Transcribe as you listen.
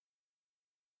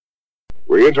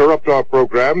We interrupt our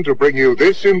program to bring you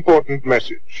this important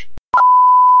message.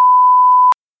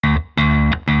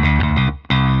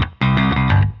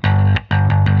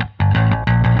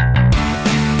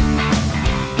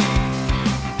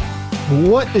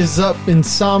 What is up,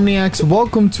 Insomniacs?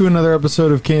 Welcome to another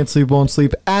episode of Can't Sleep, Won't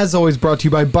Sleep. As always, brought to you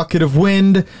by Bucket of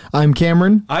Wind. I'm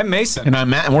Cameron. I'm Mason. And I'm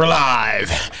Matt, and we're live.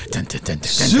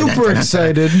 Super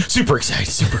excited. Super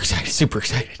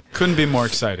excited. Couldn't be more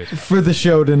excited. For the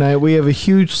show tonight. We have a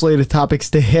huge slate of topics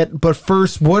to hit. But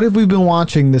first, what have we been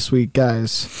watching this week,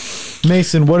 guys?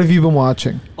 Mason, what have you been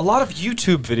watching? A lot of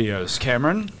YouTube videos,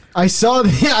 Cameron. I saw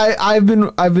I've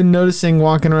been noticing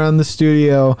walking around the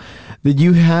studio that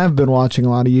you have been watching a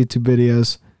lot of YouTube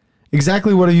videos.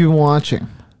 Exactly what have you been watching?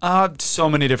 So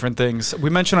many different things. We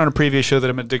mentioned on a previous show that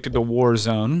I'm addicted to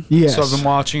Warzone. Yes. So I've been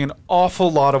watching an awful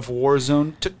lot of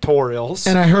Warzone tutorials.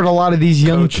 And I heard a lot of these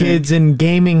young Coaching. kids in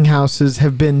gaming houses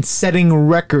have been setting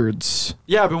records.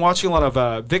 Yeah, I've been watching a lot of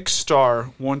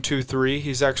Vicstar123.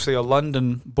 He's actually a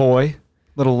London boy.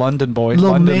 Little London boy.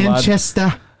 Little London Manchester.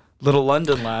 Lad. Little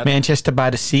London lad. Manchester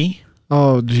by the Sea?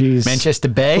 Oh, jeez. Manchester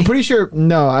Bay? I'm pretty sure.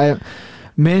 No,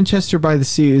 Manchester by the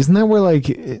Sea. Isn't that where like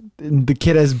the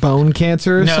kid has bone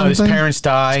cancer or No, something? his parents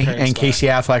die, His parents and die. Casey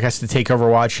Affleck has to take over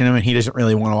watching him, and he doesn't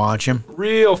really want to watch him.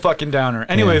 Real fucking downer.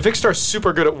 Anyway, Yeah. Vicstar's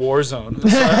super good at Warzone.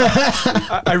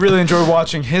 So I really enjoy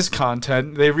watching his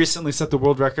content. They recently set the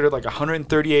world record at like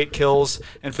 138 kills.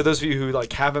 And for those of you who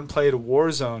like haven't played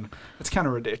Warzone, it's kind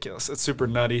of ridiculous. It's super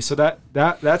nutty. So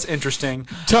that's interesting.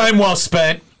 Time well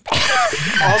spent.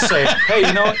 I'll say, hey,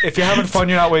 if you're having fun,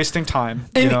 you're not wasting time.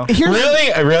 And here's-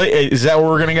 Really? Is that where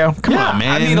we're going to go? Come on,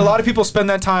 man. I mean, a lot of people spend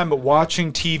that time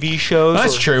watching TV shows.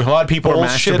 That's or- true. A lot of people are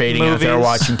bullshit masturbating out there movies.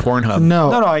 watching Pornhub.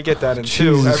 No. No, I get that in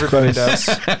too. Jesus Everybody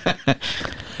Christ. does.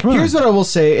 Here's what I will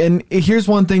say, and here's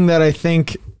one thing that I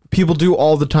think people do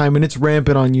all the time, and it's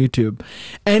rampant on YouTube.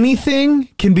 Anything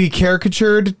can be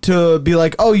caricatured to be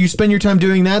like, oh, you spend your time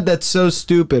doing that? That's so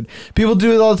stupid. People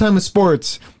do it all the time with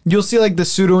sports. You'll see like the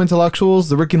pseudo-intellectuals,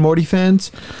 the Rick and Morty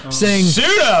fans, saying...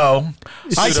 Pseudo?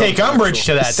 I take umbrage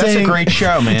to that. That's a saying- great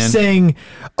show, man. Saying,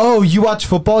 oh, you watch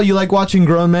football? You like watching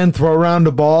grown men throw around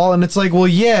a ball? And it's like, well,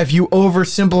 yeah, if you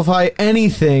oversimplify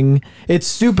anything, it's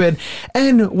stupid.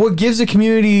 And what gives a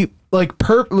community... like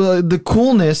the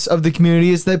coolness of the community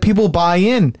is that people buy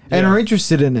in and are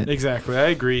interested in it. Exactly, I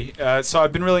agree. So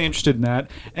I've been really interested in that,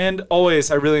 and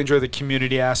always I really enjoy the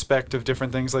community aspect of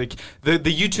different things. Like the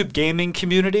YouTube gaming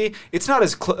community, it's not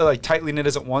as tightly knit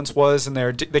as it once was, and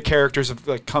the characters have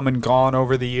like come and gone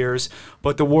over the years.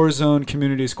 But the Warzone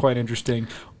community is quite interesting.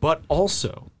 But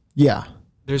also, Yeah.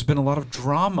 there's been a lot of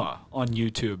drama on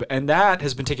YouTube, and that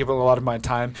has been taking up a lot of my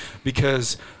time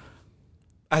because,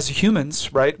 as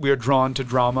humans, right, we are drawn to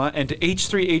drama, and to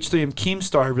H3 and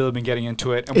Keemstar have really been getting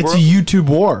into it. And It's a YouTube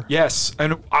war. Yes,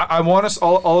 and I want us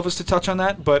all of us to touch on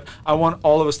that, but I want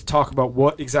all of us to talk about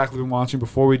what exactly we've been watching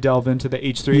before we delve into the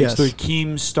H3 Yes.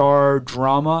 Keemstar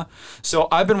drama. So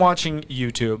I've been watching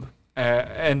YouTube,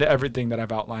 and everything that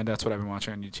I've outlined, that's what I've been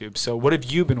watching on YouTube. So what have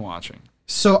you been watching?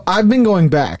 So I've been going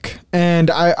back, and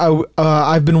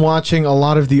I've been watching a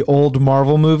lot of the old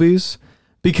Marvel movies.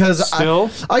 Because Still?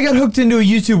 I got hooked into a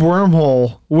YouTube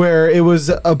wormhole where it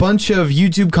was a bunch of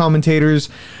YouTube commentators.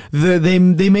 They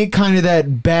make kind of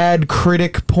that bad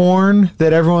critic porn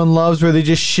that everyone loves where they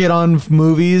just shit on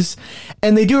movies.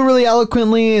 And they do it really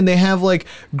eloquently, and they have like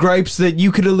gripes that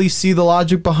you could at least see the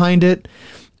logic behind it.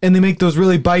 And they make those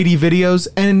really bitey videos.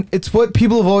 And it's what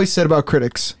people have always said about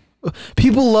critics.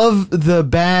 People love the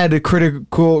bad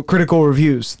critical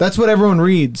reviews. That's what everyone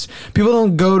reads. People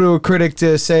don't go to a critic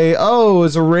to say, "Oh,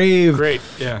 it's a rave." Great,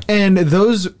 yeah. And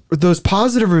those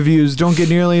positive reviews don't get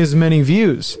nearly as many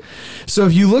views. So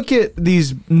if you look at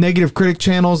these negative critic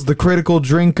channels, The Critical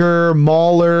Drinker,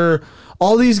 Mauler,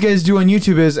 all these guys do on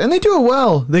YouTube and they do it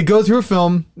well. They go through a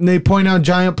film and they point out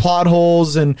giant plot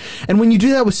holes, and when you do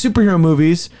that with superhero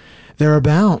movies, they're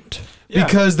abound. Yeah.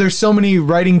 Because there's so many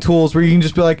writing tools where you can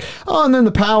just be like, oh, and then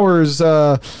the powers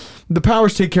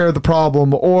take care of the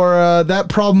problem, or that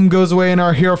problem goes away and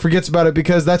our hero forgets about it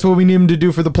because that's what we need him to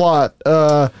do for the plot.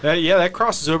 That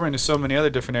crosses over into so many other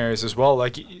different areas as well.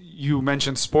 Like you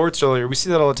mentioned sports earlier. We see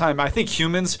that all the time. I think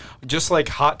humans just like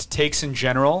hot takes in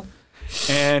general.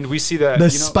 And we see that the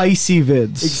spicy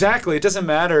vids. Exactly. It doesn't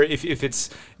matter if it's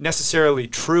necessarily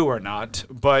true or not,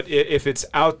 but if it's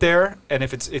out there and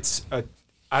if it's a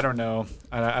I don't know.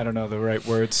 I don't know the right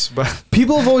words, but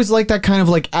people have always liked that kind of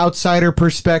like outsider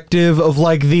perspective of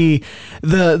like the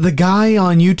guy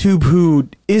on YouTube who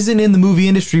isn't in the movie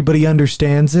industry but he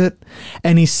understands it,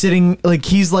 and he's sitting like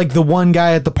he's like the one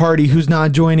guy at the party who's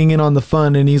not joining in on the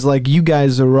fun, and he's like, you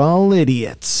guys are all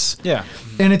idiots. yeah.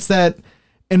 And it's that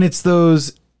and it's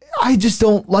those. I just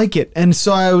don't like it. And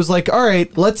so I was like, all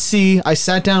right, let's see. I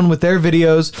sat down with their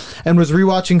videos and was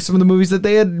rewatching some of the movies that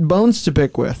they had bones to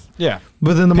pick with. Yeah.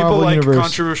 Within the People Marvel like universe.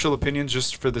 controversial opinions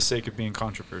just for the sake of being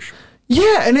controversial.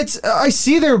 Yeah, and it's I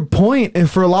see their point and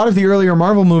for a lot of the earlier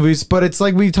Marvel movies, but it's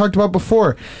like we talked about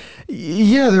before.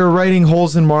 Yeah, they were writing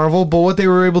holes in Marvel, but what they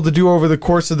were able to do over the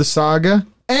course of the saga.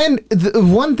 And the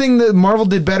one thing that Marvel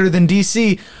did better than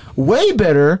DC, way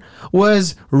better,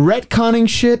 was retconning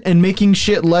shit and making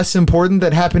shit less important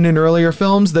that happened in earlier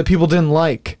films that people didn't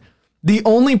like. The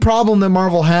only problem that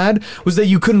Marvel had was that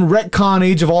you couldn't retcon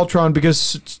Age of Ultron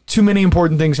because too many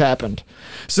important things happened.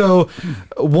 So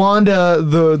Wanda,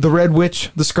 the Red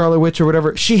Witch, the Scarlet Witch or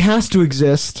whatever, she has to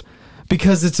exist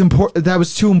because it's important. That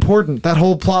was too important. That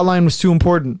whole plot line was too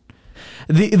important.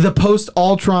 The post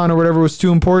Ultron or whatever was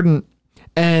too important.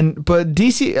 But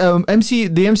DC,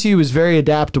 the MCU is very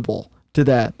adaptable to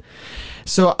that.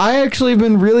 So I actually have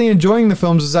been really enjoying the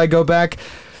films as I go back.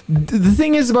 The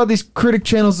thing is about these critic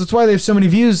channels, that's why they have so many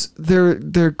views.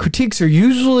 Their critiques are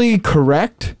usually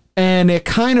correct, and it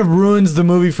kind of ruins the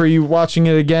movie for you watching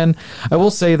it again. I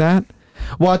will say that.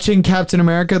 Watching Captain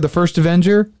America, the first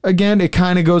Avenger, again, it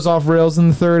kind of goes off rails in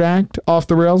the third act, off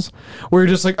the rails, where you're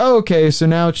just like, oh, okay, so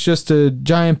now it's just a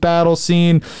giant battle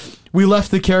scene. We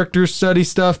left the character study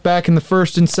stuff back in the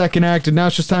first and second act, and now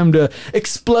it's just time to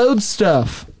explode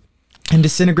stuff and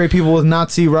disintegrate people with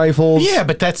Nazi rifles. Yeah,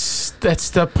 but that's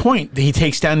the point. He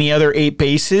takes down the other 8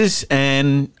 bases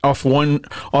and off one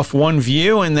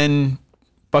view, and then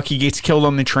Bucky gets killed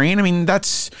on the train. I mean,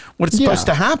 that's what it's supposed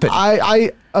to happen.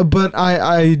 I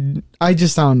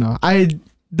just don't know.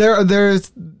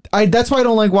 That's why I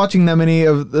don't like watching that many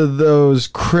of those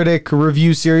critic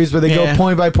review series where they go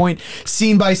point by point,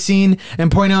 scene by scene, and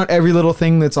point out every little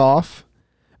thing that's off.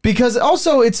 Because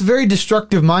also it's a very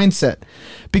destructive mindset.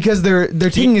 Because they're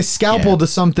taking a scalpel to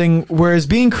something, whereas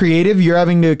being creative, you're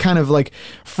having to kind of like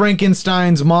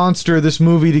Frankenstein's monster this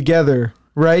movie together,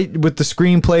 right? With the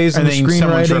screenplays and the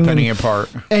screenwriting, ripping it apart.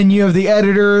 And you have the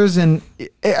editors, and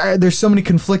there's so many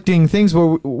conflicting things.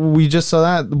 Where we just saw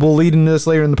that. We'll lead into this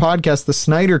later in the podcast. The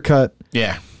Snyder Cut,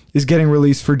 is getting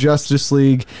released for Justice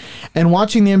League, and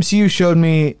watching the MCU showed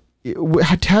me to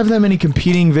have that many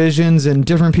competing visions and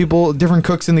different people, different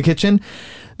cooks in the kitchen.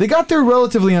 They got there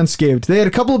relatively unscathed. They had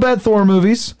a couple of bad Thor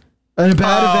movies and a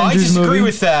bad Avengers movie. I disagree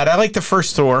with that. I like the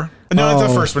first Thor. No, not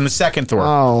the first one. The second Thor.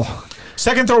 Oh.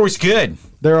 Second Thor was good.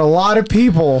 There are a lot of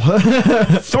people.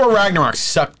 Thor Ragnarok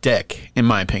sucked dick, in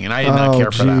my opinion. I did not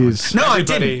care for that one. No, I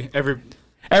didn't.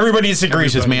 Everybody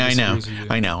disagrees with me. I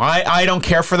know. I don't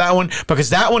care for that one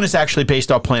because that one is actually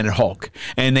based off Planet Hulk,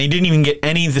 and they didn't even get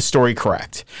any of the story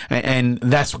correct, and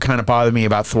that's what kind of bothered me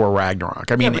about Thor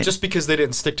Ragnarok. I mean, but just because they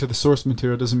didn't stick to the source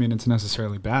material doesn't mean it's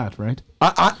necessarily bad, right?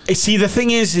 I see. The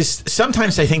thing is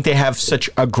sometimes I think they have such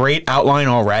a great outline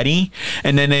already,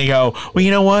 and then they go, well,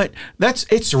 you know what?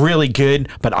 It's really good,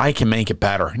 but I can make it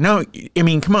better. No, I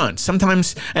mean, come on.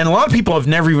 Sometimes, and a lot of people have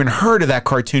never even heard of that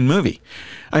cartoon movie.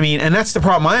 I mean, and that's the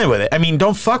problem I have with it. I mean,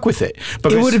 don't fuck with it.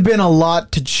 It would have been a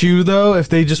lot to chew, though, if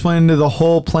they just went into the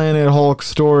whole Planet Hulk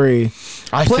story.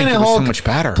 I think it was so much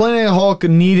better. Planet Hulk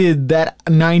needed that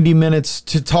 90 minutes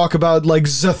to talk about, like,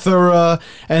 Zathura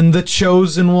and the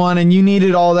Chosen One, and you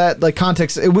needed all that, like,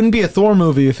 context. It wouldn't be a Thor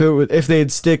movie if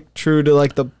they'd stick true to,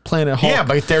 like, the Planet Hulk. Yeah,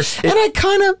 but there's... And I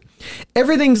kind of...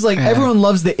 Everything's like everyone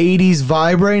loves the 80s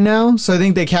vibe right now, so I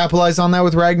think they capitalized on that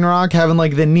with Ragnarok, having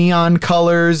like the neon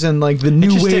colors and like the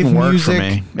new wave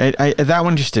music. That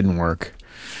one just didn't work.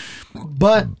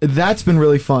 But that's been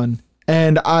really fun.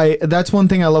 And that's one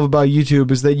thing I love about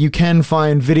YouTube is that you can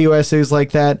find video essays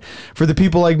like that for the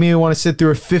people like me who want to sit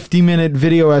through a 50-minute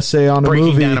video essay on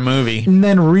breaking down a movie and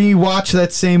then rewatch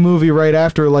that same movie right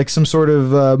after, like some sort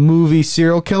of movie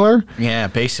serial killer. Yeah,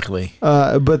 basically.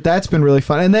 But that's been really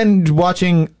fun. And then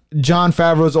watching Jon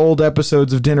Favreau's old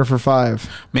episodes of Dinner for Five.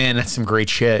 Man, that's some great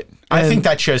shit. I think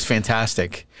that show's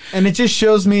fantastic. And it just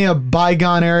shows me a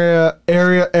bygone era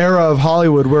of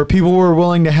Hollywood where people were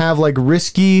willing to have like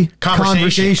risky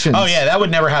conversations. Oh yeah, that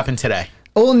would never happen today.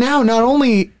 Well, now not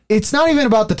only it's not even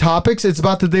about the topics, it's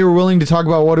about that they were willing to talk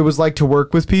about what it was like to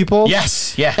work with people.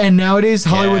 Yes, yeah. And nowadays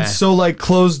Hollywood's so like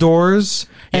closed doors.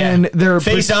 Yeah. And they're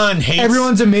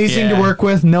everyone's amazing to work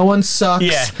with. No one sucks.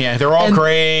 Yeah. They're all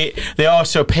great. They're all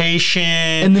so patient.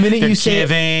 And the minute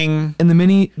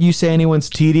you say anyone's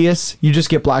tedious, you just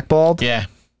get blackballed. Yeah.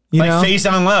 You like know?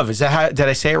 Faison Love. Is that how? Did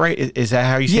I say it right? Is that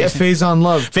how you say it? Yeah, Faison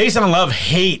Love. Faison Love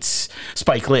hates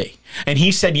Spike Lee. And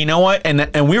he said, you know what?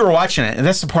 And we were watching it, and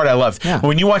that's the part I love. Yeah.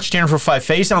 When you watch Dinner for Five,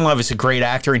 Faison Love is a great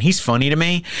actor, and he's funny to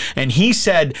me. And he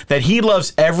said that he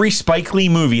loves every Spike Lee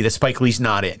movie that Spike Lee's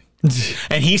not in.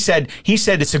 And he said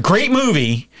it's a great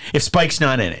movie if Spike's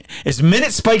not in it. As the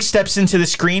minute Spike steps into the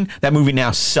screen, that movie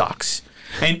now sucks.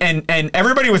 And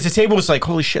everybody at the table was like,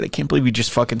 holy shit, I can't believe you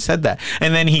just fucking said that.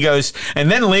 And then he goes, and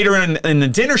then later in the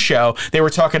dinner show, they were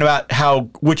talking about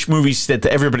which movies that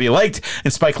everybody liked,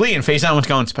 and Spike Lee, and Faison was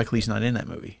going, Spike Lee's not in that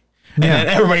movie. And then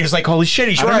everybody was like, holy shit,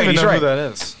 he's I don't right, even he's know right. who that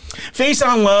is.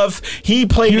 Faison Love, he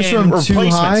played He was in from Too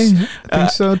Replacements. High? I think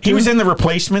so, He too. was in The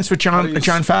Replacements with John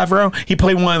Favreau. He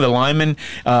played one of the linemen.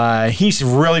 He's a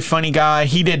really funny guy.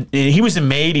 He was in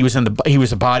Maid. He was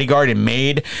a bodyguard in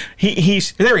Maid. There he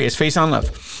is, Faison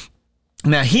Love.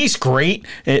 Now, he's great.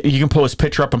 You can pull his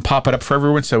picture up and pop it up for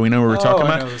everyone so we know what we're talking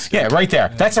I about. know this guy. Yeah, right there.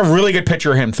 Yeah. That's a really good picture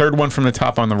of him. Third one from the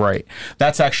top on the right.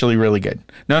 That's actually really good.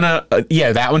 No.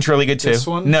 Yeah, that one's really good too. This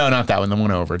one? No, not that one. The one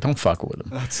over. Don't fuck with him.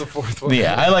 That's the fourth one.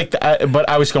 Yeah, I like that, but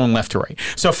I was going left to right.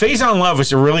 So Faison Love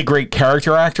was a really great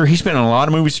character actor. He's been in a lot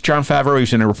of movies with Jon Favreau.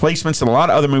 He's in The Replacements and a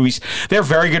lot of other movies. They're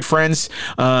very good friends.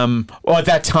 Well, at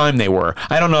that time they were.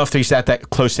 I don't know if he's that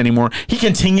close anymore. He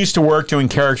continues to work doing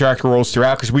character actor roles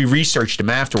throughout because we researched him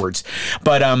afterwards.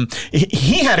 But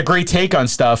he had a great take on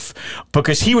stuff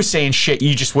because he was saying shit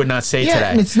you just would not say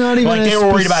today. And it's not even like a they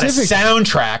were worried about a specific-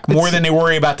 soundtrack more than they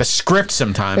worry about the script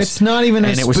sometimes. It's not even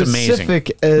and as it was amazing.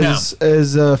 specific as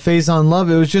Faison Love.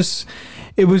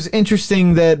 It was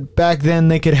interesting that back then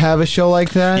they could have a show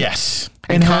like that. Yes.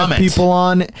 And have comment. people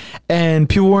on, and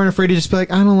people weren't afraid to just be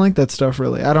like, I don't like that stuff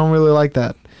really. I don't really like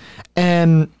that.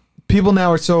 And people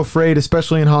now are so afraid,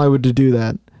 especially in Hollywood, to do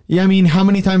that. Yeah, I mean, how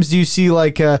many times do you see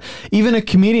like even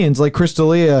comedians like Chris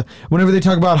D'Elia, whenever they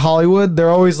talk about Hollywood, they're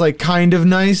always like kind of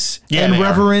nice and they are.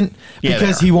 reverent Yeah,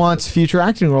 because they are. he wants future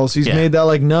acting roles. He's Yeah. made that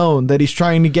like known that he's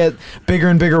trying to get bigger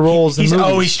and bigger roles. He's in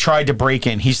movies. always tried to break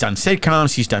in. He's done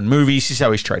sitcoms. He's done movies. He's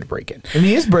always tried to break in. and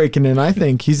he is breaking in. I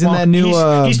think he's in that new.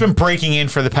 He's been breaking in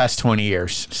for the past 20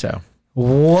 years. So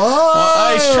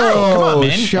Whoa! it's true. Come on,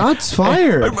 man. Shots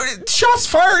fired. Shots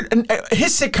fired. And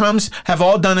his sitcoms have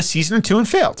all done a season or two and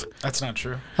failed. That's not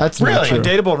true. That's Really? not true.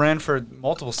 Dateable ran for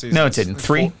multiple seasons. No, it didn't.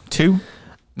 Three, two.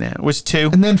 Yeah, it was two.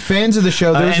 And then fans of the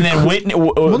show. There's And a then cult- Whitney.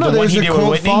 Well, no, the one there's he a did with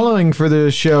cult Whitney. following for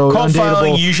the show. Cult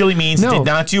following Undateable. usually means No, did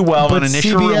not do well on but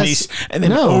initial CBS release, and then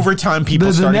no. over time people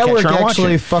the started network catching on actually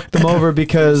watching. fucked them over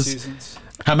because Seasons.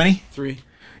 How many? 3.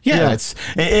 Yeah, Yeah. it's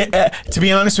to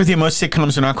be honest with you, most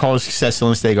sitcoms are not called a success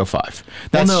unless they go 5.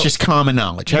 That's no. just common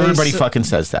knowledge. They Everybody s- fucking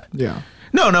says that. yeah.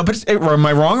 No, but am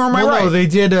I wrong or am I Well, right? no,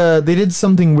 they did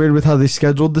something weird with how they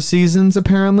scheduled the seasons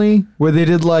apparently, where they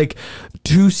did like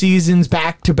 2 seasons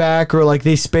back to back, or like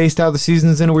they spaced out the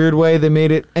seasons in a weird way. They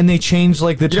made it, and they changed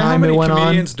like the You know how time it many went on.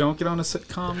 comedians don't get on a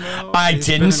sitcom though? I He's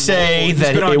been didn't in say multiple- that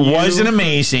he's been on it You wasn't for-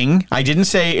 amazing. I didn't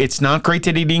say it's not great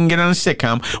that he didn't get on a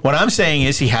sitcom. What I'm saying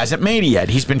is he hasn't made it yet.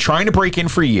 He's been trying to break in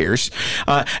for years,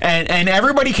 and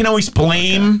everybody can always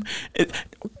blame.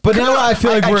 But Come now on, I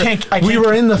feel like I we can't-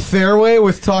 were in the fairway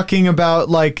with talking about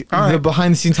like All right. the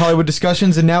behind the scenes Hollywood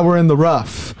discussions, and now we're in the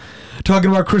rough.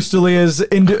 Talking about Chris D'Elia's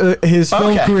his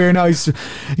film Okay. career. Now he's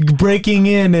breaking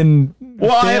in and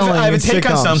Well, I failing have a in take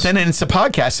on sitcoms. something, and it's a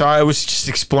podcast, so I was just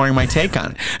exploring my take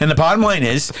on it. And the bottom line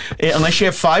is, unless you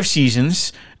have 5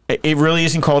 seasons, it really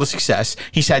isn't called a success.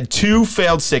 He's had 2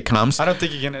 failed sitcoms. I don't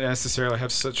think you can necessarily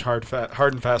have such hard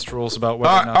and fast rules about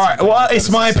whether All or not. right. something Well, like that it's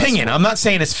is my successful. opinion. I'm not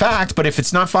saying it's fact, but if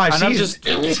it's not 5 And I'm seasons,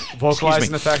 just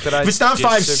vocalizing the fact that I. if it's not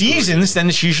 5 disagree. seasons, then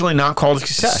it's usually not called a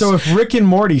success. So if Rick and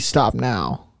Morty stop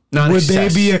now, Not a would they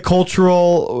success. be a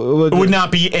cultural? it would not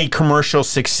be a commercial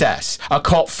success. A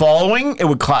cult following, it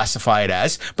would classify it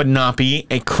as, but not be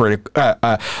a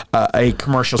a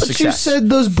commercial But success. you said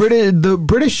those the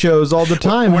British shows all the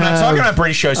time. We're not have- talking about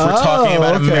British shows. We're talking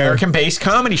about okay. American-based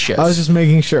comedy shows. I was just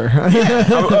making sure.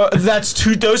 That's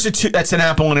two. Those are two. That's an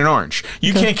apple and an orange.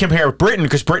 You can't compare with Britain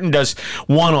because Britain does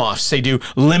one-offs. They do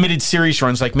limited series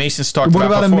runs like Mason's talked What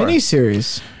about before. a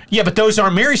miniseries? Yeah, but those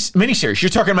aren't miniseries. You're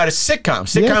talking about a sitcom.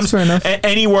 Sitcoms, fair enough.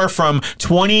 Anywhere from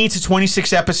 20 to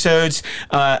 26 episodes.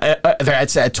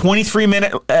 That's a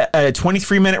 23-minute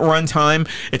runtime.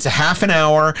 It's a half an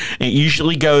hour. It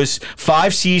usually goes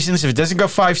 5 seasons. If it doesn't go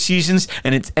 5 seasons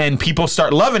and people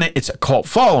start loving it, it's a cult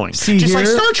following. See, Just like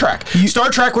here- Star Trek. Star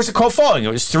Trek was a cult following.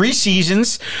 It was 3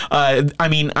 seasons. I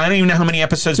mean, I don't even know how many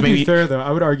episodes. To Maybe be fair, though,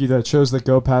 I would argue that shows that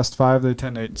go past 5, they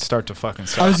tend to start to fucking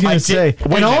suck. I was I gonna did- say, wait a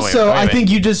and minute, also wait a I minute. think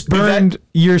you just We've had- burned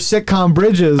your sitcom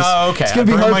bridges. Oh, okay. It's gonna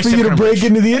be I burned hard my for you to sitcom break bridge.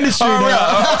 into the industry now. Yeah.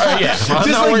 I'm Just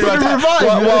not like worried Bitter about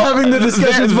that. Revive, having the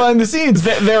discussions there- behind the scenes.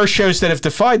 There are shows that have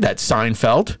defied that.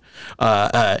 Seinfeld,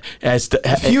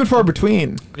 Few and far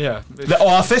between. Yeah. The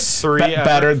Office, 3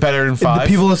 better than 5. The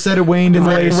people have said it waned in the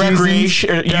later seasons.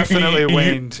 Recreation, Definitely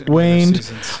waned. in the waned.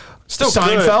 seasons. Still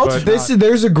Seinfeld. Good, but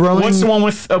There's a growing. What's the one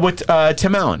with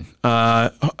Tim Allen?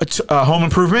 Home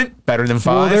Improvement, better than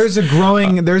 5. Well, there's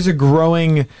a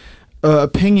growing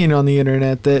opinion on the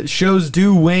internet that shows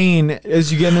do wane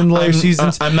as you get into later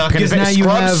seasons. I'm not going to. now you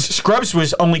have Scrubs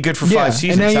was only good for 5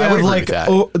 seasons. and now you I would have agree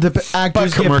like with that. the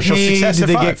actors But get commercial paid, success at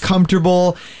they 5. get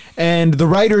comfortable, and the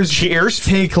writers Cheers.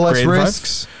 take less Great 5.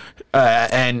 risks.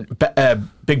 And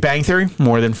Big Bang Theory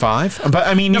more than 5. But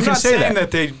I mean, you I'm can not say saying that.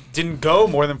 that they didn't go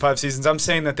more than 5 seasons. I'm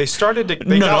saying that they started to.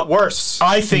 They got worse.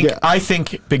 I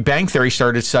think Big Bang Theory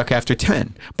started to suck after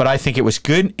 10, but I think it was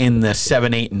good in the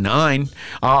 7, 8, and 9.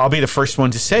 I'll be the first one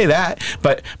to say that.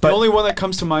 But The only one that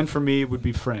comes to mind for me would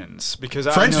be Friends, because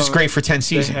Friends I know was great for 10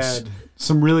 seasons. They had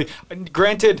some really,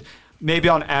 granted, maybe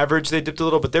on average they dipped a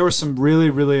little, but there were some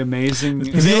really, really amazing.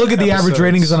 If you look at the average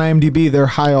ratings on IMDb, they're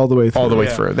high all the way through. all the way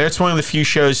Yeah. through. That's one of the few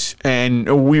shows, and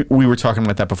we were talking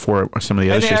about that before. Some of the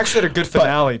other And they shows. actually had a good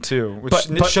finale too, which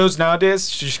but- shows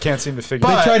nowadays you just can't seem to figure.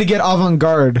 They out. try to get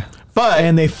avant-garde, But-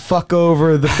 and they fuck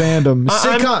over the fandom.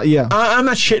 I'm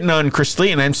not shitting on Chris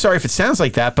Lee, and I'm sorry if it sounds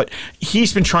like that, but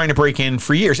he's been trying to break in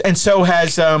for years, and so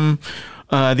has the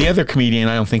other comedian.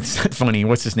 I don't think it's that funny.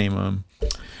 What's his name?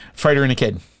 Fighter and a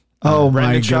Kid. Oh my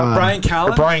Brandon Shaw, god, Brian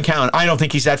Callen. Brian Callen. I don't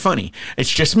think he's that funny.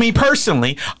 It's just me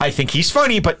personally. I think he's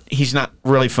funny, but he's not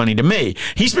really funny to me.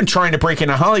 He's been trying to break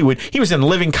into Hollywood. He was in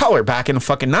Living Color back in the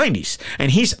fucking 90s.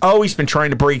 And he's always been trying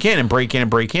to break in and break in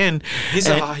and break in.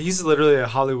 He's literally a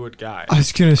Hollywood guy. I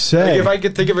was gonna say. Like, if I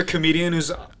could think of a comedian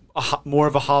who's more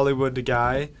of a Hollywood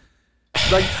guy,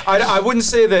 like I wouldn't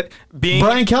say that being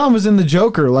Brian Callen was in The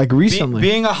Joker like recently.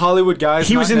 being a Hollywood guy. Is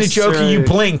He was not in the Joker. You necessarily-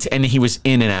 blinked, and he was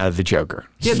in and out of the Joker.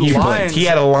 He had You blinked. lines. He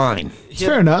had a line. He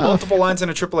Fair had enough. Multiple lines in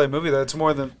a AAA movie. That's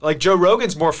more than like Joe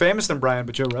Rogan's more famous than Brian,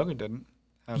 but Joe Rogan didn't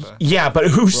have a. Yeah, but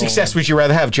whose success would you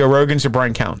rather have, Joe Rogan's or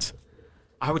Brian Callen's?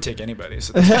 I would take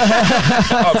anybody's.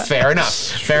 Oh, fair enough.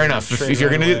 Fair enough. If you're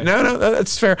right going to do away. no,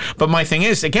 that's fair. But my thing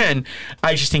is, again,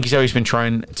 I just think he's always been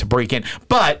trying to break in.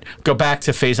 But go back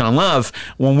to Phase on Love.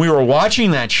 When we were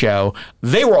watching that show,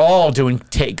 they were all doing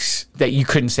takes that you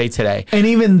couldn't say today. and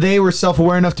even they were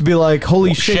self-aware enough to be like,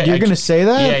 "Holy shit, you're gonna say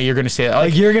that? Yeah, you're going to say that.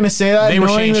 Like you're gonna say that, They were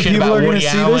knowing saying that shit people about are gonna Woody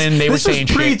see Allen. this. They were This was saying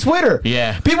shit. pre-Twitter.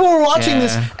 Yeah. people were watching Yeah.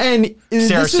 this, and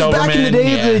Sarah this was back in the Silverman,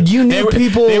 day yeah. that you knew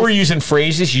people. They were using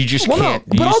phrases you just Well, no, can't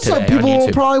but use also today people on were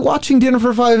YouTube. probably watching Dinner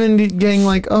for Five and getting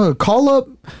like, "Oh, call up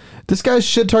this guy's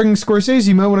shit talking Scorsese.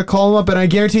 You might want to call him up." And I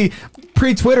guarantee,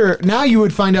 pre-Twitter, now you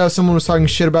would find out if someone was talking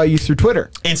shit about you through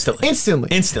Twitter. Instantly.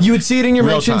 You would see it in your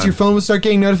Real mentions. time. Your phone would start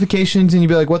getting notifications, and you'd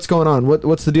be like, "What's going on?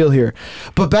 What's the deal here?"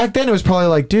 But back then, it was probably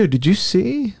like, "Dude, did you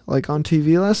see like on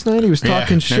TV last night? He was Yeah,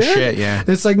 talking no shit." shit, yeah. And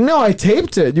it's like, "No, I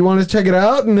taped it. You want to check it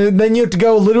out?" And then you have to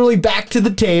go literally back to the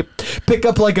tape, pick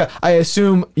up like a. I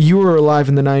assume you were alive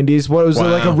in the '90s. What was it,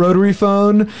 like a Wow. rotary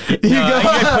phone? You No, I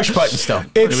get push button still.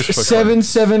 It was It's push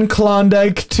 7-7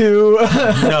 Klondike 2.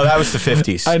 button. No, that was the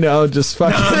 50s. I know, just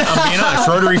fucking. I'm being honest.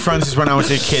 Rotary phones is when I was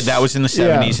a kid. That was in the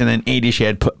 70s, and then 80s you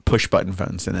had push button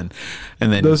phones, and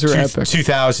then Those are epic.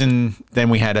 2000. Then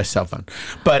we had a cell phone.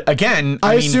 But again,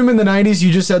 I mean, assume in the 90s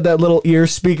you just had that little ear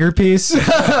speaker piece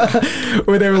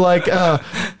where they were like,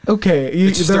 okay,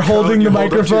 just they're a code holding you the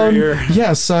hold up to your microphone. ear.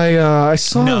 Yes, I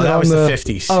saw no, that that on was the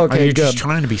 50s. Oh, okay, You're good. just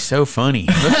trying to be so funny.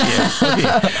 Look at you. Look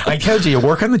at you. I told you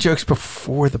work on the jokes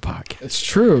before the podcast. It's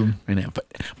true. I know,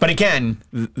 but again,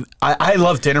 I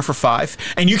love Dinner for Five,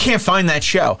 and you can't find that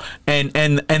show, and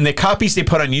the copies they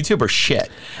put on YouTube are shit.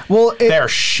 Well, They're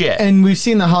shit. and we've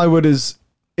seen that Hollywood is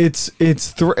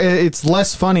it's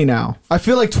less funny now. I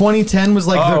feel like 2010 was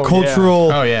like Oh, the yeah.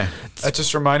 cultural. oh yeah, That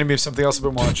just reminded me of something else I've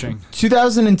been watching.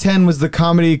 2010 was the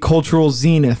comedy cultural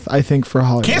zenith, I think, for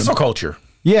Hollywood. cancel culture.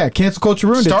 Yeah, cancel culture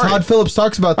ruined Started. it. Todd Phillips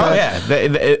talks about that. Oh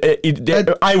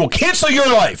yeah, I will cancel your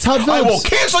life. Todd I will Phillips-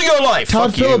 cancel your life.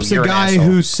 Todd Fuck you, Phillips, you're a an guy asshole.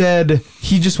 who said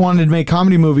he just wanted to make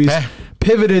comedy movies, Eh.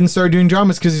 pivoted and started doing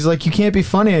dramas because he's like, you can't be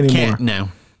funny anymore. can't no.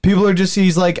 People are just,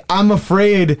 he's like, I'm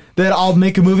afraid that I'll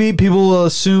make a movie. People will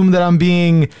assume that I'm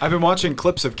being. I've been watching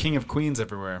clips of King of Queens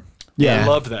everywhere. Yeah. I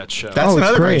love that show. That's Oh, it's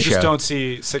another great. I great just show. don't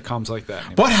see sitcoms like that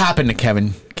anymore. What happened to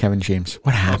Kevin James?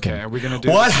 What happened? Okay, are we gonna do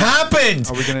What this? happened?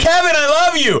 Are we gonna- Kevin, I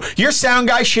love you. Your sound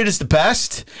guy shit is the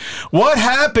best. What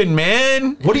happened,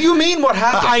 man? What do you mean? What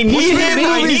happened? I need He's been him. in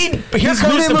I movies- need. Here he's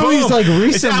comes been in the movies, boom. like, I'm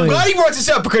recently. glad he brought this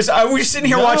up because I was sitting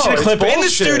here No, watching a it's clip in the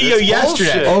bullshit. studio It's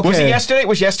yesterday. bullshit. Was it Okay. yesterday? It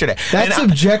was yesterday. That's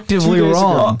And objectively 2 days ago.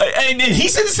 wrong. and he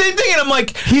said the same thing, and I'm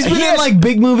like, He's been in like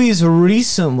big movies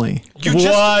recently.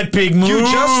 what big movie?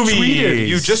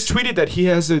 You just tweeted that he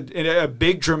has a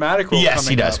big dramatic role Yes, coming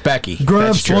he does. up. Becky. Grown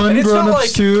That's Ups true. One, And it's Grown not Ups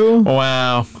like- 2.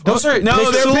 Wow. Those are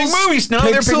No, they're big Pixels. movies. No,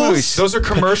 they're big Pixels? movies. Those are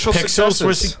commercial Pixels successes.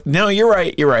 was. No, you're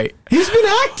right. You're right. He's been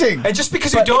acting. And just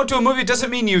because you don't do a movie doesn't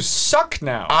mean you suck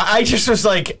now. I just was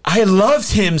like, I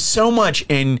loved him so much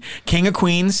in King of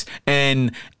Queens,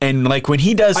 and like when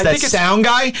he does I that think it's- sound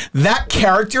guy, that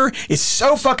character is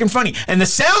so fucking funny, and the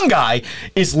sound guy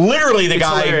is literally the It's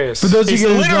guy. hilarious. For those of It's you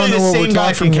who literally don't know the what same we're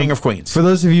guy from talking King of Queens. For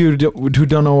those of you who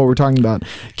don't know what we're talking about,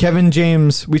 Kevin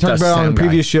James, we talked Does about it on sound the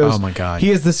previous guy. shows. Oh my God. He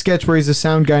has the sketch where he's a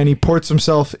sound guy and he ports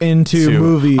himself into to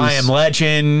movies. I Am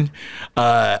Legend,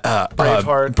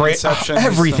 Braveheart, Inception,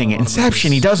 everything. he's done a lot of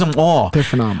Inception. He movies. does them all. They're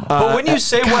phenomenal. But when you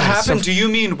say God, what so- happened, do you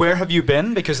mean where have you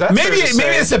been? Because that's Maybe fair to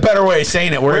say. it's a better way of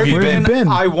saying it. Where have you Where have been? you been?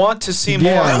 I want to see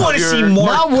more. Yeah. I of wanna your see more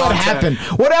Not what content. happened.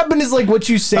 What happened is like what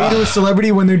you say to a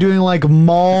celebrity when they're doing like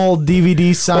mall DVD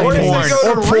Or if they signings.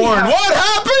 go to Or porn. rehab. What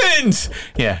happened?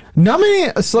 Yeah. Not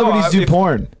many celebrities No, do if-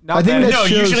 porn. not I think many. that No,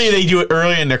 shows, usually they do it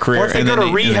early in their career. Or if they and go then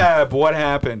to rehab, what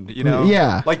happened? You know?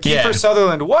 Yeah. Like Yeah. Kiefer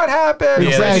Sutherland, what happened?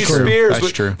 Yeah, that's Britney true. Spears,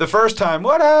 That's true. the first time,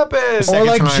 what happened? Or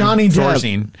like time, Johnny Depp.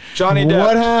 Thorazine. Johnny Depp.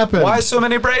 What happened? Why so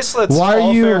many bracelets? Why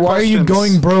All fair are you questions.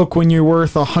 going broke when you're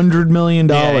worth $100 million?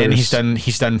 Yeah, and he's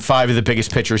done 5 of the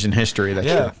biggest pictures in history. That's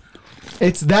Yeah. true.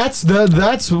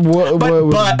 That's what.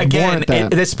 But again, warrant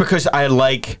that. that's because I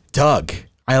like Doug.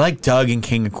 I like Doug in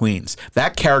King of Queens.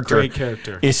 That character, Great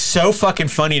character. is so fucking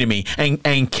funny to me.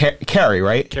 And Carrie,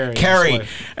 right? Carrie,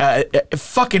 his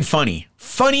fucking funny,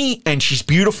 and she's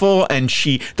beautiful, and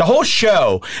the whole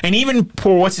show, and even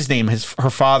poor what's his name, her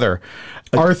father.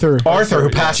 Arthur, Arthur, who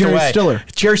passed Jerry away. Stiller.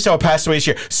 Jerry Stiller passed away this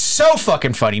year. So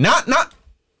fucking funny. Not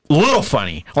little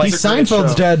funny. Like He's a great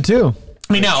Seinfeld's show. dad too.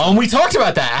 I mean, no, and we talked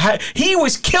about that. He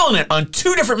was killing it on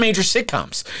 2 different major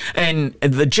sitcoms, and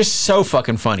just so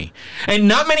fucking funny. And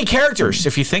not many characters,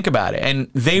 if you think about it. And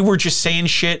they were just saying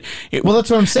shit. Well, that's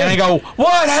what I'm saying. And I go,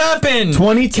 "What happened?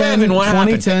 2010, Kevin, what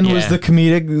 2010 happened?" was Yeah. the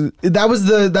comedic. That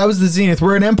was the zenith.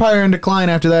 We're an empire in decline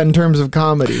after that in terms of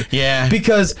comedy. Yeah.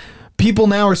 because people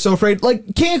now are so afraid.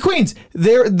 Like King of Queens,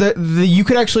 you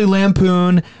could actually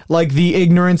lampoon like the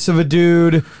ignorance of a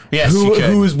dude Yes, you could.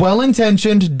 who was well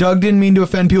intentioned. Doug didn't mean to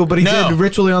offend people, but he No. did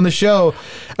ritually on the show.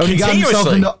 And he got himself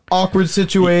Continuously. into awkward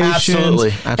situations.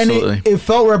 Absolutely, absolutely. And it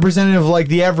felt representative of like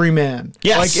the everyman.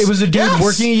 Yes. like it was a dude Yes.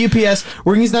 working at UPS,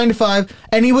 working his 9 to 5,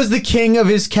 and he was the king of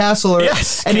his castle.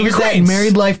 Yes, and King he of was that Queens.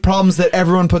 married life problems that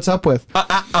everyone puts up with.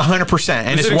 100%.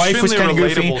 And Was his it wife was kind of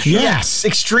extremely goofy. relatable show? Yes,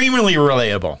 extremely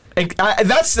relatable.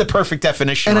 That's the perfect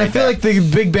definition. And right I feel there. like the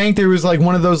Big Bang Theory was like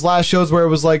one of those last shows where it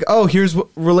was like, oh, here's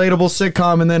relatable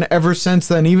sitcom, and then ever since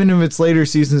then, even if it's later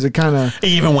seasons, it kind of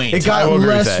even waned. it I got will agree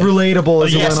with less that. relatable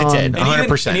as Yes, it it went did. on. And even-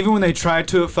 100%. And even when they tried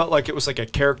to, it felt like it was like a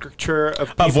caricature of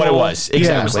people. Of what it was. Yeah,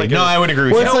 Exactly. it was like No, I would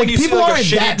agree with Well, you. it's like when you see people like a aren't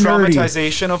shitty that nerdy.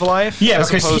 dramatization of life. Yeah, as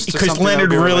opposed to because something that Leonard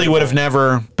would be really would have relatable.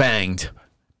 never banged.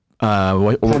 He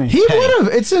Penny. would have.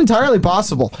 It's entirely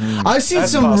possible. I've seen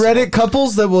That's some possible. Reddit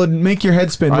couples that would make your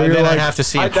head spin. Where you're Then like, I'd have to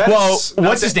see him. that's- Well, that's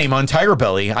what's his it. name on Tiger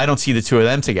Belly? I don't see the two of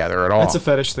them together at all. That's a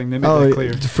fetish thing. They made that oh,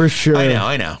 clear. for sure.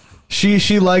 I know.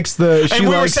 She likes the. She And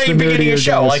we were likes saying the beginning of the nerdier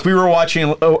show, guys. like we were watching,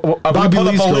 we Bobby pulled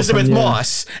Lee's up Elizabeth girlfriend, yeah.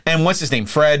 Moss, and what's his name?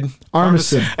 Fred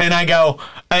Armisen. And I go,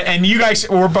 and you guys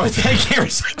were both thinking,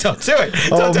 like, don't do it.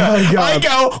 Oh Don't do my it. God. I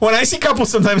go, when I see couples,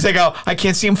 sometimes I go, I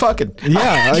can't see them fucking.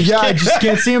 Yeah, I just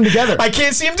can't see them together. I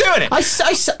can't see them doing it. I've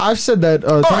said that.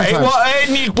 All All right, well,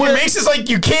 and Mace's like,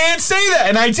 you can't say that,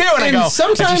 and I do, and I And go,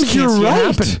 sometimes I just can't you're see it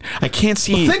right. happen. I can't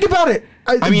see. Think about it.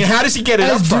 I mean, how does he get it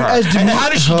up for her? As And how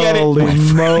does she get it Holy away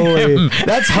from moly. him?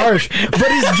 That's harsh. But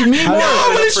is Demi Moore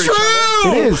No, but it's for each other.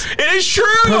 true. It is. It is true,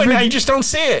 Perfect. and I just don't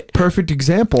see it. perfect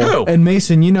example? Who? And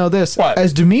Mason, you know this. What?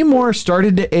 As Demi Moore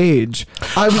started to age,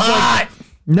 I was Hot. like,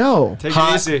 no. Take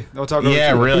Hot. it easy. Don't talk over Yeah,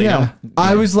 each other. really. Yeah.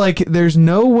 I was like, there's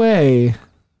no way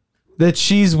that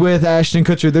she's with Ashton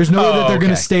Kutcher. There's no way that they're going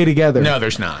to okay. stay together. No,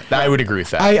 there's not. I would agree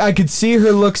with that. I could see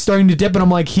her look starting to dip, and I'm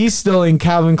like, he's still in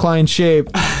Calvin Klein shape.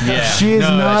 Yeah. She is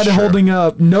No, not that's true. holding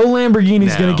up. No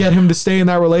Lamborghini's No. going to get him to stay in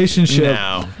that relationship.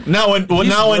 No, not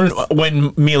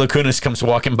when Mila Kunis comes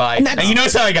walking by, and that's- you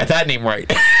notice how I got that name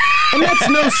right. And that's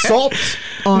no salt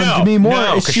on No, Demi Moore.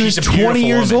 no, 'cause she was she's a 20 beautiful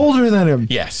years woman. older than him.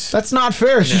 Yes, That's not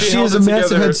fair. She She has held a it massive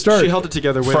together- head start. She held it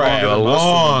together way for longer a than most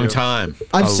long women do. time.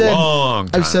 I've A said, long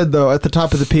time. I've said though, at the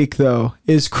top of the peak though,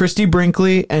 is Christy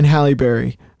Brinkley and Halle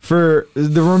Berry for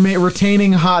the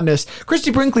retaining hotness.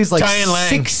 Christy Brinkley's like Diane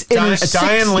Lane. in her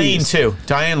Diane Lane 60s. too.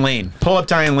 Diane Lane. Pull up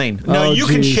Diane Lane. No, Oh, you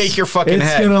can geez. shake your fucking It's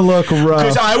head. gonna look rough.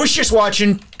 Because I was just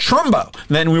watching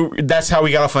Trumbo. That's how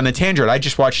we got off on the tangent. I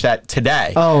just watched that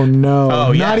today. Oh no! Oh,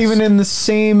 Not yes. even in the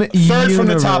same Third from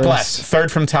the top left. universe.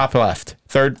 Third from top left.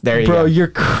 Third. There you Bro, go. you're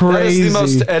That crazy. is the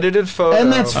most edited photo.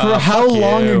 And that's for how Fuck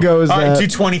long you. ago is All that? right, do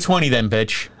 2020 then,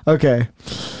 bitch. Okay.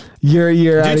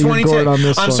 You're out of Do your gourd on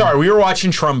this I'm one. sorry. We were watching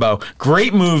Trumbo.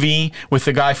 Great movie with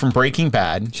the guy from Breaking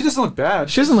Bad. She doesn't look bad.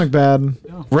 She doesn't look bad.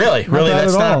 Really, really. bad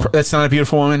That's at all. that's not a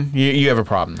beautiful woman. You have a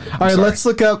problem. Then. All right, let's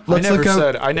look up. I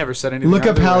never said anything. Look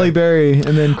up either Halle way. Berry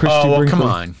and then Christy Oh well, Brinkley. come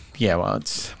on. Yeah, well,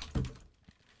 it's.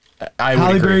 I Halle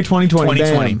would agree. Berry 2020,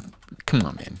 2020. damn. Come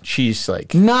on, man. She's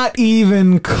like. Not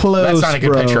even close. That's not a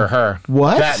good bro. picture of her.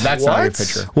 What? That's not a good What?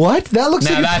 picture. What? That looks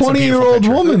Nah, like that's a a beautiful 20-year-old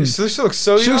picture. woman. She looks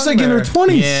so She looks young like in her there.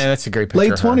 20s. Yeah, that's a great picture.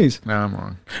 Late of her. 20s. No, I'm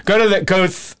wrong. Go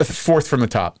fourth from the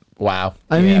top. Wow.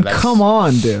 I Yeah, mean, that's- come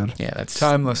on, dude. Yeah, that's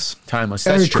Timeless. timeless.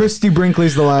 That's true. Christy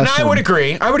Brinkley's the last And I one. would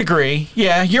agree. I would agree.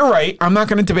 Yeah, you're right. I'm not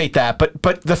going to debate that. But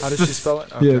the How does she spell it?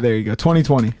 Yeah, there you go.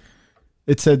 2020.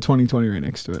 It said 2020 right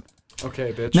next to it.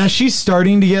 Okay, bitch. Now she's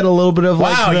starting to get a little bit of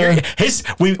like wow,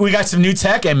 the, we got some new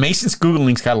tech, and Mason's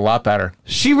Googling's got a lot better.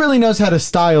 she really knows how to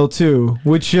style too,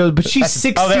 which but she's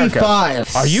Oh, there it goes.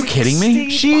 65. Are you kidding me?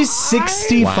 She's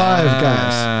 65,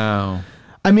 guys. Wow.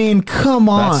 I mean, come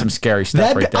on. That's some scary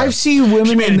stuff right there. I've seen She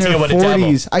women made in a their deal with the devil.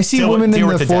 40s. I see Deal women in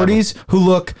with their the devil. 40s who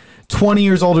look 20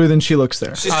 years older than she looks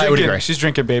there. She's I would drinking. agree. She's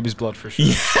drinking baby's blood for sure.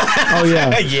 Oh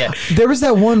yeah. Yeah. There was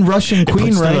that one Russian queen,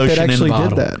 puts the right, that lotion in the actually did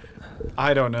bottle. that.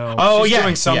 I don't know. Oh She's yeah,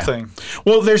 doing something. Yeah.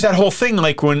 Well, there's that whole thing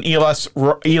like when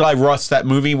Eli Roth, that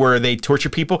movie where they torture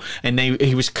people, and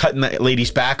he was cutting that lady's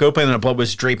back open, and the blood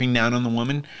was draping down on the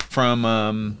woman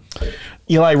from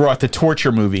Eli Roth, the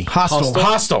torture movie. Hostel.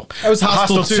 Hostel. That was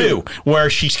Hostel 2, where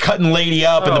she's cutting the lady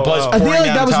up, and the blood's oh. I pouring feel like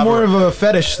down that was top more of of her. a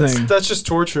fetish thing. That's just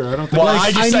torture. I don't think. Well,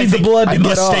 Like, I I need the think blood to I get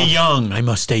must stay off. young. I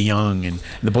must stay young, and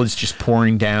the blood's just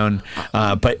pouring down.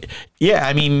 But yeah,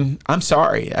 I mean, I'm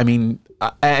sorry. I mean,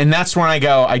 and that's when I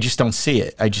go. I just don't see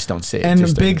it. I just don't see it. And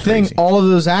Just the big thing, crazy. all of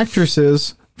those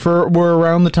actresses were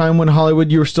around the time when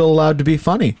Hollywood, you were still allowed to be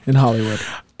funny in Hollywood.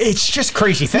 It's just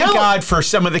crazy. Thank No. God for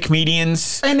some of the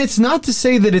comedians. And it's not to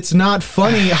say that it's not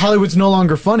funny. Hollywood's no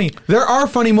longer funny. There are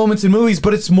funny moments in movies,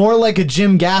 but it's more like a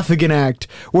Jim Gaffigan act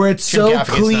where it's Jim so Gaffigan's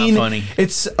not clean. funny.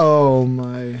 It's oh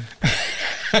my.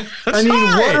 I mean,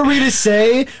 Sorry. what are we to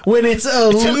say when it's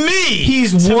To me,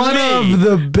 He's to one me. of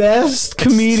the best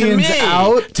comedians To me,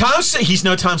 out. He's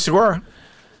no Tom Segura.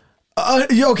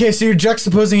 Okay, so you're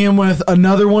juxtaposing him with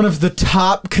another one of the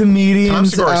top Tom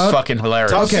comedians Segura's out. fucking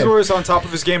hilarious. Tom Okay. Segura is on top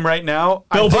of his game right now.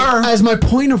 Bill Burr, As my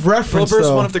point of Bill reference, Burr's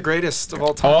though, one of the greatest of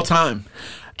all time. all time.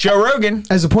 Joe Rogan.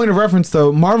 as a point of reference,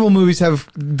 though, Marvel movies have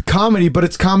comedy, but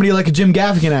it's comedy like a Jim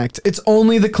Gaffigan act. It's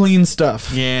only the clean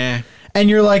stuff. Yeah, And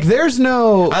you're like, there's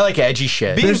no. I like edgy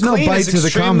shit. There's no clean bite is to the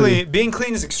extremely- comedy. Being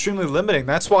clean is extremely limiting.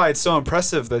 That's why it's so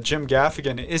impressive that Jim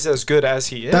Gaffigan is as good as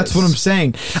he is. That's what I'm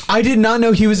saying. I did not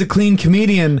know he was a clean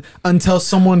comedian until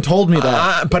someone told me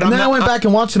that. But and I'm then I not- went back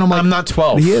and watched it. And I'm like, I'm not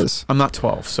 12. He is. I'm not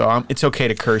 12, so it's okay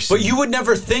to curse. But and- you would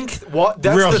never think what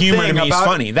that's real the humor thing to me about, is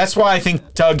funny. That's why I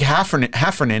think Doug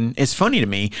Heffernan is funny to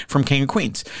me from King of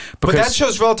Queens. But Because that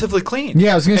show's relatively clean.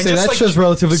 Yeah, I was gonna And say just that like- show's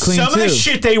relatively clean some too. of the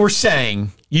shit they were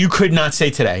saying, you could not say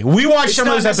today. We watched It's some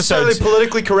of not those necessarily episodes.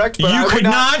 politically correct, but I You would could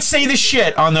not say the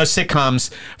shit on those sitcoms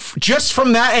just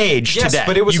from that age Yes, today.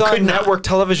 but it was you on could not. network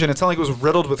television. It's not like it was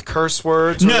riddled with curse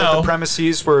words. Or No. that the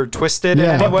premises were twisted. Yeah. in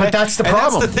any But way. that's the And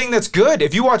problem. That's the thing that's good.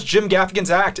 If you watch Jim Gaffigan's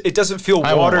act, it doesn't feel I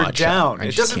won't watered watch it. down. I It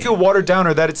just doesn't can't. feel watered down,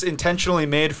 or that it's intentionally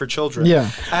made for children. Yeah.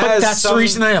 But As that's the some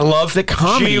reason I love the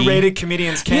comedy. G-rated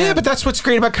comedians can. Yeah, but that's what's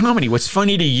great about comedy. What's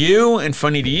funny to you and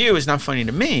funny to you is not funny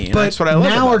to me. And But that's what I love.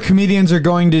 now about our it. comedians are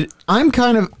going to.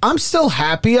 I'm still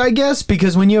happy, I guess,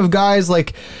 because when you have guys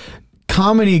like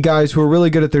comedy guys who are really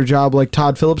good at their job, like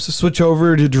Todd Phillips, to switch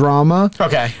over to drama.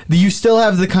 Okay. You still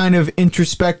have the kind of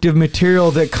introspective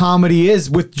material that comedy is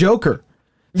with Joker.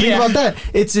 Think Yeah. about that.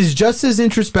 It's just as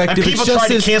introspective. And people it's just tried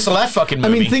to as, cancel that fucking I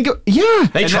movie. mean, think of yeah.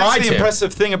 They and tried that's the to.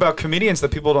 impressive thing about comedians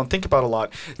that people don't think about a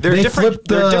lot. They're They different. flipped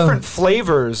They're the- different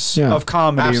flavors Yeah. of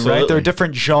comedy, Absolutely. right? They're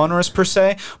different genres per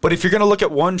se. But if you're going to look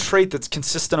at one trait that's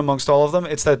consistent amongst all of them,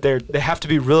 it's that they have to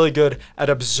be really good at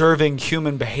observing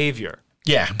human behavior.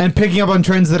 Yeah. And picking up on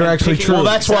trends that are actually picking- true. Well,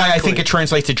 that's why I Exactly. think it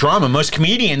translates to drama. Most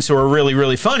comedians who are really,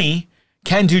 really funny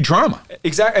can do drama.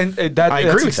 Exactly, and that, I agree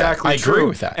that's with that. exactly I agree true.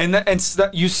 with that. And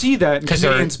you see that in 'Cause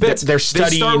they're- comedians' bits. they're They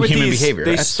studying start with human these- behavior.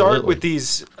 They start Absolutely. with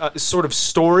these sort of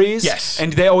stories, Yes.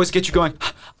 and they always get you going.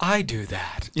 I do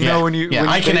that, you know. When you, when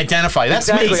I can they- identify. That's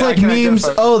Exactly. me. it's I like can memes.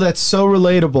 identify- Oh, that's so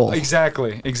relatable.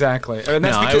 Exactly, and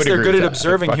that's No, I because would they're agree good at with that. I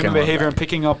observing fucking human love behavior that. and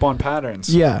picking up on patterns.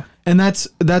 Yeah. And that's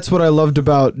what I loved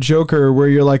about Joker, where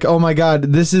you're like, oh my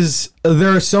God, this is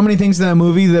there are so many things in that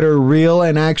movie that are real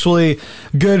and actually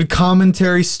good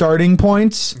commentary starting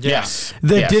points. Yes.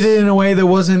 That did it in a way that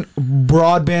wasn't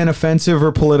broadband offensive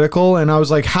or political. And I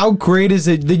was like, how great is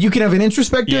it that you can have an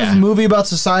introspective movie about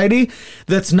society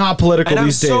that's not political And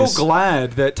these days? I'm so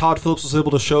glad that Todd Phillips was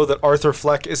able to show that Arthur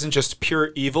Fleck isn't just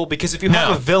pure evil, because if you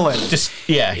have a villain,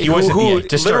 he wasn't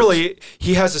literally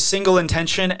he has a single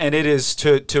intention, and it is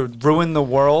to ruin the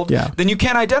world. Yeah. Then you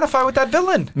can't identify with that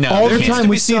villain. No, All there the needs to time be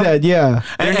we see some- that, yeah.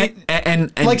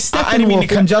 and Like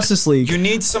Steppenwolf in Justice League. You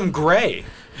need some gray.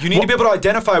 You need to be able to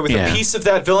identify with Yeah. a piece of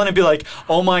that villain and be like,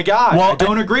 "Oh my god, Well, I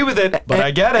don't agree with it, but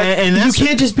I get it." And You that's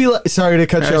can't just be like, sorry to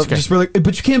cut you that's off, okay. just really,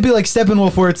 but you can't be like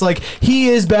Steppenwolf where it's like he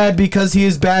is bad because he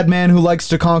is bad man who likes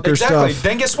to conquer Exactly. stuff.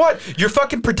 Then guess what? You're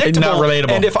fucking predictable. Not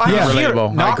relatable. And if I'm Yeah. here,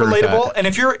 Relatable. I not agree with relatable. that. And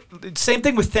if you're same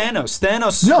thing with Thanos.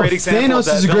 Thanos is a No, great example. of Thanos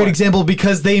that is a great villain. example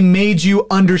because they made you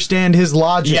understand his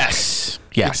logic. Yes.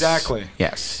 Yes. Exactly.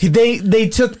 Yes. They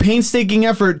took painstaking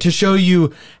effort to show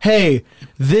you, hey,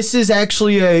 this is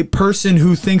actually a person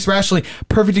who thinks rationally.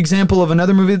 Perfect example of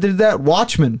another movie that did that,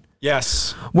 Watchmen.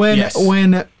 Yes.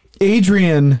 When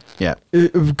Adrian Yeah.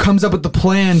 comes up with the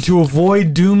plan to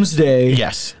avoid doomsday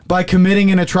Yes. by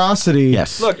committing an atrocity.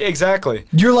 Yes. Look, exactly.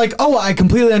 You're like, oh, I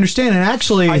completely understand. And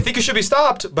actually, I think it should be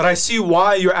stopped, but I see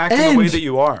why you're acting the way that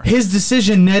you are. His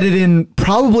decision netted in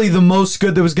probably the most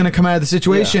good that was going to come out of the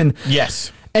situation.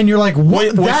 Yes. And you're like,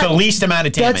 what? With the least amount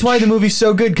of damage. That's why the movie's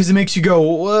so good, because it makes you go,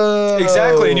 whoa.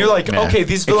 Exactly, and you're like, Yeah. okay,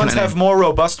 these It can villains end. have more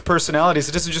robust personalities.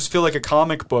 It doesn't just feel like a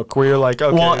comic book where you're like,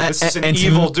 okay, Well, this is an and to-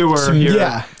 evildoer to- here.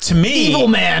 Yeah. To me, Evil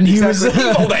man. He was Exactly.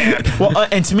 Evil man. Well,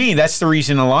 and to me, that's the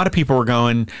reason a lot of people were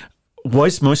going.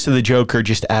 Was most of the Joker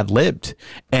just ad-libbed?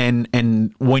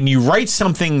 And when you write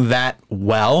something that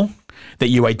well, that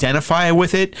you identify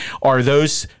with it, are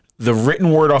those the written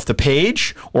word off the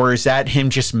page, or is that him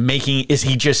just making? Is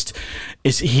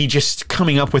he just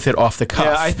coming up with it off the cuff?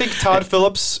 Yeah, I think Todd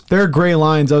Phillips. There are gray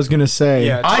lines, I was going to say.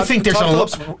 Yeah, I think there's Todd a lo-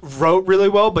 Phillips wrote really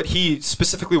well, but he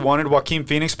specifically wanted Joaquin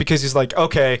Phoenix because he's like,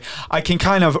 okay, I can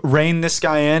kind of rein this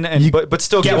guy in, and but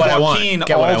still Get give what I want. Joaquin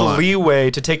Get what I all the want.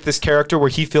 leeway to take this character where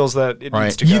he feels that it Right.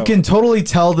 needs to go. You can totally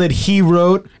tell that he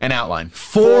wrote An outline.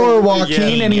 for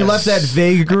Joaquin, yeah, and he yes. left that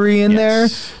vagary in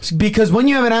Yes. there. Because when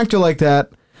you have an actor like that,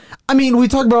 I mean, we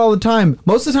talk about it all the time.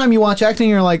 Most of the time you watch acting,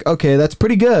 you're like, okay, that's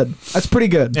pretty good. That's pretty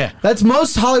good. Yeah. That's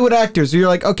most Hollywood actors. You're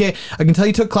like, okay, I can tell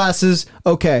you took classes,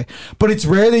 okay. But it's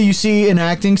rare that you see an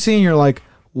acting scene, you're like,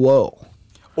 whoa.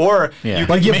 Or Yeah.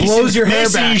 Like it blows your hair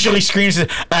Mason back. usually screams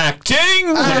Acting!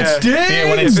 acting. Yeah,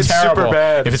 when If it's it's terrible. super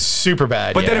bad. If it's super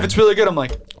bad. but then if it's really good, I'm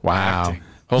like, wow. acting.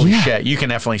 Holy Yeah. shit! You can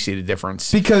definitely see the difference.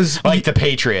 Because like the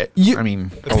Patriot. you- I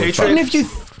mean, The holy Patriot- fuck. and if you...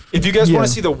 If you guys want Yeah.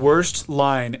 to see the worst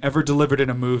line ever delivered in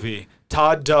a movie,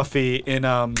 Todd Duffy in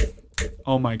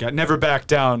oh my god, Never Back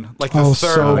Down, like the Oh,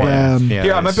 third so one. bad. Yeah,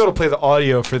 Here, I it might is. be able to play the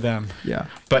audio for them. Yeah.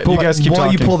 But you guys keep While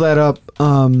talking. you pull that up,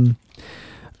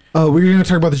 we're going to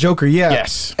talk about the Joker, yeah.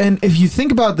 Yes. And if you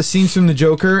think about the scenes from the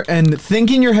Joker and think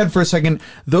in your head for a second,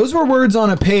 those were words on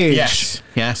a page. Yes.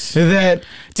 Yes. That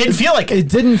Didn't feel like it it.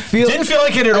 didn't feel. Didn't feel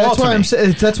like it at all That's to why me.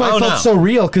 I'm. That's why Oh, it felt no. so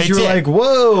real because It you were did. like,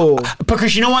 "Whoa!"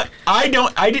 Because you know what? I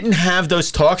didn't have those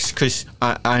talks because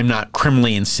I'm not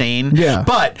criminally insane. Yeah.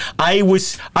 But I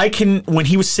can, when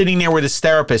he was sitting there with his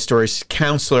therapist or his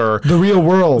counselor, The real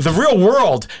world. the real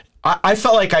world, I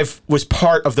felt like I was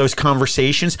part of those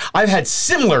conversations. I've had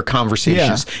similar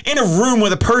conversations in a room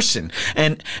with a person,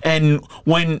 and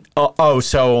when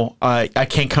I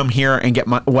can't come here and get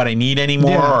what I need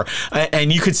anymore, Yeah.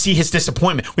 and you could see his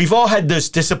disappointment. We've all had those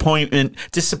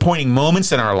disappointing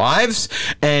moments in our lives,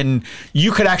 and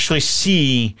you could actually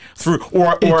see through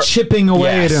or It chipping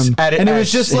away yes, at him, and it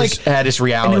was just like at his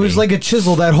reality. And it was like a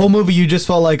chisel. That whole movie, you just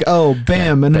felt like, "Oh,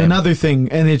 bam!" and bam. another thing,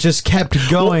 and it just kept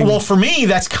going. Well, for me,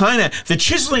 that's kind of the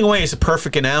chiseling away is a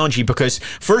perfect analogy because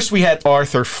first we had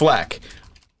Arthur Fleck.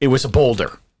 It was a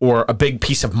boulder or a big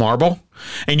piece of marble.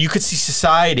 And you could see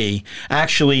society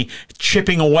actually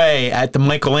chipping away at the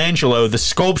Michelangelo, the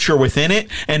sculpture within it.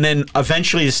 And then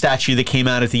eventually the statue that came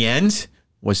out at the end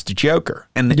was the Joker,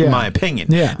 in my opinion.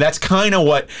 Yeah. That's kind of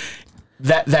what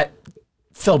that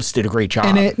Phelps did a great job.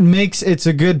 And it's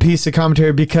a good piece of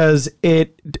commentary because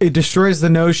it destroys the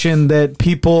notion that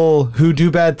people who do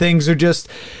bad things are just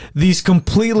these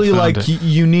completely found like it.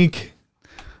 unique.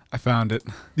 I found it.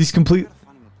 These complete.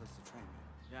 Finding a place to train.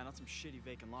 Yeah, not some shitty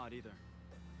vacant lot either.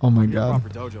 Oh my god.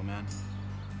 Proper dojo, man.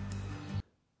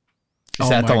 Is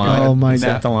that the my line? God. Oh my Is God.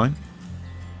 that the line?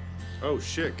 Oh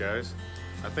shit, guys.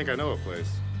 I think I know a place.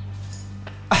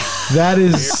 That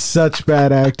is such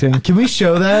bad acting. Can we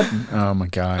show that? Oh my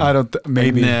god. I don't.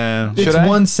 Maybe. No. It's I?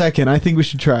 1 second. I think we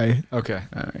should try. Okay.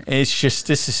 It's just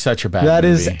this is such a bad. That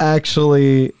is movie.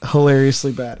 actually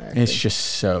hilariously bad acting. It's just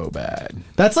so bad.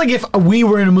 That's like if we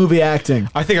were in a movie acting.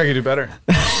 I think I could do better.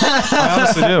 I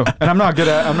honestly do, and I'm not good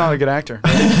at. I'm not a good actor.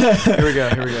 Here we go.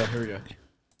 Here we go. Here we go.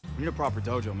 We need a proper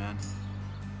dojo, man.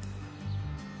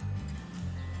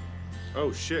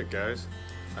 Oh shit, guys.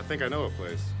 I think I know a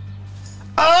place.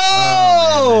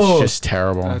 Oh! It's just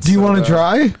terrible. That's- Do you so want to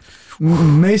bad. try?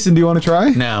 Mason, do you want to try?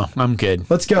 No, I'm good.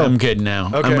 Let's go. I'm good now.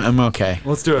 Okay. I'm okay.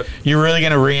 Let's do it. You're really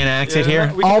gonna reenact it here?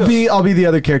 we can do it. I'll be the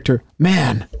other character.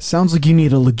 Man, sounds like you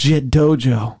need a legit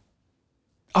dojo.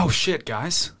 Oh shit,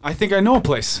 guys! I think I know a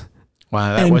place.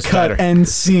 Wow, that And was cut better. and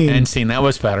scene. And scene, that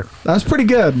was better. That was pretty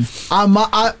good.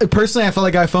 I personally, I felt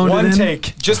like I phoned One it in.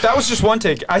 take. That was just one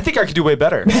take. I think I could do way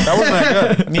better. That wasn't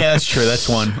that good. Yeah, that's true. That's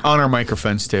one on our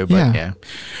microphones too. But Yeah. yeah.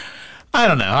 I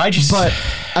don't know. I just. But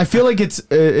I feel like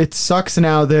it sucks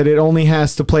now that it only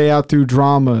has to play out through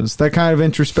dramas, that kind of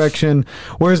introspection.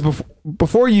 Whereas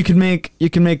before you could make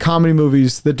comedy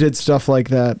movies that did stuff like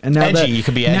that, and now Edgy, you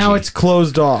could be now edgy. it's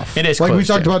closed off. It is like we closed,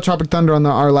 talked yeah. about Tropic Thunder on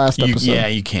our last episode. Yeah,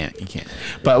 you can't.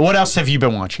 But what else have you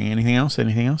been watching? Anything else?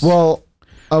 Well,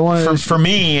 I want For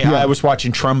me, I was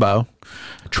watching Trumbo.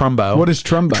 What is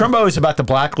Trumbo? Trumbo is about the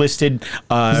blacklisted. Is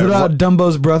it about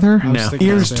Dumbo's brother? No. thinking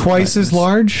Ears the same twice thing. as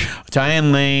large.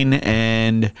 Diane Lane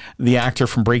and the actor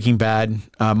from Breaking Bad,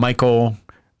 Michael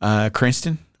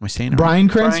Cranston. Am I saying it right? Bryan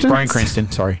Cranston? Brian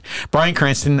Cranston, sorry. Brian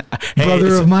Cranston. Hey, Brother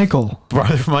it's- of Michael.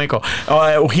 Brother of Michael.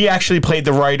 He actually played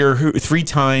the writer, who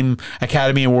 3-time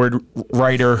Academy Award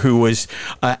writer, who was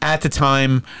at the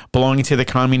time belonging to the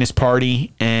Communist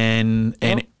Party, and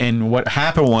what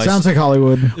happened was Sounds like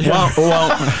Hollywood.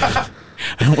 well.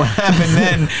 What happened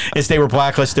then is they were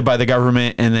blacklisted by the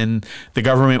government, and then the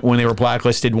government, when they were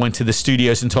blacklisted, went to the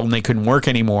studios and told them they couldn't work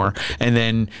anymore, and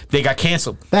then they got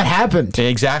canceled. That happened.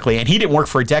 Exactly, and he didn't work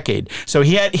for a decade. So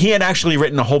he had actually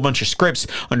written a whole bunch of scripts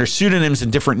under pseudonyms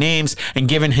and different names, and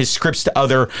given his scripts to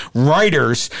other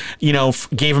writers.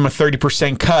 Gave him a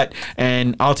 30% cut,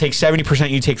 and I'll take 70%,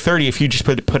 you take 30 if you just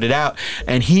put it out.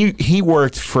 And he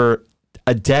worked for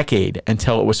a decade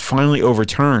until it was finally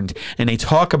overturned. And they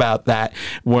talk about that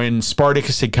when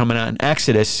Spartacus had come out in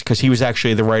Exodus, because he was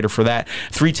actually the writer for that.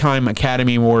 3-time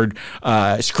Academy Award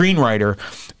screenwriter,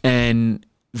 and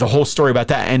the whole story about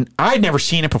that. And I'd never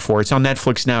seen it before. It's on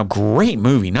Netflix now. Great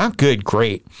movie. Not good,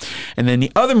 great. And then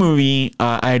the other movie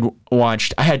I had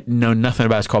watched, I had known nothing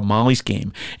about. It's called Molly's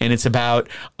Game. And it's about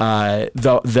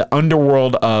the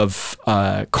underworld of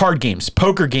card games,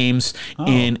 poker games,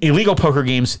 in illegal poker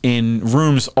games in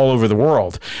rooms all over the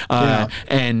world.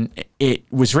 And it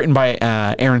was written by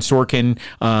Aaron Sorkin.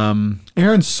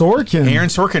 Aaron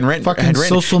Sorkin. Fucking had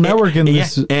written Social Network in yeah,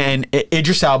 this. and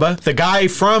Idris Elba, the guy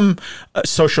from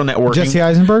Social Networking. Jesse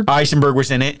Eisenberg? Eisenberg was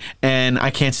in it, and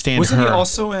I can't stand Wasn't her. he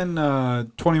also in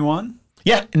 21?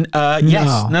 Yeah.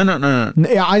 Yes. No.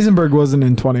 Yeah, Eisenberg wasn't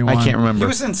in 21. I can't remember. He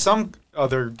was in some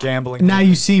other gambling. Now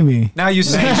You See Me. Now you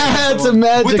see. That's a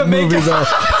magic With the movie, makeup. though.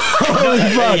 Holy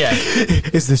fuck. Yeah.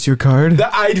 Is this your card?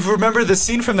 I remember the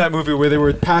scene from that movie where they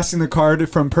were passing the card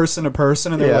from person to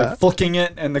person, and they were Yeah. like flicking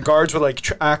it, and the guards were like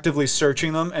actively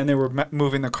searching them, and they were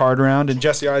moving the card around, and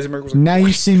Jesse Eisenberg was like, Now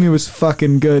You See Me was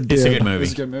fucking good, dude. It's a good "It movie.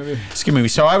 was a good movie." It's a good movie.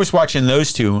 So I was watching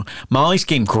those two. Molly's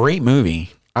Game, great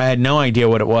movie. I had no idea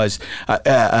what it was.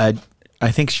 I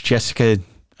think it's Jessica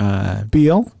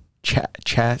Beale?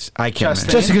 Chas. I can't Chastain?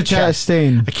 remember. Jessica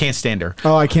Chastain. I can't stand her.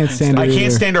 Oh, I can't stand her I can't either.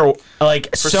 stand her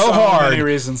like so hard. many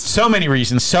reasons. So many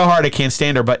reasons. So hard I can't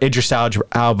stand her. But Idris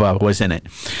Elba was in it,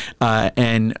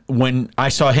 and when I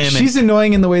saw him, She's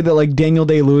annoying in the way that like Daniel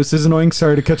Day-Lewis is annoying.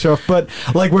 Sorry to cut you off, but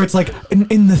like where it's like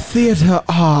in the theater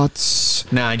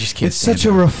arts, no, I just can't. it's stand such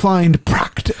a her. refined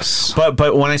practice.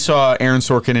 But when I saw Aaron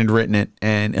Sorkin had written it,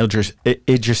 and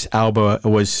Idris Elba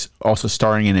was also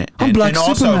starring in it, and, Black and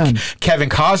also Superman. Kevin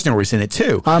Costner was in it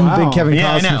too. I'm a big Kevin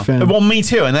Yeah, I Costner know. fan. Well, me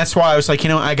too, and that's why I was like,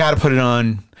 I got to put it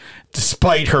on,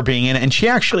 despite her being in it, and she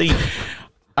actually,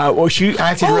 she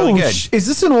acted really good. Is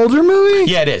this an older movie?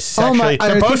 Yeah, it is. It's Oh, my- actually, I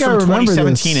they're both think I from remember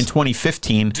 2017 this. and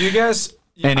 2015, Do you guys?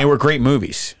 and they were great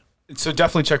movies. So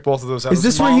definitely check both of those out. Is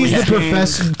this where he's the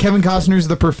professor? Kevin Costner's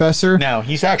the professor? No,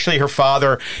 he's actually her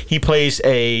father. He plays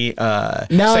a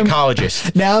Now I'm-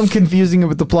 psychologist. Now I'm confusing it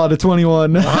with the plot of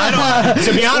 21. I don't,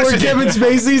 to be honest Where with you, Kevin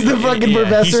Spacey's the fucking yeah,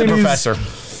 professor. he's the and professor.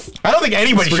 I don't think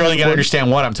anybody's really going to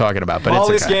understand what I'm talking about, but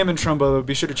Molly's it's okay. Game and Trumbo, though.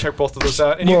 Be sure to check both of those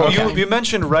out. And Well, you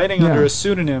mentioned writing Yeah. under a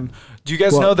pseudonym. Do you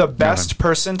guys Well, know the best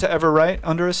person to ever write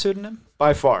under a pseudonym?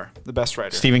 By far, the best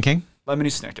writer. Stephen King? Lemony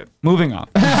Snicket. Moving on.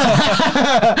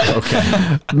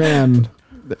 Okay. Man,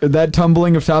 that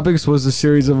tumbling of topics was a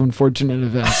series of unfortunate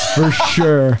events for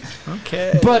sure.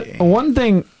 Okay. But one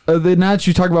thing, now that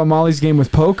you talk about Molly's game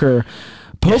with poker.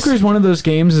 Poker is one of those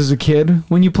games as a kid,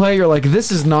 when you play, you're like,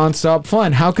 this is nonstop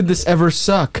fun. How could this ever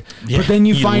suck? Yeah, but then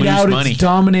you you find lose out money. it's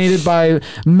dominated by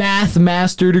math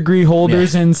master degree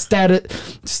holders and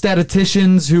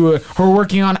statisticians who are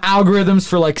working on algorithms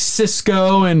for like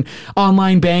Cisco and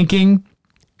online banking.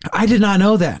 I did not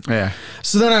know that. Yeah.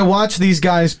 So then I watched these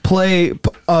guys play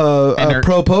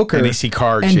pro poker. and they see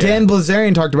cards, And yeah. Dan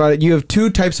Blazarian talked about it. You have two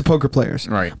types of poker players.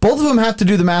 Right. Both of them have to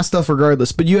do the math stuff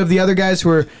regardless. But you have the other guys who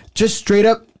are just straight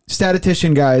up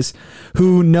statistician guys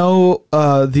who know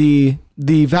the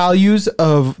values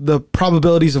of the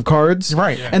probabilities of cards.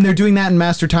 Right. Yeah. And they're doing that in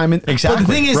master time. But Exactly.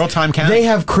 the thing is, Real-time counting. they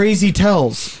have crazy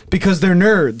tells because they're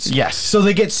nerds. Yes. So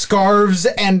they get scarves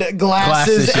and glasses,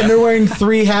 Glasses, and yeah. they're wearing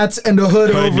 3 hats and a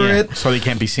hood over Yeah, it. so they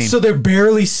can't be seen. So they're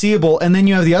barely seeable. And then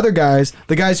you have the other guys,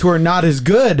 the guys who are not as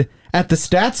good at the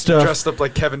stat stuff. Dressed up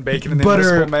like Kevin Bacon in the But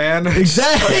Invisible are- Man.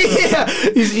 Exactly. Yeah.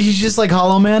 He's just like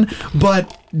Hollow Man.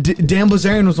 But Dan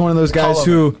Blazarian was one of those guys Hollow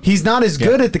who he's not as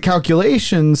good at the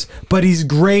calculations, but he's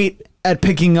great at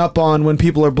picking up on when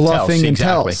people are bluffing and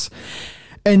exactly. tells.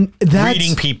 And that's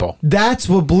Reading people. That's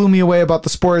what blew me away about the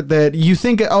sport. That you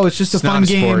think, oh, it's just a fun not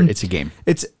a game. sport, it's a game.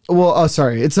 It's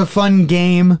it's a fun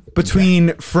game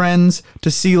between friends to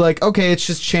see. Like, okay, it's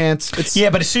just chance. It's Yeah,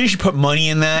 but as soon as you put money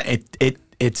in that,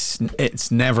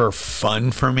 it's never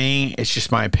fun for me. It's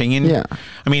just my opinion. Yeah.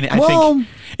 I mean, I Well, think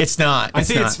it's not. I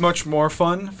think it's much more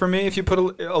fun for me if you put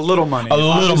a little money. A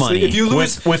little Obviously, money If you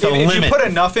lose, with a if limit. you put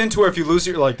enough into it, if you lose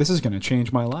it, you're like, this is going to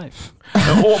change my life.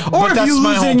 Or if you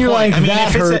lose and you're like,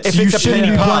 that hurts, you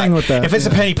shouldn't be playing with that. If it's a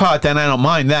penny pot, then I don't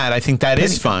mind that. I think that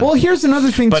is fun. Well, here's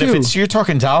another thing but too. if you're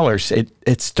talking dollars,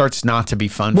 it starts not to be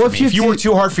fun Well, for if me. you If you do- work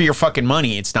too hard for your fucking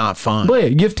money, it's not fun. But yeah,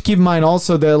 you have to keep in mind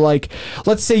also that, like,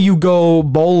 let's say you go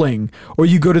bowling or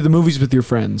you go to the movies with your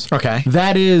friends. Okay.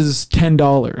 That is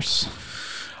 $10.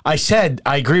 I said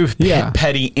I agree with Yeah.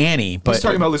 Petty Annie, but He's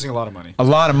talking about losing a lot of money. a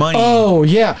lot of money. Oh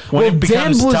yeah. When Well, it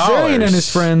Dan becomes Blazarian and dollars.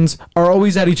 his friends are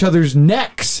always at each other's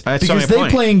necks That's because my they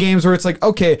point. play in games where it's like,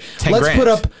 okay, 10 let's grand. put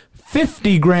up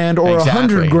 50 grand or Exactly.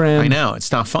 100 grand. I know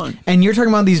it's not fun. And you're talking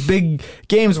about these big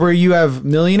games where you have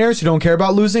millionaires who don't care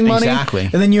about losing money. Exactly.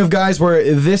 And then you have guys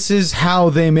where this is how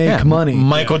they make Yeah, money.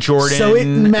 Michael Jordan. So it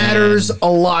matters and- a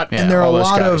lot. Yeah, And there are a all those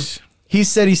lot guys. of, he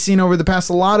said he's seen over the past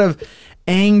a lot of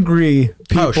angry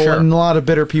people sure. and a lot of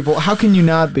bitter people. How can you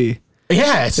not be?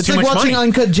 Yeah, it's It's too like much watching money.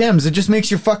 Uncut Gems. It just makes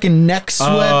your fucking neck sweat.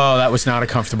 Oh, that was not a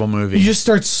comfortable movie. You just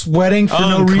start sweating for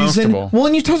no reason. Uncomfortable.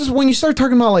 Well, when you start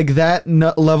talking about like that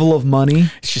level of money,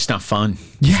 it's just not fun.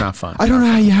 It's not fun. I don't know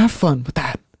how you have fun with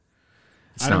that.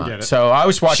 It's I don't not. get it. So I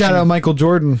was watching. Shout out Michael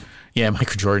Jordan. Yeah,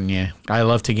 Michael Jordan. Yeah, I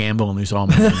love to gamble and lose all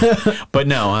my money. But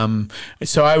no,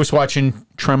 so I was watching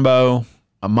Trumbo,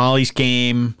 Molly's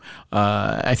game.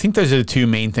 I think those are the two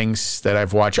main things that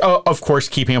I've watched. Oh, of course,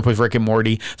 Keeping Up with Rick and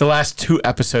Morty. The last 2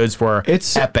 episodes were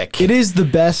It's epic. It is the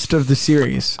best of the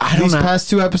series. I don't These know. past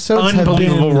 2 episodes have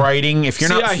Unbelievable been, writing. If you're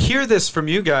See, not, I hear this from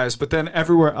you guys, but then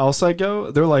everywhere else I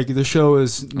go, they're like, the show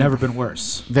has never been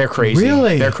worse. they're crazy.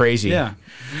 Really? They're crazy. Yeah.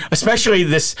 Especially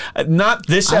this, not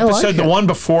this I like episode, the it. one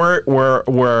before it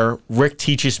where Rick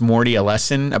teaches Morty a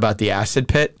lesson about the acid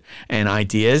pit and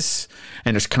ideas,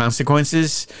 and there's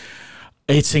consequences.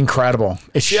 It's incredible.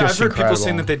 It's Yeah, I've just heard incredible. people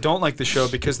saying that they don't like the show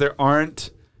because there aren't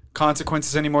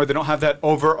consequences anymore. They don't have that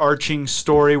overarching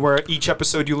story where each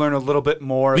episode you learn a little bit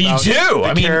more You about do. the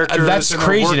I mean, characters that's and they're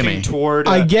crazy to working me. Toward,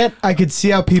 I could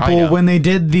see how I people know. when they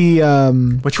did the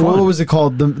Which what one? was it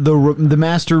called, the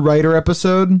Master Writer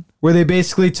episode where they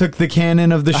basically took the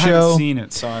canon of the I show. haven't seen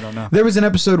it, so I don't know. There was an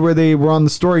episode where they were on the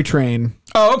story train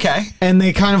Oh, okay. and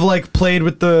they kind of like played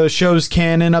with the show's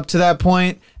canon up to that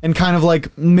point and kind of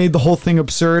like made the whole thing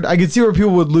absurd. I could see where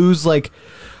people would lose like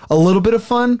a little bit of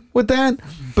fun with that.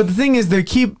 But the thing is, they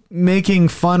keep making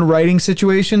fun writing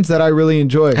situations that I really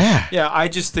enjoy. Yeah. Yeah, I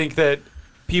just think that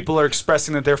people are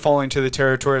expressing that they're falling to the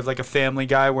territory of like a Family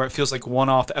Guy where it feels like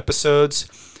one-off episodes.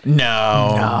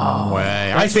 No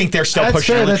way. I think they're still That's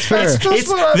pushing fair, on it. that's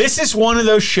fair. This is one of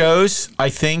those shows, I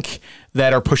think,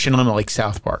 that are pushing on like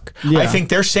South Park. Yeah. I think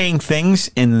they're saying things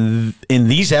in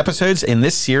these episodes, in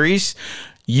this series,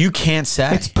 you can't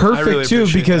say. It's perfect I really too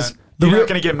appreciate because that. the You're real, not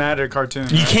going to get mad at a cartoon.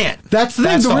 you right? can't. that's the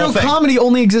thing. The whole real thing. comedy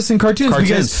only exists in cartoons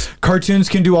because cartoons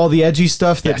can do all the edgy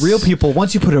stuff that Yes. real people.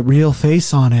 Once you put a real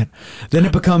face on it, then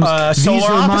it becomes these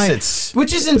Solar are my, Opposites.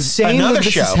 which is insane Another that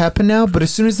this has show. happened now. But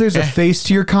as soon as there's a face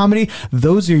to your comedy,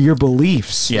 those are your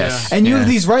beliefs. Yes. and you Yeah. have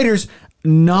these writers.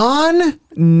 non-ironic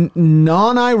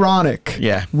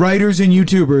Yeah. writers and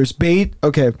YouTubers,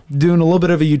 doing a little bit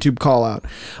of a YouTube call out,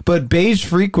 but Beige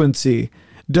Frequency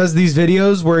does these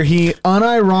videos where he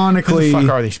unironically Who the fuck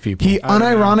are these people? He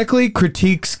unironically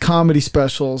critiques comedy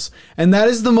specials, and that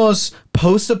is the most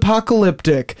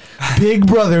post-apocalyptic Big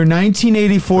Brother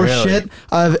 1984 Really? shit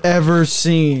I've ever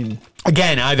seen.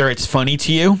 Again, either it's funny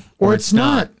to you Or it's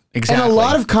not. Exactly. And a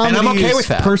lot of comedy and I'm okay is with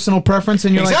that. personal preference,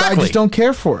 and you're like, I Exactly. just don't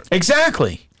care for it.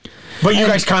 Exactly. But you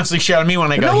guys constantly shit on me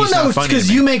when I go, No one he's not knows funny. because to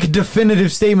me." you make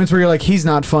definitive statements where you're like, he's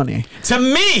not funny. To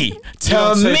me. To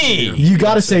don't say to me. you. You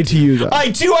got to say to you, though. I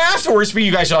do afterwards, but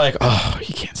you guys are like, oh,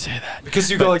 you can't say that. Because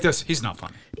you go like this. He's not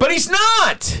funny. But he's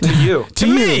not. To you. To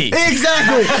me.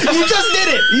 Exactly. You just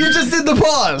did it. You just did the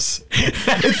pause.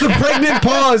 It's the pregnant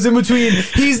pause in between.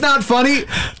 He's not funny. ...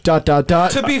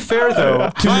 To be fair, though,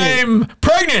 I'm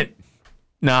pregnant.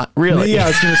 Not really. Yeah, I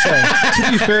was gonna say.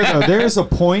 to be fair though, there's a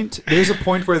point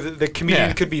where the comedian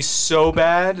Yeah. could be so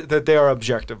bad that they are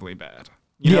objectively bad.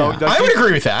 You know, Yeah. like, I would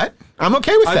agree with that. I'm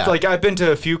okay with that. I've been to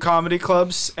a few comedy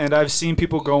clubs and I've seen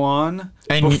people go on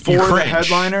And you before the cringe.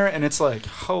 headliner, and it's like,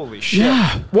 holy shit.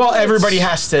 Yeah. well, everybody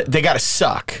has to. They got to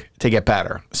suck to get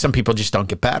better. Some people just don't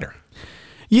get better.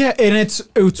 Yeah, and it's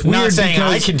weird. Not saying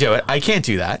I because can do it. I can't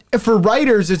do that. for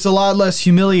writers, it's a lot less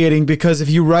humiliating because if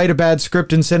you write a bad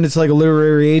script and send it to like a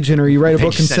literary agent, or you write a They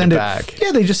book and just send send it it, back.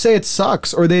 yeah, they just say it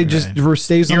sucks, or they just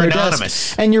stays on You're their anonymous.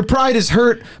 desk, and your pride is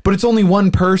hurt, but it's only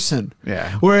one person.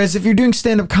 Yeah. Whereas if you're doing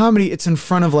stand-up comedy, it's in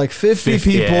front of like 50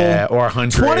 people, Yeah, or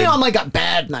 100. 20 on like a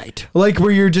bad night, like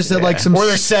where you're just at like some. Or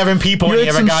there's 7 people and you're you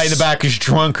at have a some guy in the back who's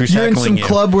drunk who's You're in heckling some you.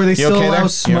 club where they You still okay allow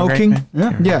there? You okay? smoking.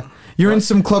 Yeah. You're in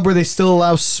some club where they still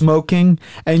allow smoking,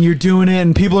 and you're doing it,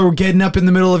 and people are getting up in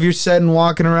the middle of your set and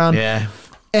walking around. Yeah.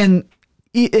 And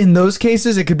in those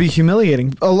cases, it could be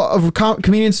humiliating. A lot of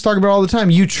comedians talk about it all the time.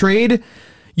 You trade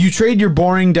your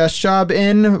boring desk job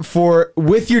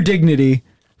with your dignity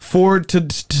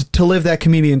to live that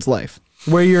comedian's life,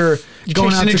 where you're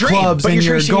going out chasing a to dream, clubs but and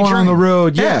you're you're chasing a going on the dream.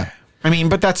 road. Yeah. I mean,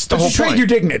 but that's the But whole you trade point. your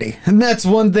dignity, and that's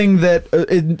one thing that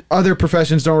in other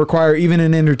professions don't require, even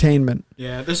in entertainment.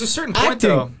 Yeah, there's a certain point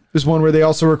though. Acting is one where they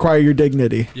also require your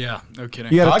dignity. Yeah, no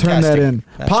kidding. You got to turn that Podcasting.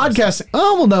 in. Podcasting.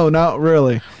 Oh well, no, not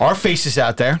really. Our faces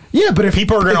out there. Yeah, but if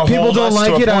People are gonna if people hold don't us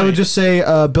to like a it, I point. would just say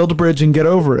build a bridge and get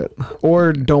over it,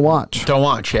 or don't watch. Don't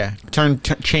watch, yeah.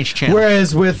 Change channel.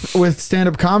 Whereas with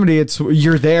stand-up comedy, it's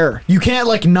you're there. You can't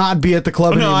like not be at the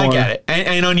club no, anymore. I get it.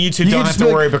 And on YouTube, You don't can have just to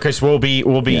be worry like- because we'll be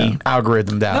Yeah.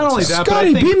 algorithmed out. Not only so. that,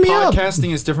 Scotty, but I beam think me up.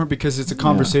 podcasting is different because it's a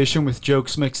conversation with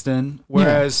jokes mixed in,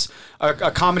 whereas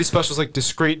a comedy special is like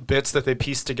discrete bits that they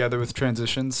piece together with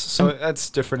transitions. So that's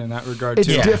different in that regard It's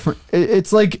too. Yeah. different.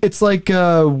 It's like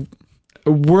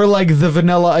we're like the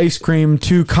vanilla ice cream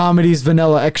to comedy's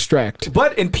vanilla extract.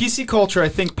 But in PC culture, I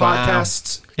think Wow.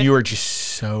 podcasts. You are just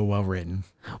so well written.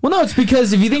 Well, no, it's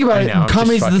because if you think about I it, know, I'm just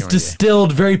comedy's fucking this with you.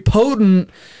 distilled, very potent,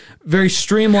 very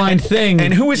streamlined thing.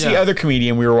 And who was the Yeah. other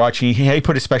comedian we were watching? He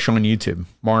put a special on YouTube.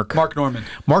 Mark Norman,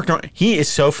 He is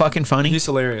so fucking funny. he's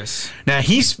hilarious. Now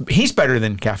he's better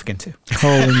than Gaffigan too.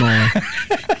 Holy moly.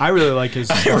 I really like his.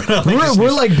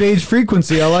 We're like Beige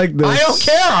Frequency. I like this. I don't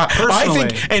care. I Personally,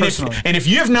 think, personally. and if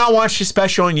you have not watched his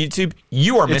special on YouTube,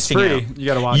 you are missing free. out. You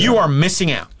gotta watch You it. are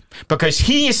missing out because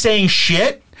he is saying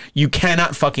shit you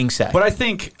cannot fucking say. But I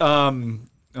think,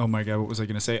 oh my God, what was I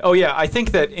going to say? Oh yeah, I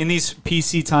think that in these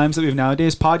PC times that we have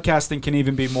nowadays, podcasting can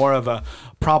even be more of a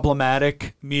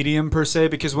problematic medium per se,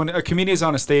 because when a comedian is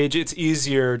on a stage, it's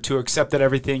easier to accept that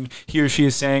everything he or she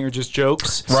is saying are just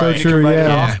jokes. So and you can true, write it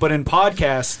yeah. off. But in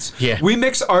podcasts, Yeah. we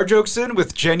mix our jokes in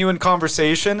with genuine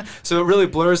conversation, so it really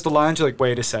blurs the lines. You're like,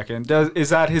 wait a second, is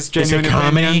that his is genuine it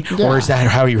comedy opinion? or is that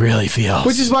how he really feels?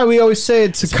 Which is why we always say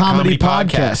it's a comedy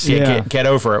podcast. Yeah, Get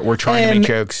over it. We're trying to And make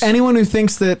jokes. anyone who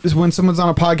thinks that when someone's on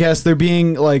a podcast, they're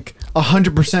being like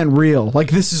 100% real, like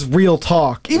this is real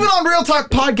talk. Even on Real Talk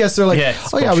podcasts, they're like, Yeah,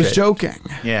 it's "Oh yeah, I was bullshit. joking,"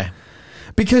 yeah.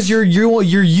 because you're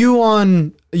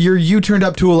you turned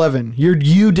up to 11.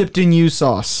 You dipped in you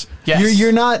sauce. Yes.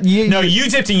 You're not. No, you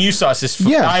dipped in you sauce.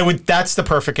 Yeah. That's the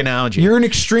perfect analogy. You're an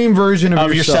extreme version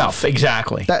of yourself. yourself.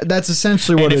 Exactly. That's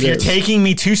essentially what and it if you're is. taking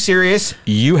me too serious,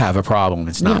 you have a problem.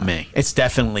 It's not Yeah. me. It's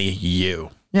definitely you.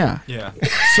 Yeah. Yeah.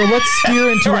 So let's steer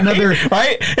into another.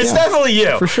 Right? It's Yeah, definitely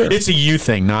you. for sure. It's a you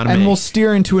thing, not a And me. we'll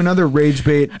steer into another rage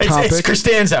bait topic. It's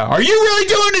Costanza. Are you really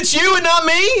doing it's you and not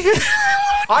me?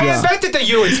 I Yeah. invented the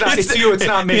you. It's not. It's you. It's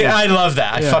not me. Yeah, I love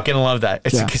that. I Yeah. fucking love that.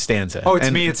 It's Yeah. a Costanza. Oh, it's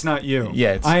And- me. It's not you. Yeah,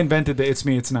 it's- I invented the it's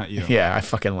me. It's not you. Yeah, I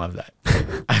fucking love that.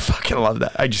 I fucking love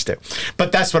that. I just do.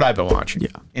 But that's what I've been watching. Yeah.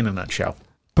 In a nutshell.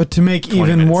 But to make even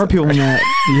minutes more in. people mad,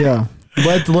 yeah.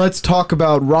 let's talk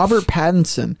about Robert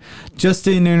Pattinson. Just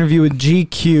did an interview with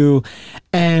GQ,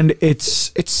 and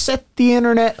it's set the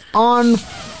internet on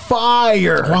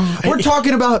fire. We're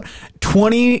talking about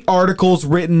 20 articles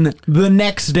written the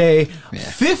next day,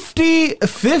 50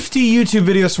 YouTube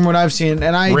videos from what I've seen,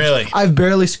 and I've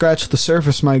barely scratched the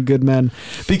surface, my good men,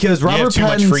 because Robert too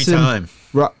much free time.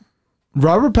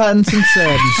 Robert Pattinson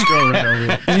said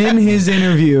in his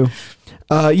interview,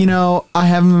 I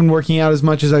haven't been working out as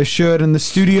much as I should, and the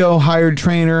studio hired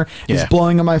trainer is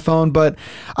blowing up my phone, but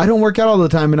I don't work out all the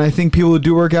time, and I think people who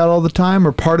do work out all the time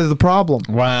are part of the problem.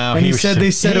 Wow. And he said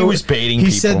he was baiting He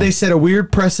people. said they set a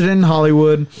weird precedent in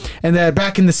Hollywood, and that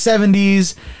back in the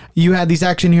 70s, you had these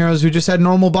action heroes who just had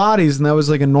normal bodies, and that was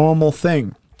like a normal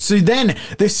thing. So then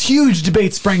this huge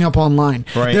debate sprang up online.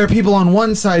 Right. There are people on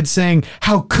one side saying,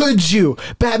 how could you?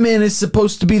 Batman is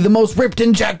supposed to be the most ripped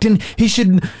and jacked, and he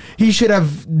should have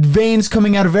veins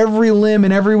coming out of every limb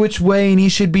and every which way, and he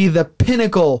should be the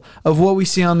pinnacle of what we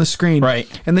see on the screen. Right.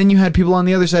 And then you had people on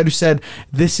the other side who said,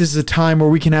 this is a time where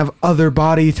we can have other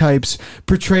body types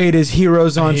portrayed as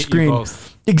heroes on hate you screen.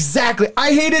 both. Exactly.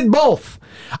 I hated both.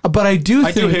 But I do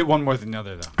hate one more than the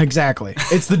other, though. Exactly.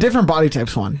 It's the different body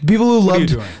types one. People who are you loved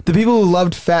doing? the people who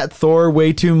loved Fat Thor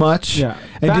way too much. Yeah.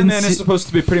 and Batman didn't is supposed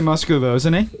to be pretty muscular, though,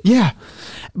 isn't he? Yeah.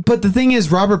 But the thing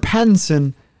is, Robert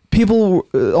Pattinson, people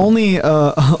only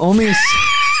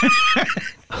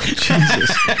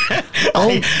Jesus.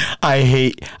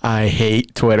 I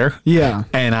hate Twitter. Yeah.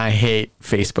 And I hate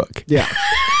Facebook. Yeah.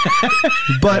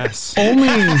 But Yes.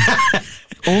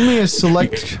 only a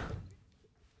select.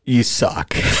 You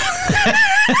suck.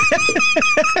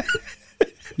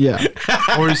 Yeah.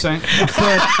 What were you saying?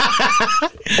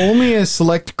 But only a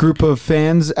select group of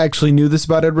fans actually knew this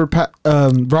about Robert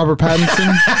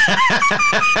Pattinson.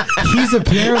 He's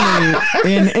apparently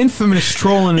an infamous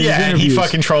troll in his interviews. he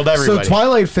fucking trolled everybody. So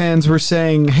Twilight fans were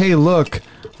saying, hey, look,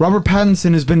 Robert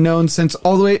Pattinson has been known since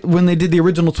all the way when they did the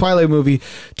original Twilight movie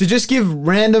to just give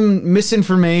random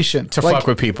misinformation. To fuck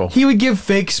with people. He would give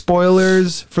fake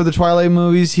spoilers for the Twilight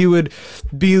movies. He would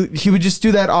just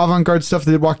do that avant-garde stuff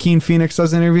that Joaquin Phoenix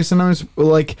does in interviews sometimes,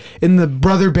 like in the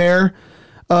Brother Bear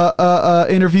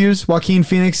interviews. Joaquin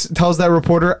Phoenix tells that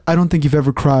reporter, I don't think you've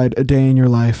ever cried a day in your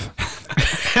life.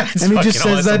 And he just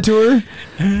says that to her.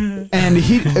 And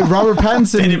Robert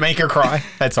Pattinson... Did it make her cry?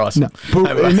 That's awesome. No,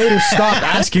 but it made her stop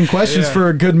asking questions for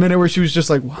a good minute where she was just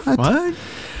like, what?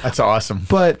 That's awesome.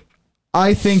 But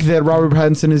I think that Robert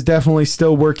Pattinson is definitely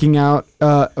still working out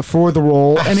for the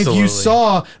role. And if you Absolutely.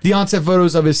 saw the on-set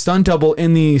photos of his stunt double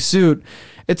in the suit,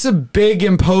 it's a big,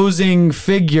 imposing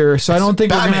figure. So I don't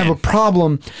think we're going to Batman. have a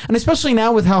problem. And especially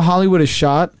now with how Hollywood is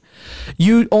shot,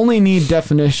 you only need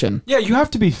definition. Yeah, you have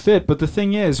to be fit, but the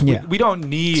thing is, We don't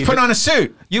need... Put on a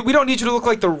suit. we don't need you to look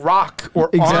like The Rock or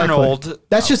Exactly. Arnold.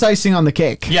 That's just icing on the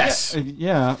cake. Yes.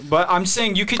 yeah. But I'm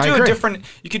saying you could I do agree.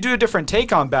 you could do a different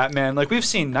take on Batman. Like we've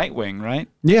seen Nightwing, right?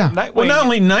 Yeah. Nightwing. Well, not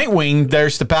only Nightwing,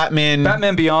 there's the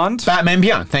Batman Beyond. Batman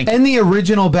Beyond. Thank you. And the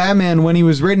original Batman, when he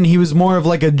was written, he was more of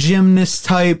like a gymnast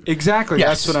type. Exactly.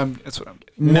 Yes. That's what I'm getting.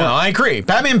 No, I agree.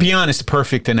 Batman Beyond is the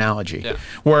perfect analogy. Yeah.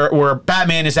 Where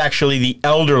Batman is actually the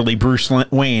elderly Bruce Wayne,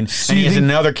 and he you has think-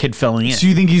 another kid filling in. So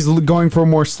you think he's going for a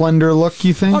more slender look,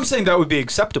 you think? I'm saying that would be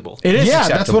acceptable. It is Yeah,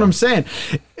 acceptable. that's what I'm saying.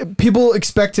 People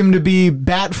expect him to be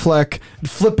Batfleck,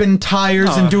 flipping tires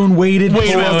and doing weighted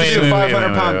Wait, pull-ups. wait, Do wait,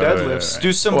 500-pound deadlifts.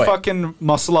 Do some Wait. fucking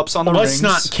muscle ups on the Let's rings.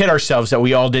 not kid ourselves that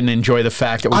we all didn't enjoy the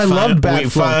fact that we I loved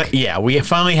Batfleck. we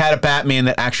finally had a Batman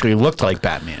that actually looked like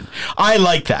Batman. I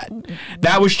like that.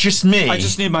 That was just me. I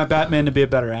just need my Batman to be a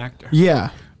better actor. Yeah.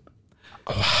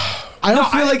 I don't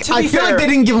feel like to be fair- they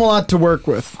didn't give him a lot to work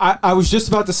with. I was just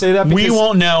about to say that because we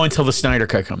won't know until the Snyder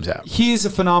Cut comes out. He's a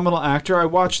phenomenal actor. I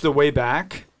watched The Way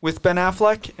Back with Ben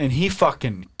Affleck, and he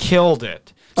fucking killed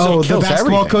it. Oh, the kills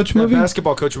basketball everything. coach The movie?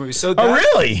 basketball coach movie. So Oh,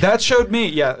 really? That showed me.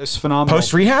 Yeah, it's phenomenal.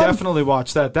 Post-rehab? Definitely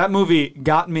watch that. That movie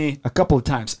got me a couple of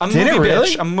times. I'm a Did it movie really?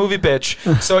 bitch. I'm a movie bitch.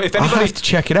 So if I'll anybody, have to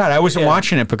check it out. I wasn't Yeah.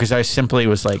 watching it because I simply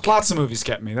was like, lots of movies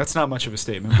kept me. That's not much of a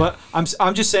statement, but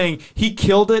I'm just saying he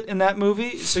killed it in that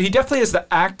movie. So he definitely has the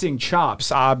acting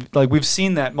chops. Like we've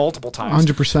seen that multiple times.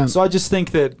 100%. So I just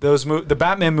think that the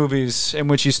Batman movies in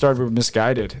which he starred were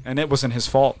misguided, and it wasn't his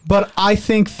fault. But I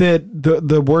think that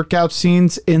the workout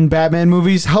scenes in Batman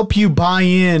movies help you buy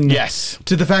in yes.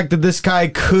 to the fact that this guy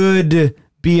could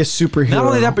be a superhero. Not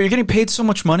only that, but you're getting paid so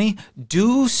much money.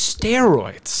 Do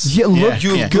steroids. Yeah, look, Yeah,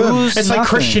 you yeah. good. It's like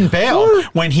Christian Bale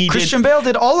when he Christian did Bale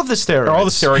did all of the steroids. all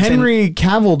the steroids. Henry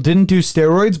Cavill didn't do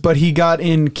steroids, but he got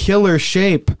in killer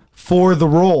shape for the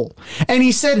role. And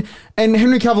he said, and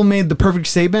Henry Cavill made the perfect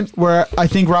statement where I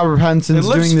think Robert Pattinson's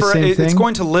doing the same thing. It's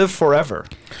going to live forever.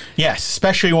 Yes,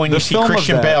 especially when The you see film of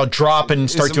Christian that Bale drop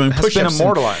and start doing has been push-ups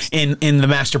immortalized. in the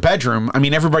master bedroom. I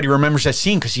mean, everybody remembers that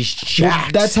scene because he's Well,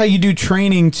 jacked. that's how you do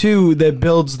training too, that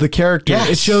builds the character. Yes.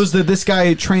 It shows that this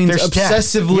guy trains There's depth.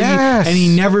 obsessively Yes. and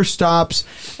he never stops,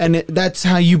 and that's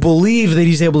how you believe that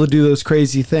he's able to do those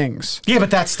crazy things. Yeah,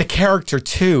 but that's the character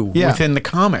too within the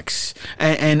comics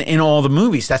and in all the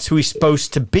movies. That's who he's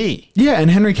supposed to be. Yeah,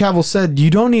 and Henry Cavill said you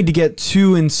don't need to get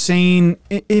too insane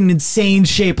in insane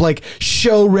shape, like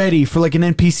show ready for like an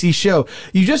NPC show.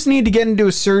 You just need to get into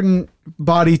a certain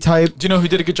body type. Do you know who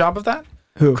did a good job of that?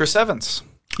 Who? Chris Evans.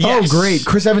 Yes. Oh, great.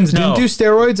 Chris Evans No. didn't do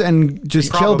steroids and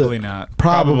just killed it. Probably not.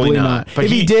 Probably not. But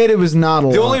If he he- did, it was not a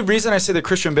lot. The only reason I say that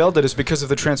Christian Bale did is because of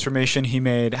the transformation he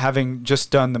made, having just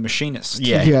done The Machinist.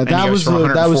 Yeah, Yeah, and that he goes was from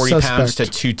that was 140 pounds to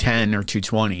suspect. 210 or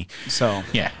 220. So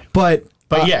Yeah, But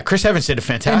yeah, Chris Evans did a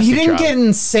fantastic and he didn't job. get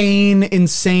insane.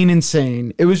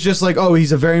 It was just like, oh,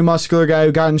 he's a very muscular guy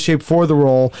who got in shape for the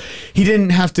role. He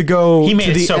didn't have to go. He made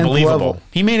to it the so nth believable. level.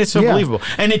 He made it so Yeah. believable,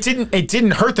 and it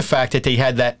didn't hurt the fact that they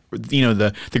had that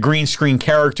the green screen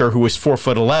character who was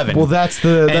 4'11". Well, that's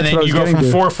and what I then was you go getting from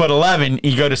to. 4'11",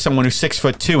 you go to someone who's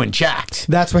 6'2" and jacked.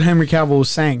 That's what Henry Cavill was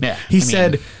saying. Yeah, He I mean-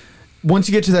 said, once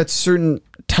you get to that certain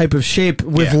type of shape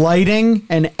with Yeah. lighting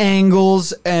and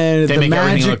angles and They the make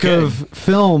everything magic look of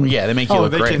film, Yeah, they make you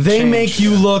look they great. can- they change, make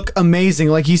you yeah. look amazing.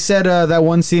 Like he said, that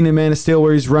one scene in Man of Steel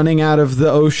where he's running out of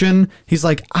the ocean. He's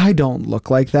like, I don't look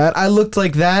like that. I looked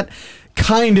like that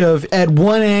kind of at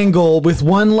one angle with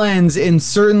one lens in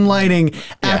certain lighting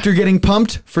after getting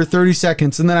pumped for 30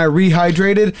 seconds. And then I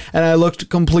rehydrated and I looked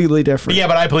completely different. Yeah,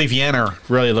 but I believe Yenner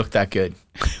really looked that good.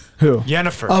 Who?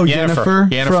 Yennefer. Oh, Yennefer. Yennefer,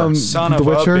 Yennefer. from Son The of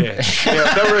Witcher. a bitch. Yeah,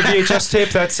 if that were a VHS tape,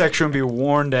 that section would be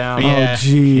worn down. Yeah,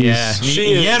 jeez. Yeah,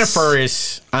 She is- Yennefer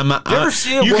is. You ever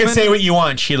see a You can woman- say what you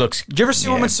want. She looks. Do you ever see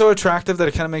a woman so attractive that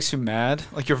it kind of makes you mad?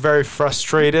 Like you're very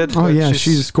frustrated. Oh that yeah,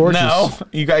 she's gorgeous. No,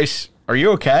 you guys. Are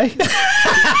you okay?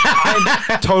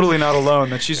 I'm totally not alone.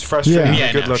 That she's frustrated. Yeah. and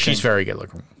Yeah, good no, looking. she's very good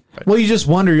looking. But Well, you just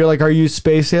wonder. You're like, are you a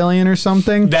space alien or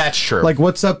something? that's true. Like,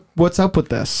 what's up? What's up with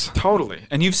this? Totally.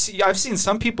 And I've seen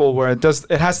some people where it has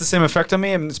the same effect on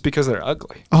me, and it's because they're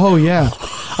ugly. Oh yeah,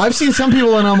 I've seen some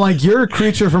people, and I'm like, you're a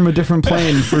creature from a different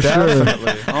plane for sure.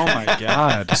 Definitely. Oh my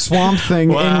god. Swamp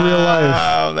Thing in real life.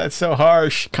 Wow, that's so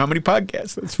harsh. Comedy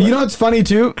podcast. That's funny. You know what's funny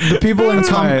too? The people in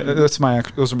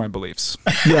Those are my beliefs.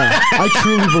 yeah, I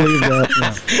truly believe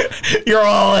that. You're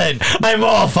all in. I'm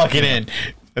all fucking in.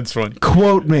 That's funny.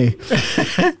 Quote me.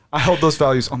 I hold those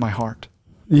values on my heart.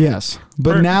 Yes,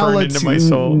 but Burn- now burned let's. into my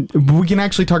soul. We can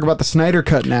actually talk about the Snyder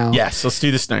Cut now. Yes, let's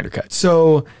do the Snyder Cut.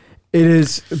 So it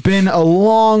has been a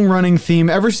long running theme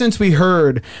ever since we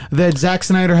heard that Zack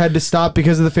Snyder had to stop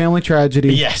because of the family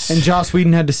tragedy. Yes. And Joss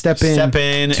Whedon had to step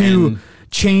in to and-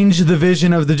 change the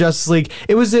vision of the Justice League.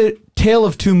 It was a tale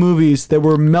of two movies that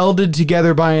were melded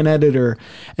together by an editor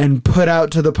and put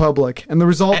out to the public. And the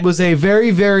result was a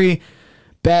very, very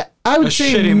bad, I would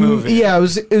say shitty movie. Yeah, it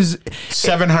was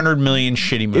 700 million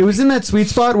shitty movies. it was in that sweet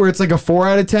spot where it's like a 4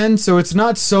 out of 10, so it's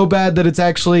not so bad that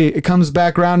it comes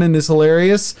back around and is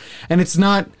hilarious, and it's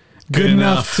not good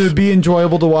enough to be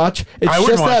enjoyable to watch. It's I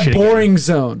wouldn't just watch that it again. boring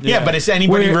zone. Yeah, but has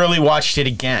anybody Where- really watched it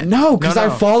again? No, because I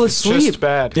fall It's asleep. just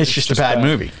bad. It's just a bad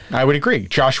movie. I would agree.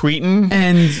 Josh Wheaton.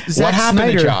 And what Zack happened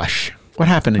Snyder. to Josh? What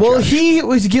happened to Well, Josh? he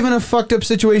was given a fucked up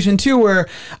situation too, where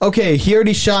okay, he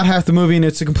already shot half the movie and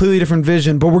it's a completely different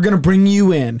vision, but we're gonna bring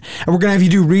you in and we're gonna have you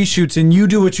do reshoots and you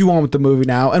do what you want with the movie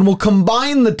now, and we'll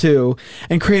combine the two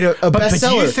and create a but do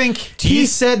bestseller. you think- do he you-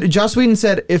 said? Joss Whedon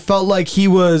said it felt like he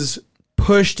was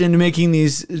pushed into making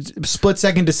these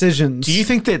split-second decisions. Do you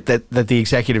think that the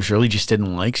executives really just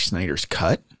didn't like Snyder's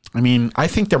cut? I mean, I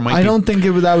think there might I be. don't think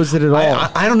that was it at all.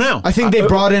 I don't know. I think they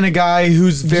brought in a guy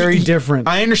who's very different.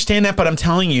 I understand that, but I'm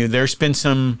telling you, there's been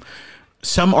some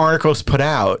articles put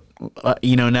out.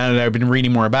 Now that I've been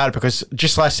reading more about it, because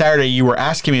just last Saturday you were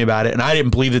asking me about it, and I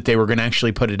didn't believe that they were going to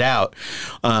actually put it out.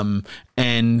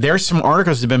 And there's some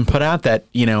articles that have been put out that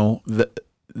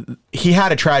he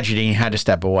had a tragedy and he had to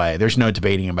step away. There's no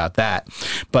debating about that.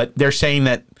 But they're saying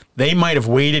that they might have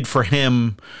waited for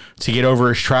him to get over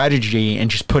his tragedy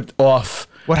and just put off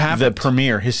What happened? the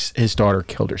premiere. His daughter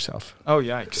killed herself. Oh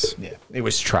yikes! Yeah, it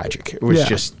was tragic. It was Yeah.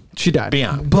 just She died.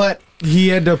 beyond. But he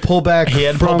had to pull back. He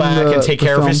had to pull from back the- and take the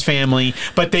care of film. his family.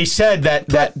 But they said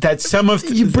that some of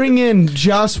You bring in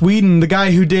Joss Whedon, the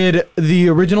guy who did the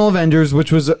original Avengers,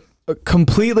 which was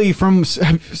completely from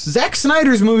Zack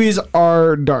Snyder's movies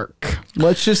are dark.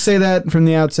 Let's just say that from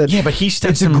the outset. Yeah, but he's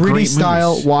done it's a some gritty great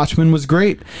style. movies. Watchmen was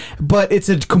great, but it's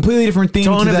a completely different theme.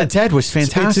 Dawn to of the that. Dead was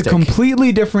fantastic. It's a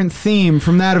completely different theme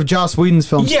from that of Joss Whedon's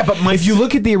films. Yeah, but if you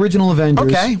look at the original Avengers,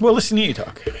 Okay, well, listen to you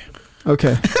talk.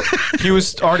 okay. He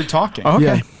was already talking. Okay.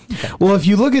 Yeah. Well, if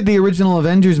you look at the original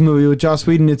Avengers movie with Joss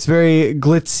Whedon, it's very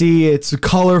glitzy, it's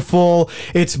colorful,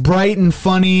 it's bright and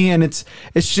funny, and it's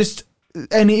just.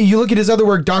 And you look at his other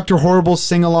work, Dr. Horrible's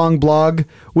sing-along blog,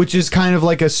 which is kind of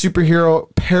like a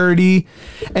superhero parody,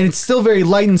 and it's still very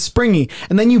light and springy.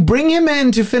 And then you bring him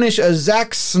in to finish a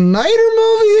Zack Snyder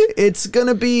movie, it's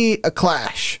gonna be a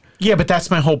clash. Yeah, but that's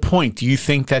my whole point. Do you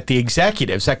think that the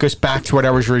executives, that goes back to what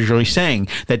I was originally saying,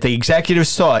 that the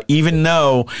executives thought, even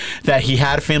though that he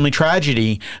had a family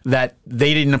tragedy, that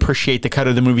they didn't appreciate the cut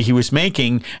of the movie he was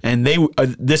making, and they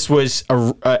this was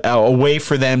a way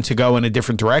for them to go in a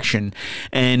different direction,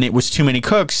 and it was too many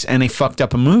cooks, and they fucked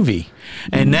up a movie.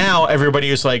 And now everybody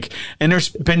is like, and there's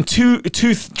been two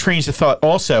trains of thought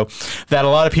also that a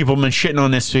lot of people have been shitting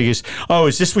on this because, oh,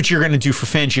 is this what you're going to do for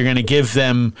fans? You're going to give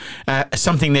them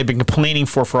something they've been complaining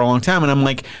for a long time. And I'm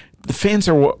like, the fans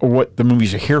are what the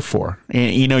movies are here for.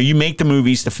 And, you know, you make the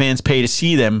movies, the fans pay to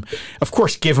see them. Of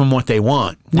course, give them what they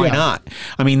want. Why not?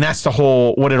 I mean, that's the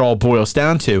whole, what it all boils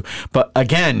down to. But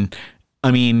again,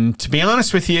 I mean, to be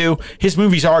honest with you, his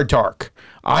movies are dark.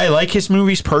 I like his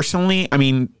movies personally. I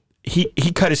mean, he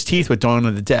cut his teeth with Dawn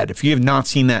of the Dead. If you have not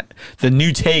seen that, the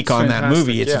new take on that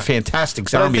movie, it's a fantastic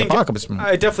zombie apocalypse movie.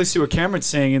 I definitely see what Cameron's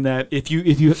saying in that if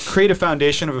you create a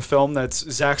foundation of a film that's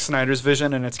Zack Snyder's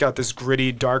vision and it's got this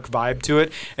gritty, dark vibe to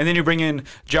it, and then you bring in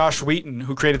Josh Whedon,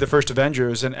 who created the first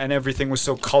Avengers, and everything was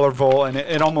so colorful and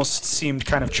it almost seemed